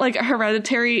way that like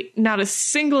Hereditary, not a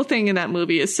single thing in that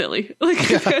movie is silly. Like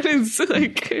that is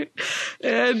like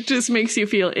it just makes you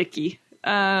feel icky.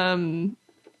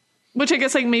 Which I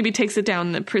guess like maybe takes it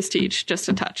down the prestige just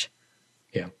a touch.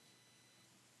 Yeah.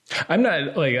 I'm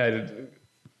not like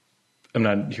I'm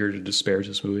not here to disparage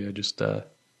this movie. I just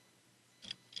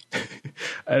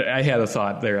I had a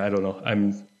thought there. I don't know.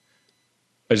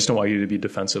 I just don't want you to be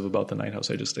defensive about the Night House.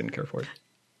 I just didn't care for it.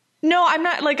 No, I'm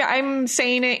not like I'm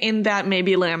saying it in that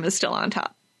maybe Lamb is still on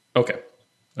top. Okay.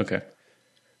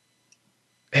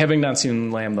 Having not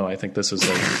seen Lamb though, I think this is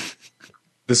like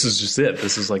this is just it.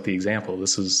 This is like the example.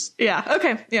 This is Yeah.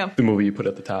 Okay. Yeah. the movie you put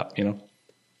at the top, you know?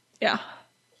 Yeah.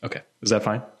 Okay. Is that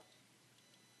fine?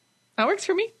 That works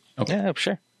for me. Okay. Yeah,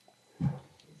 sure.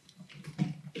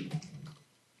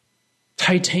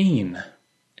 Titane.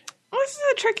 This is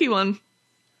a tricky one.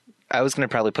 I was going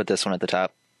to probably put this one at the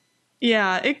top.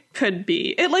 Yeah, it could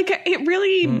be. It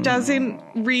really doesn't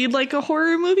read like a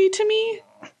horror movie to me.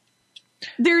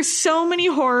 There's so many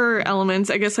horror elements,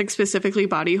 I guess, like specifically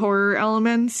body horror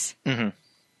elements. Mm-hmm.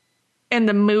 And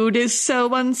the mood is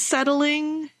so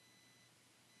unsettling.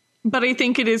 But I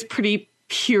think it is pretty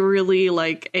purely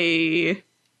like this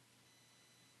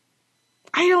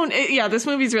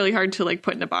movie's really hard to like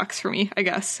put in a box for me, I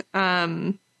guess. I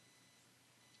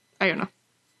don't know.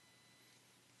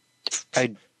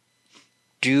 I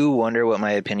do wonder what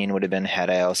my opinion would have been had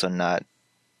I also not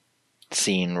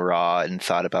seen Raw and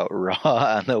thought about Raw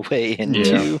on the way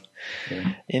into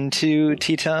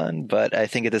Teton. But I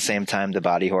think at the same time, the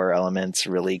body horror elements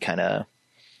really kind of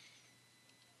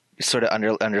sort of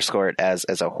underscore it as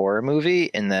a horror movie,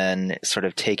 and then sort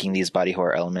of taking these body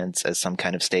horror elements as some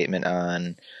kind of statement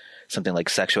on something like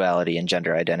sexuality and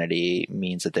gender identity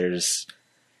means that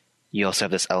you also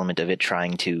have this element of it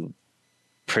trying to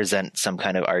present some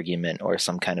kind of argument or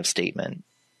some kind of statement.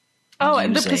 Oh,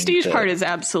 and the prestige part is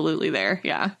absolutely there.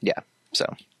 Yeah. Yeah.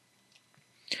 So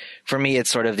for me, it's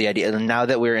sort of the idea now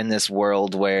that we're in this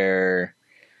world where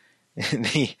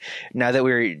now that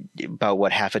we're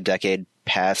about half a decade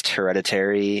past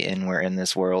Hereditary, and we're in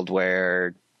this world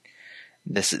where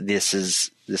this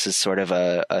is sort of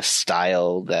a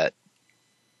style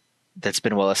that's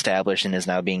been well established and is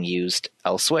now being used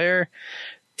elsewhere.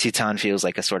 Teton feels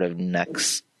like a sort of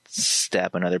next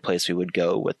step, another place we would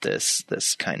go with this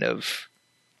kind of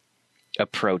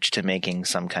approach to making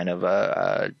some kind of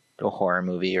a horror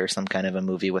movie or some kind of a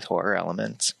movie with horror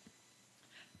elements.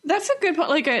 That's a good point.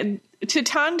 Like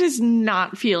Teton does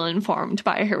not feel informed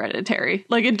by Hereditary.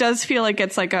 Like it does feel like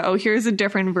it's like here's a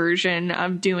different version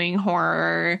of doing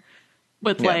horror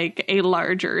with like a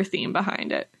larger theme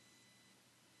behind it.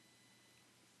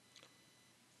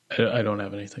 I don't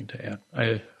have anything to add.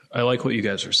 I like what you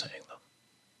guys are saying, though.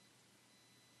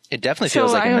 It definitely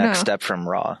feels like a next step from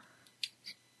Raw.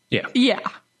 Yeah. Yeah.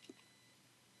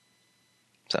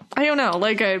 So I don't know,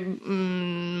 like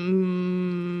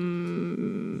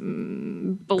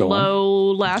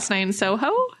below Last Night in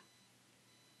Soho.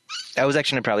 I was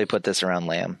actually going to probably put this around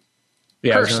Lamb.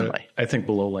 Yeah, personally. I think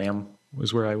below Lamb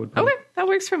was where I would put Okay, it. that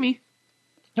works for me.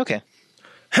 Okay.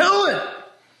 Helen!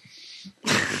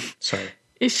 Sorry.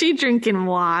 Is she drinking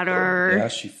water? Yeah,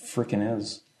 she freaking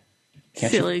is.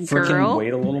 Can't Silly you freaking girl.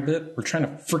 wait a little bit? We're trying to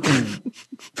freaking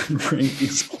rank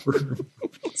these horror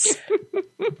movies.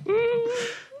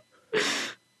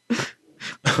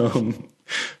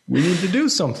 We need to do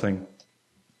something.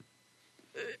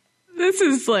 This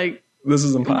is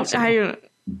impossible.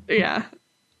 Yeah.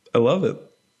 I love it.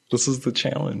 This is the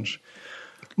challenge.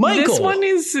 Michael! This one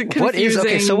is confusing. What is,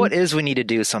 okay, so what is we need to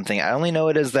do something? I only know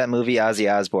it as that movie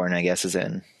Ozzy Osbourne, I guess, is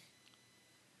in.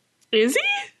 Is he?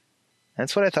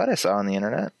 That's what I thought I saw on the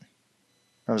internet.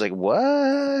 I was like, what?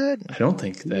 I don't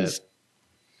think that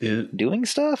doing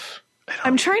stuff?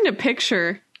 I'm trying to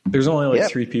picture. There's only like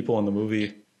 3 people in the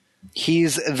movie.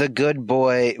 He's the good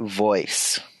boy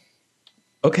voice.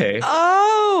 Okay.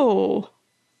 Oh.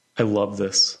 I love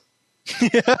this.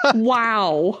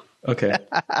 Wow. Okay.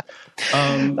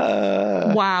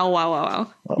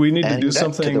 Wow. We need to do Add that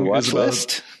something. to the watch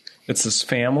list. It's this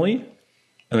family,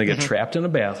 and they get trapped in a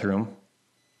bathroom.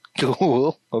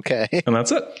 Cool. Okay. And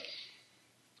that's it.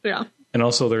 Yeah. And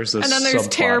also there's this And then there's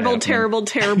subplot terrible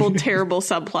happening.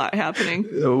 subplot happening.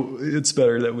 Oh, it's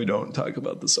better that we don't talk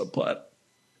about the subplot.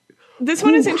 This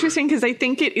one is interesting because I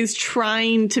think it is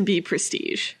trying to be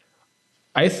prestige.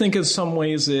 I think in some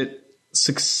ways it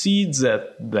succeeds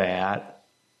at that.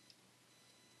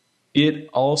 It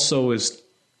also is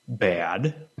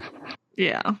bad.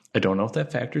 Yeah. I don't know if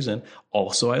that factors in.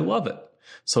 Also, I love it.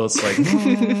 So it's like,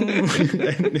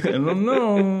 I don't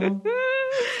know.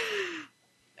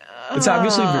 It's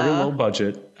obviously very low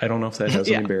budget. I don't know if that has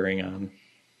any bearing on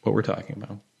what we're talking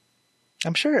about.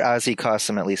 I'm sure Ozzy costs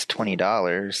him at least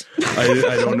 $20. I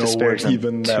don't know what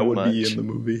even that would be much. in the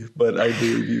movie, but I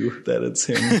believe you that it's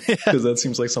him because that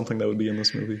seems like something that would be in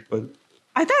this movie. But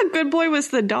I thought Good Boy was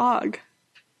the dog.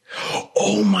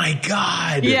 oh my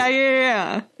god!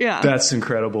 Yeah. That's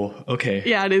incredible. Okay.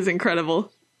 Yeah, it is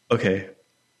incredible. Okay.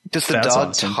 Does the That's dog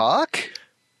awesome. talk?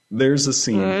 There's a I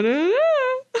scene. don't know.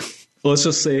 Let's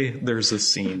just say there's a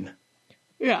scene.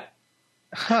 Yeah.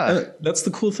 Huh. That's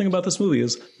the cool thing about this movie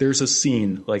is there's a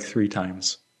scene like 3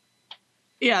 times.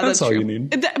 Yeah, That's all true. you need.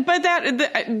 But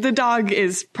the dog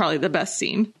is probably the best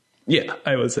scene. Yeah,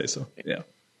 I would say so. Yeah.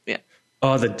 Yeah.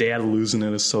 Oh, the dad losing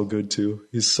it is so good too.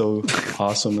 He's so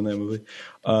awesome in that movie.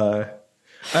 I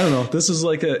don't know. This is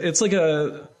like it's like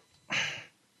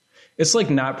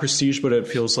not Prestige, but it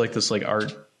feels like this like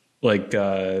art, like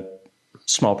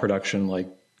small production, like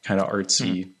kind of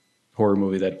artsy horror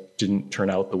movie that didn't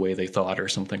turn out the way they thought or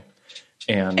something.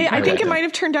 And I think it might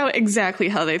have turned out exactly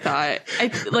how they thought.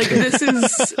 This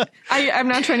is. I'm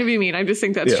not trying to be mean. I just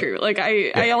think that's true. Like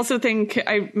I also think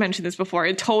I mentioned this before.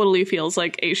 It totally feels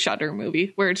like a Shudder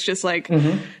movie where it's just like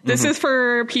this is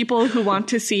for people who want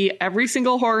to see every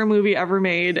single horror movie ever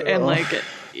made, and like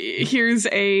here's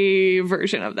a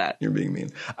version of that. You're being mean.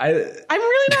 I'm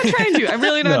really not trying to. I'm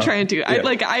really not trying to.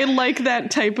 Yeah. I like that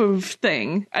type of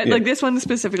thing. Like this one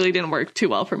specifically didn't work too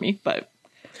well for me, but.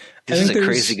 This is a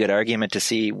crazy good argument to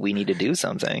see we need to do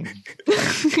something.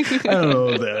 I don't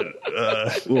know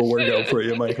that will work out for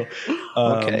you, Michael.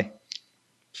 Okay.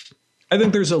 I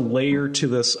think there's a layer to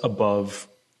this above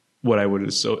what I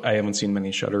would. So I haven't seen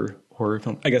many Shudder horror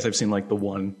films. I guess I've seen like the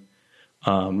one.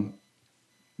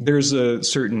 There's a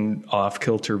certain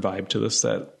off-kilter vibe to this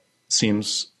that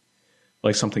seems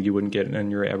like something you wouldn't get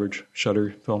in your average Shudder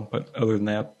film. But other than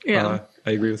that, I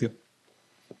agree with you.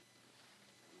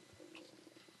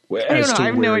 I don't know. I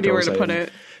have no idea where to put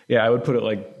it. Yeah, I would put it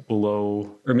like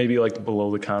below, or maybe like below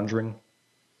The Conjuring.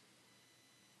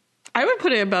 I would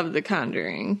put it above The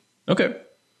Conjuring. Okay.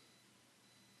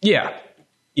 Yeah.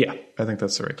 I think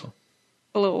that's the right call.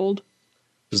 Below Old.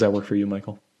 Does that work for you,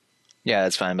 Michael? Yeah,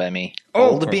 that's fine by me.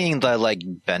 Old being the like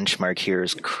benchmark here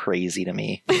is crazy to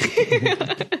me.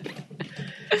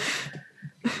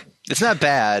 It's not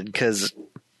bad because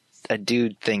I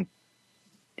do think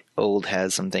Old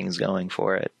has some things going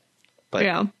for it.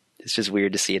 But it's just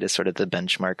weird to see it as sort of the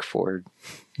benchmark for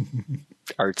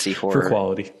artsy horror. For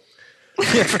quality.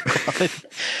 Yeah, for quality.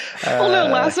 Well, no,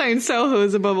 Last Night in Soho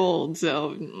is above Old,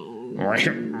 so.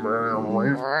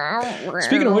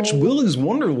 Speaking of which, Willy's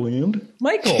Wonderland.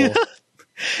 Michael.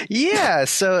 Yeah,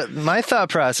 so my thought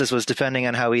process was depending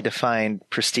on how we define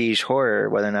prestige horror,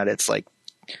 whether or not it's like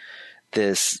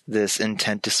this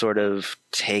intent to sort of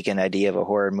take an idea of a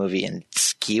horror movie and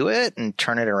skew it and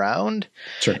turn it around.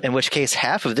 Sure. In which case,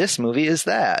 half of this movie is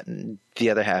that, and the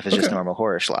other half is just normal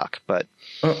horror schlock. But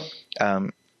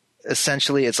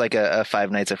essentially, it's like a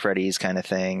Five Nights at Freddy's kind of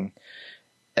thing,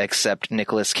 except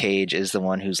Nicolas Cage is the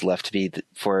one who's left to be,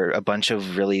 for a bunch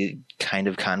of really kind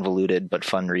of convoluted but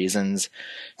fun reasons,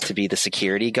 to be the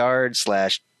security guard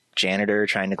 / janitor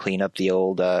trying to clean up the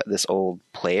old this old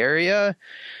play area.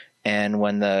 And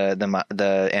when the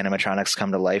animatronics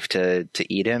come to life to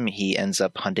eat him, he ends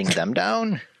up hunting them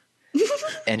down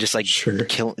and just like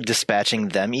dispatching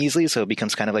them easily. So it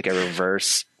becomes kind of like a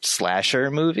reverse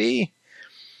slasher movie.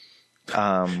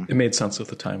 It made sense at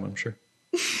the time, I'm sure.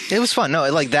 It was fun. No,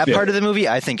 like that part of the movie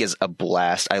I think is a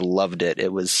blast. I loved it.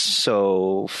 It was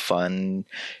so fun.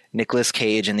 Nicolas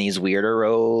Cage in these weirder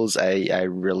roles, I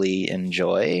really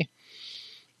enjoy.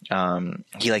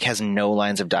 He like has no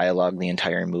lines of dialogue the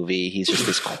entire movie. He's just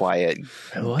this quiet,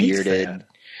 bearded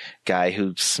guy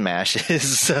who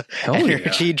smashes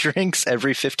energy drinks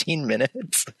every 15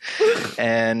 minutes.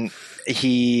 And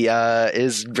he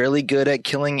is really good at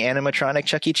killing animatronic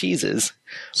Chuck E. Cheeses.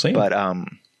 Same. But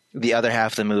the other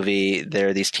half of the movie, there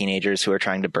are these teenagers who are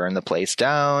trying to burn the place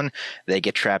down. They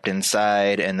get trapped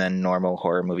inside, and then normal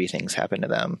horror movie things happen to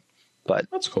them. But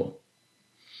that's cool.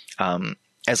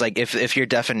 As like if your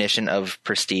definition of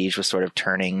prestige was sort of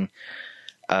turning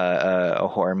a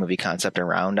horror movie concept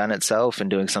around on itself and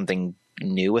doing something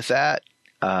new with that,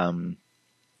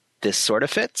 this sort of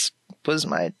fits, was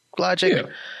my logic. Yeah.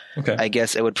 Okay. I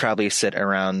guess it would probably sit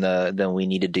around the we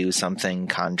need to do something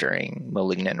Conjuring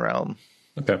Malignant realm.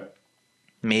 Okay.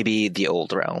 Maybe the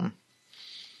Old realm.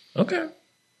 Okay.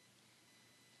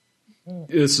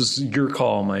 This is your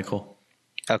call, Michael.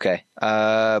 Okay.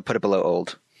 Put it below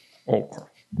Old. Okay.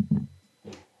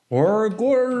 We're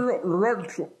good.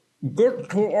 Let's get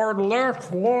to our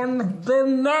last one, The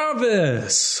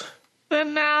Novice. The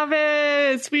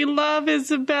Novice. We love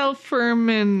Isabel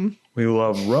Fuhrman. We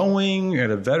love rowing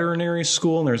at a veterinary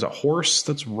school, and there's a horse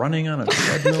that's running on a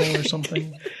treadmill or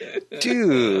something.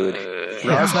 Dude,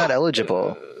 Raw's not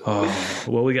eligible. Oh,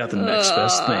 well, we got the next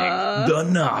best thing. The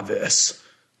Novice.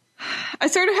 I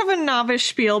sort of have a novice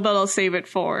spiel, but I'll save it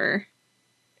for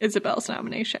Isabel's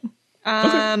nomination.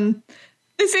 Okay.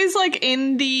 This is like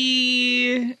in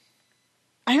the...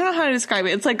 I don't know how to describe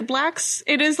it. It's like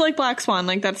it is like Black Swan.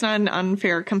 Like, that's not an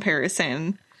unfair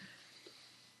comparison.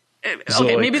 So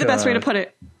okay, like, maybe the best way to put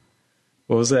it.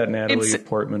 What was that Natalie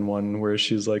Portman one where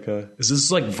she's like is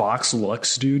this like Vox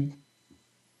Lux, dude?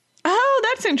 Oh,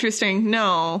 that's interesting.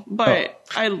 No, but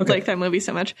I like that movie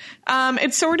so much.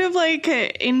 It's sort of like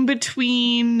in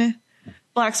between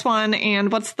Black Swan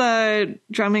and what's the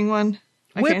drumming one?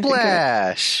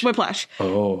 Whiplash. Whiplash.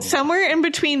 Oh. Somewhere in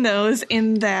between those,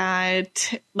 in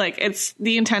that, like, it's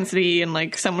the intensity and,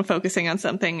 like, someone focusing on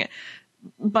something,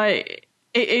 but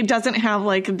it doesn't have,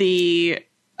 like, the,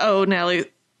 oh, Natalie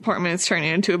Portman is turning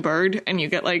into a bird, and you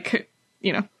get, like,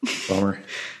 you know. Bummer.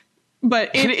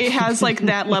 But it has, like,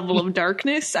 that level of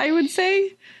darkness, I would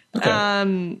say.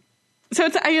 Okay. So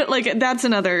it's, that's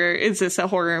another, is this a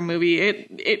horror movie?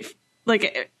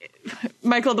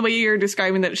 Michael, the way you're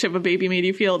describing that Shiva Baby made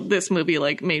you feel, this movie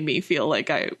like made me feel like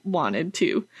I wanted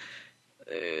to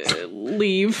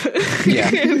leave.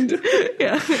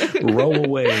 Yeah. Roll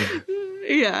away.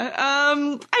 Yeah.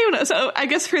 I don't know. So I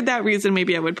guess for that reason,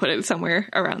 maybe I would put it somewhere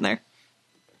around there.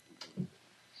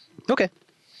 Okay.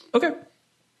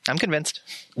 I'm convinced.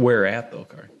 Where at though,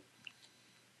 Car?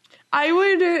 I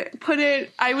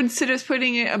would suggest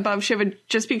putting it above Shiva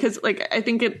just because, like, I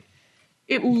think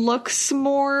it looks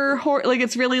more like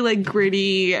it's really like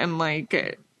gritty and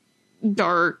like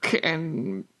dark,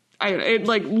 and it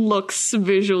like looks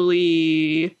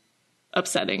visually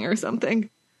upsetting or something.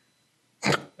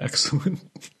 Excellent.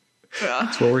 Yeah.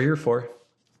 That's what we're here for.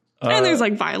 And there's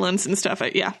like violence and stuff.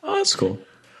 Yeah. Oh, that's cool.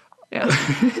 Yeah.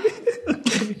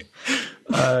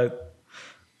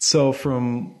 So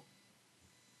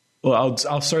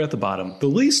I'll start at the bottom. The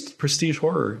least prestige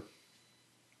horror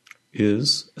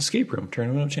is Escape Room: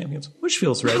 Tournament of Champions, which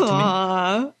feels right to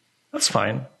me. That's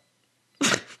fine.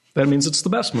 That means it's the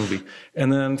best movie.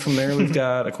 And then from there, we've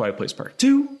got A Quiet Place Part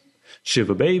 2,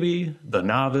 Shiva Baby, The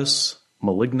Novice,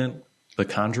 Malignant, The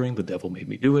Conjuring, The Devil Made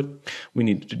Me Do It, We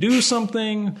Needed to Do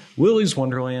Something, Willy's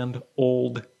Wonderland,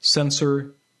 Old,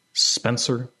 Censor,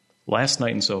 Spencer, Last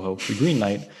Night in Soho, The Green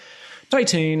Knight,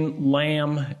 Titan,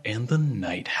 Lamb, and The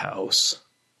Night House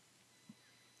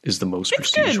is the most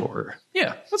prestige horror.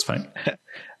 Yeah, that's fine.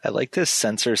 I like this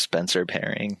Censor Spencer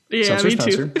pairing. Yeah, Censor me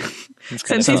Spencer. too.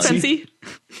 Spency.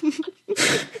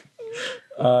 Spency.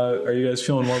 Are you guys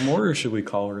feeling one more, or should we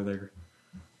call her there?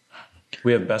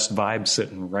 We have Best Vibe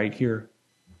sitting right here.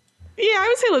 Yeah, I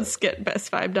would say let's get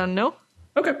Best Vibe done, no?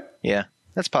 Okay. Yeah,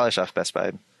 let's polish off Best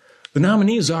Vibe. The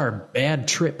nominees are Bad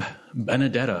Trip,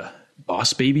 Benedetta,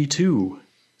 Boss Baby 2,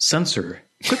 Censor,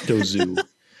 Crypto Zoo,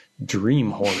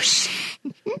 Dream Horse,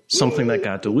 Something That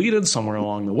Got Deleted Somewhere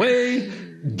Along the Way,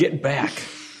 Get Back,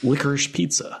 Licorice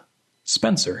Pizza,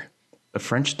 Spencer, The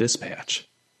French Dispatch,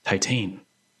 Titan,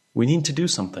 We Need to Do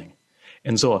Something.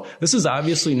 And so this is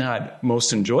obviously not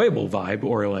most enjoyable vibe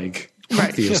or like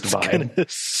comfiest vibe.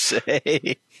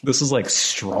 Say. This is like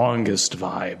strongest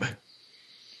vibe.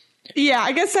 Yeah,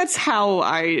 I guess that's how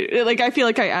I feel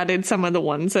like I added some of the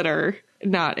ones that are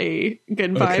not a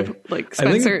good vibe, like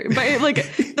Spencer, but like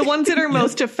the ones that are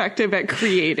most effective at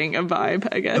creating a vibe,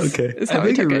 I guess. Okay. Is how I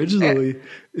think took originally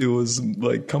it was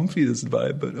like comfiest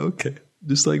vibe, but okay.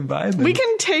 Just like vibe. We can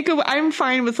I'm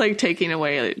fine with like taking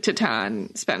away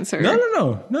Titan, Spencer. No.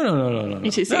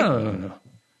 ETC. No.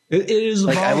 It is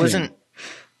like evolving.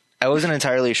 I wasn't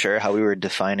entirely sure how we were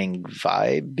defining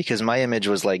vibe because my image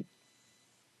was like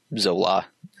Zola,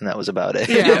 and that was about it.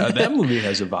 Yeah, that movie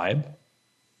has a vibe.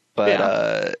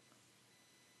 But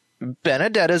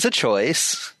Benedetta's a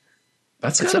choice.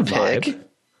 It's a got a vibe. pick.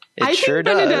 I sure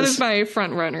think Benedetta does. is my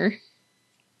front runner.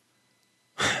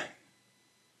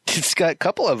 It's got a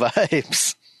couple of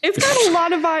vibes. It's got a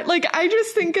lot of vibe. Like, I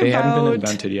just think They haven't been about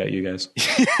invented yet, you guys.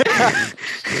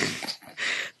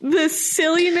 the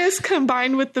silliness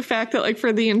combined with the fact that, like,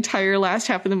 for the entire last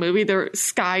half of the movie, the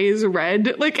sky is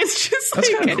red. Like, it's just That's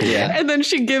like, kinda cool. Yeah. and then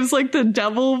she gives like the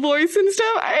devil voice and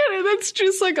stuff. That's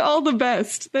just like all the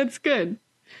best. That's good.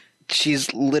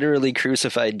 She's literally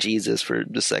crucified Jesus for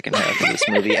the second half of this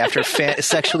movie after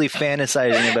sexually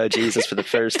fantasizing about Jesus for the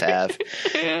first half.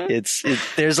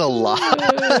 There's a lot.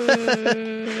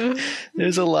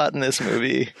 There's a lot in this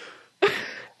movie.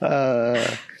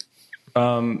 I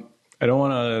don't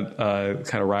want to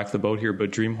kind of rock the boat here,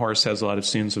 but Dream Horse has a lot of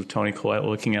scenes of Toni Collette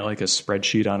looking at like a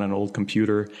spreadsheet on an old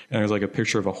computer, and there's like a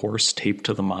picture of a horse taped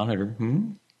to the monitor.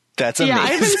 That's Yeah,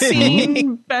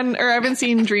 amazing. I haven't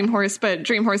seen Dream Horse, but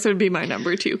Dream Horse would be my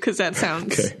number 2 because that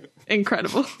sounds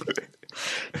incredible.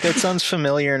 That sounds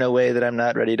familiar in a way that I'm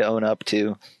not ready to own up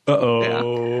to.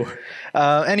 Uh-oh.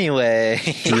 Anyway.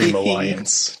 Dream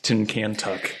Alliance. Tin Can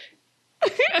Tuck.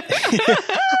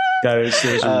 Guys,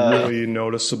 there's a really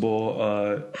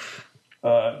noticeable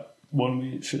one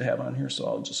we should have on here, so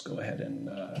I'll just go ahead and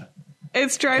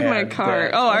It's Drive My add Car.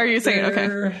 that Oh, are you up saying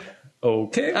there. okay?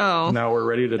 Okay. Oh. Now we're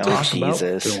ready to talk about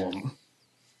Jesus. film.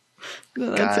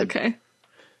 No, that's God. okay.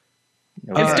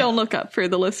 It's Don't Look Up for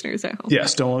the listeners at home.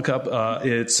 Yes, Don't Look Up.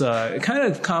 It's a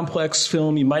kind of complex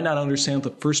film. You might not understand the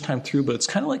first time through, but it's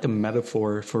kind of like a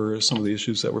metaphor for some of the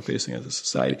issues that we're facing as a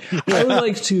society. I would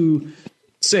like to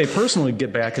say personally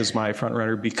Get Back is my front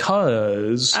runner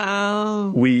because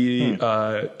we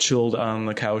chilled on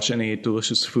the couch and ate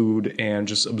delicious food and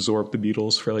just absorbed the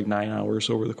Beatles for like 9 hours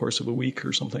over the course of a week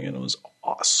or something, and it was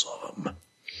awesome.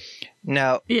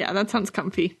 Now, yeah, that sounds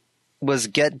comfy. Was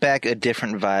Get Back a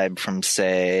different vibe from,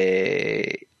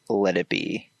 say, Let It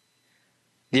Be?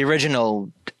 The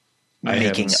original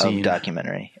making of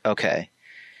documentary. Okay.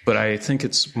 But I think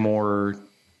it's more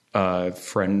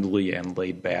friendly and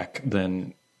laid back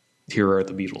than Here Are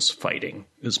the Beatles Fighting,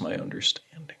 is my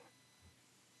understanding.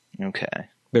 Okay.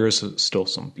 There is still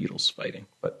some Beatles fighting,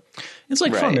 but it's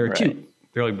like fun. They're cute.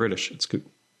 They're like British. It's good.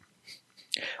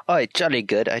 Oh, it's jolly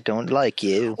good. I don't like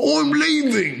you. I'm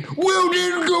leaving. Well,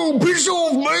 then go piss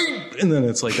off, mate. And then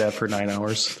it's like that for 9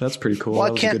 hours. That's pretty cool.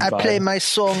 Why can't I play my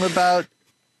song about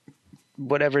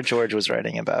whatever George was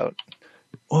writing about?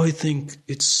 I think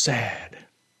it's sad.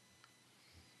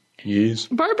 Yes.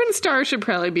 Barb and Star should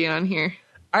probably be on here.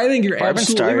 I think you're Barb and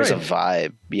absolutely Star right. is a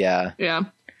vibe. Yeah. Yeah.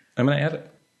 I'm going to add it.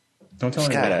 Don't tell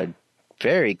anyone. It's got a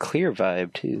very clear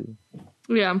vibe, too.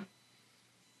 Yeah.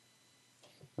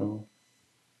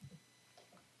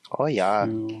 Oh, yeah.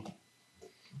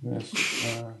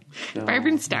 Barb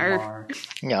and Star.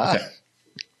 Yeah. Okay.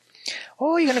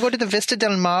 Oh, you're going to go to the Vista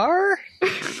Del Mar?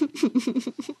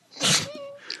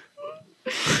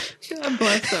 God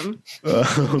bless them.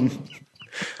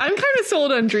 I'm kind of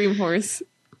sold on Dream Horse.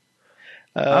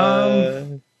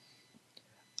 I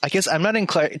guess I'm not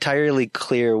entirely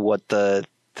clear what the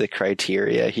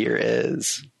criteria here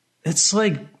is. It's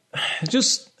like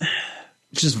just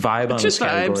vibe on this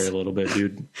category a little bit,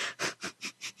 dude.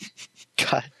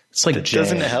 God, it's like that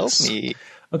doesn't help me.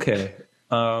 Okay,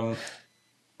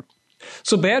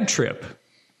 so Bad Trip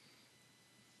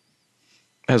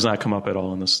has not come up at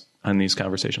all on these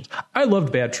conversations. I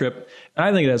loved Bad Trip, and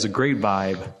I think it has a great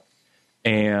vibe,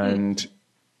 and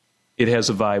it has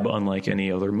a vibe unlike any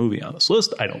other movie on this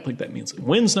list. I don't think that means it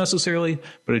wins necessarily,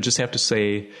 but I just have to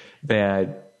say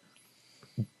that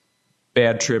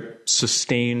Bad Trip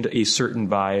sustained a certain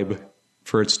vibe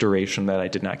for its duration that I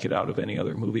did not get out of any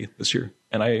other movie this year,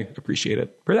 and I appreciate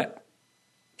it for that.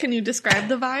 Can you describe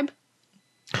the vibe?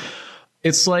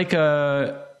 It's like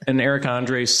an Eric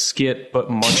Andre skit, but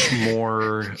much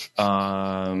more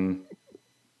not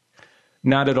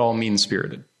at all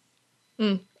mean-spirited.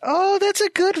 Oh, that's a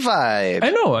good vibe.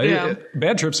 I know.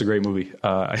 Bad Trip's a great movie,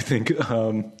 I think.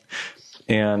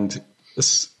 And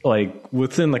it's like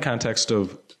within the context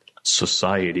of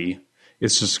society,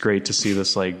 it's just great to see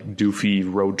this like doofy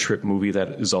road trip movie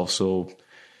that is also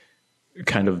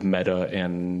kind of meta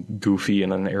and goofy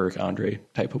in an Eric Andre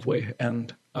type of way.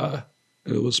 And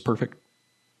it was perfect.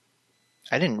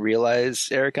 I didn't realize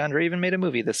Eric Andre even made a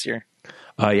movie this year.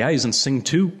 Yeah, he's in Sing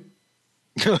 2.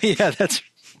 Oh, yeah, that's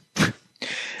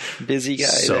busy guy,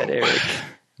 that Eric.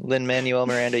 Lin-Manuel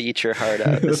Miranda, eat your heart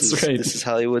out. This is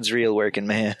Hollywood's real working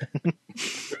man.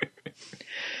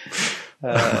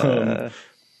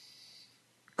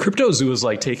 Crypto Zoo is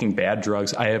like taking bad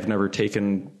drugs. I have never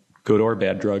taken good or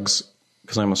bad drugs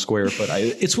because I'm a square, but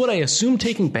it's what I assume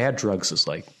taking bad drugs is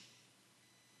like.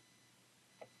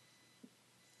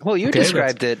 Well, you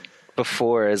described it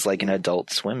before as like an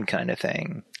Adult Swim kind of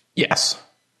thing. Yes.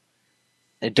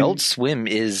 Adult Swim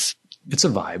is... It's a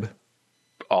vibe.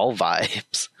 All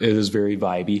vibes. It is very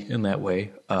vibey in that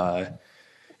way.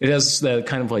 It has that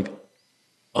kind of like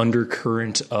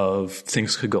undercurrent of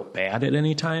things could go bad at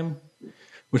any time,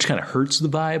 which kind of hurts the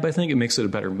vibe, I think. It makes it a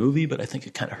better movie, but I think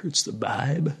it kind of hurts the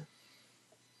vibe.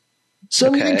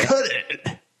 So we can cut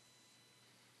it.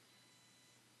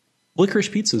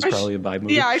 Licorice Pizza is probably a vibe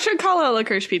movie. Yeah, I should call out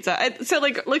Licorice Pizza. So,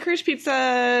 like, Licorice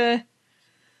Pizza...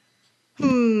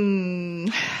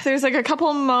 There's, like, a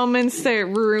couple moments that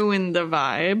ruin the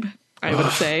vibe, I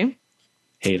would say.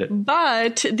 Hate it.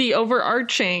 But the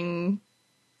overarching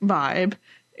vibe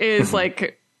is,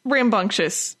 like,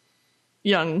 rambunctious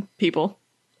young people.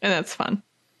 And that's fun.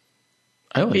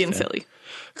 I like being that. Silly.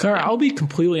 Cara, I'll be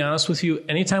completely honest with you.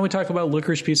 Anytime we talk about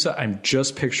Licorice Pizza, I'm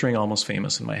just picturing Almost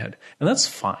Famous in my head. And that's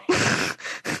fine.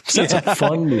 That's a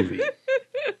fun movie.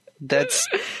 That's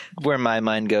where my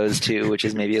mind goes to, which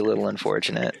is maybe a little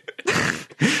unfortunate.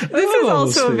 This is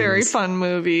also a very fun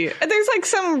movie. There's like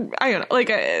some, I don't know, like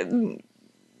I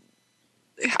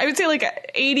would say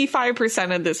like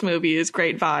 85% of this movie is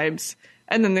great vibes.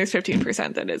 And then there's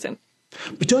 15% that isn't.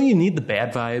 But don't you need the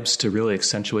bad vibes to really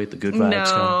accentuate the good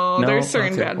vibes? No, there's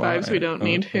certain bad vibes we don't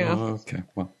need. Yeah. Okay,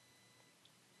 well.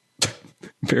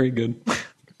 Very good.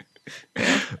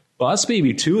 Boss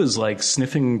Baby 2 is like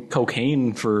sniffing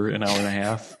cocaine for an hour and a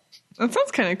half. That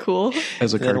sounds kind of cool.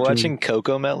 As a And then cartoon. watching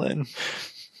Coco Melon.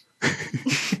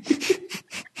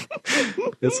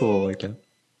 It's a little like that.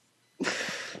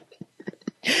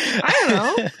 I don't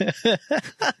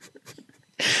know.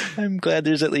 I'm glad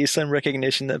there's at least some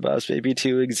recognition that Boss Baby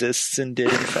 2 exists and did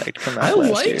in fact come out I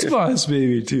last liked year. Boss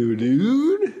Baby 2,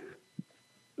 dude.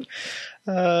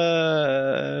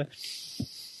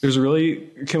 There's really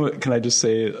can I just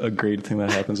say a great thing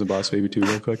that happens in Boss Baby 2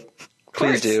 real quick?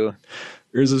 Please do.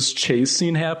 There's this chase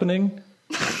scene happening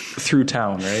through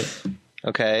town, right?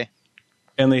 Okay.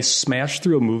 And they smash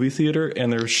through a movie theater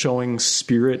and they're showing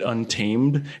Spirit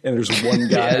Untamed, and there's one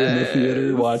guy in the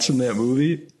theater watching that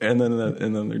movie, and then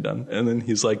they're done. And then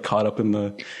he's like caught up in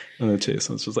the chase,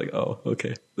 and it's just like, oh,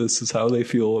 okay, this is how they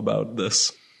feel about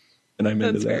this. And I'm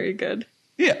into That's that. very good.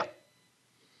 Yeah.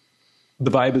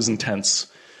 The vibe is intense.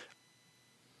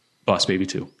 Boss Baby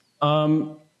 2. I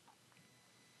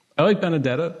like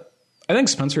Benedetta. I think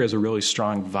Spencer has a really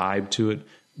strong vibe to it,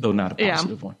 though not a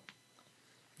positive one.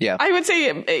 Yeah. I would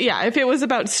say, yeah, if it was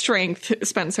about strength,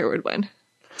 Spencer would win.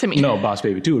 To me. No, Boss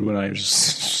Baby 2 would win. I was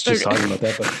just Okay. talking about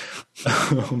that.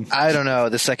 But I don't know.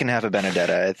 The second half of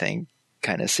Benedetta, I think,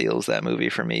 kind of seals that movie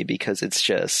for me, because it's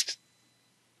just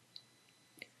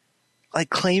like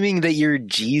claiming that you're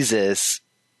Jesus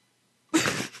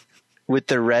with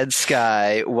the red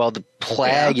sky while the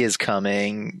plague is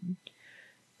coming.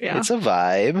 Yeah, It's a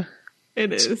vibe.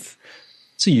 it is.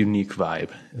 it's a unique vibe.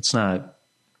 It's not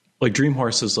like Dream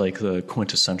Horse is like the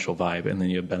quintessential vibe, and then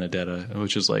you have Benedetta,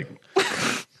 which is like,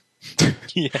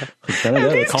 Yeah. like Have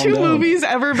Benedetta, these calm two down. movies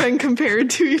ever been compared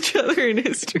to each other in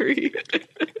history?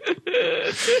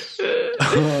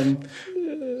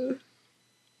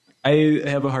 I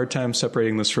have a hard time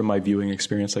separating this from my viewing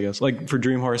experience, I guess. Like for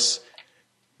Dream Horse,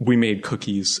 we made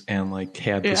cookies and like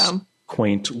had this Yeah.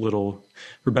 quaint little.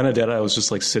 For Benedetta, I was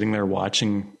just like sitting there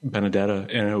watching Benedetta,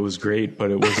 and it was great, but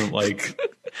it wasn't like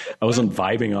I wasn't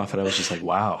vibing off it. I was just like,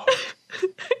 wow,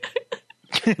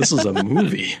 this is a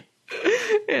movie.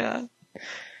 Yeah.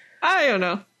 I don't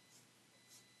know.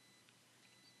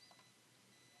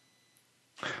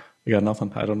 You got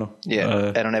nothing? I don't know.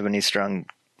 Yeah. I don't have any strong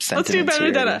Let's do sentiments here,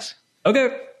 I Benedetta. guess.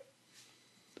 Okay.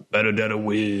 Benedetta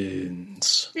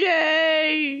wins.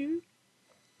 Yay!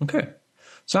 Okay.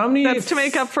 So how many? That's to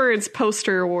make up for its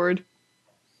poster award.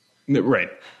 Right.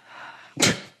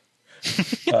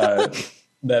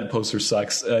 That poster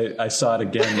sucks. I saw it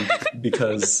again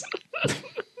because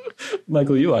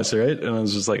Michael, you watched it, right? And I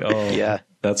was just like, oh, Yeah.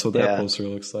 that's what that Yeah. poster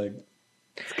looks like.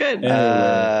 It's good.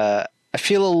 Anyway. I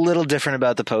feel a little different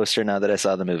about the poster now that I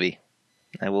saw the movie.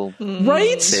 I will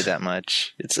Right? say that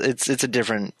much. It's a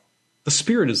different, The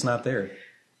spirit is not there.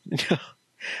 a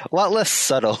lot less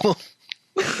subtle.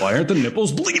 Why aren't the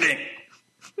nipples bleeding?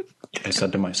 I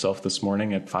said to myself this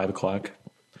morning at 5:00.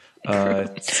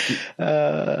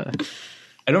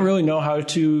 I don't really know how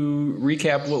to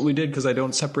recap what we did because I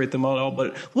don't separate them all,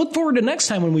 but look forward to next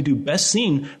time when we do best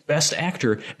scene, best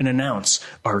actor, and announce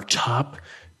our top,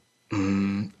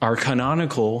 our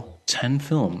canonical 10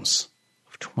 films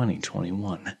of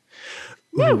 2021.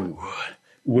 Ooh.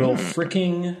 Will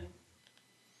freaking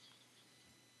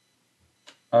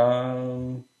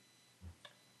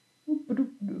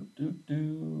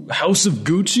House of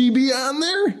Gucci be on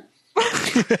there?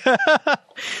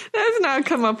 That's not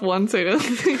come up once, I don't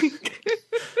think.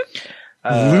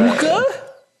 Luca?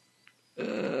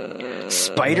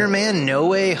 Spider-Man No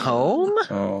Way Home?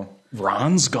 Oh,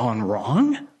 Ron's Gone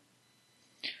Wrong?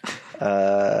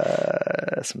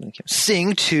 Something came.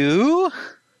 Sing 2?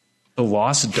 The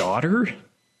Lost Daughter?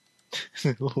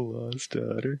 Lost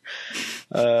Daughter.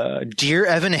 Dear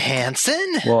Evan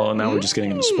Hansen? Well, now we're just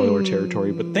getting into spoiler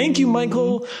territory, but thank you,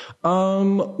 Michael.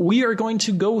 We are going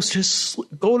to go to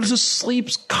sleep.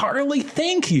 Carly,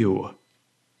 thank you.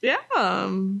 Yeah.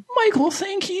 Michael,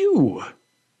 thank you.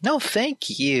 No,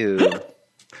 thank you.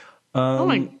 Oh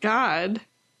my God.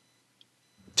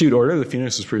 Dude, Order of the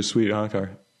Phoenix is pretty sweet, huh,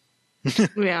 Car?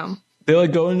 Yeah. They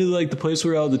like go into like the place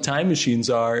where all the time machines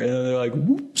are, and then they're like,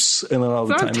 whoops, and then all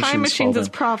the It's not time machines, fall it's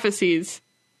prophecies.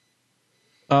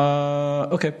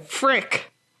 down. Okay.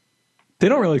 Frick. They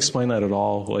don't really explain that at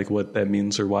all, like what that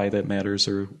means or why that matters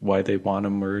or why they want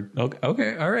them or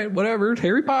okay, all right, whatever.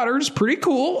 Harry Potter is pretty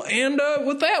cool, and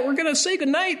with that, we're gonna say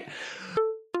goodnight.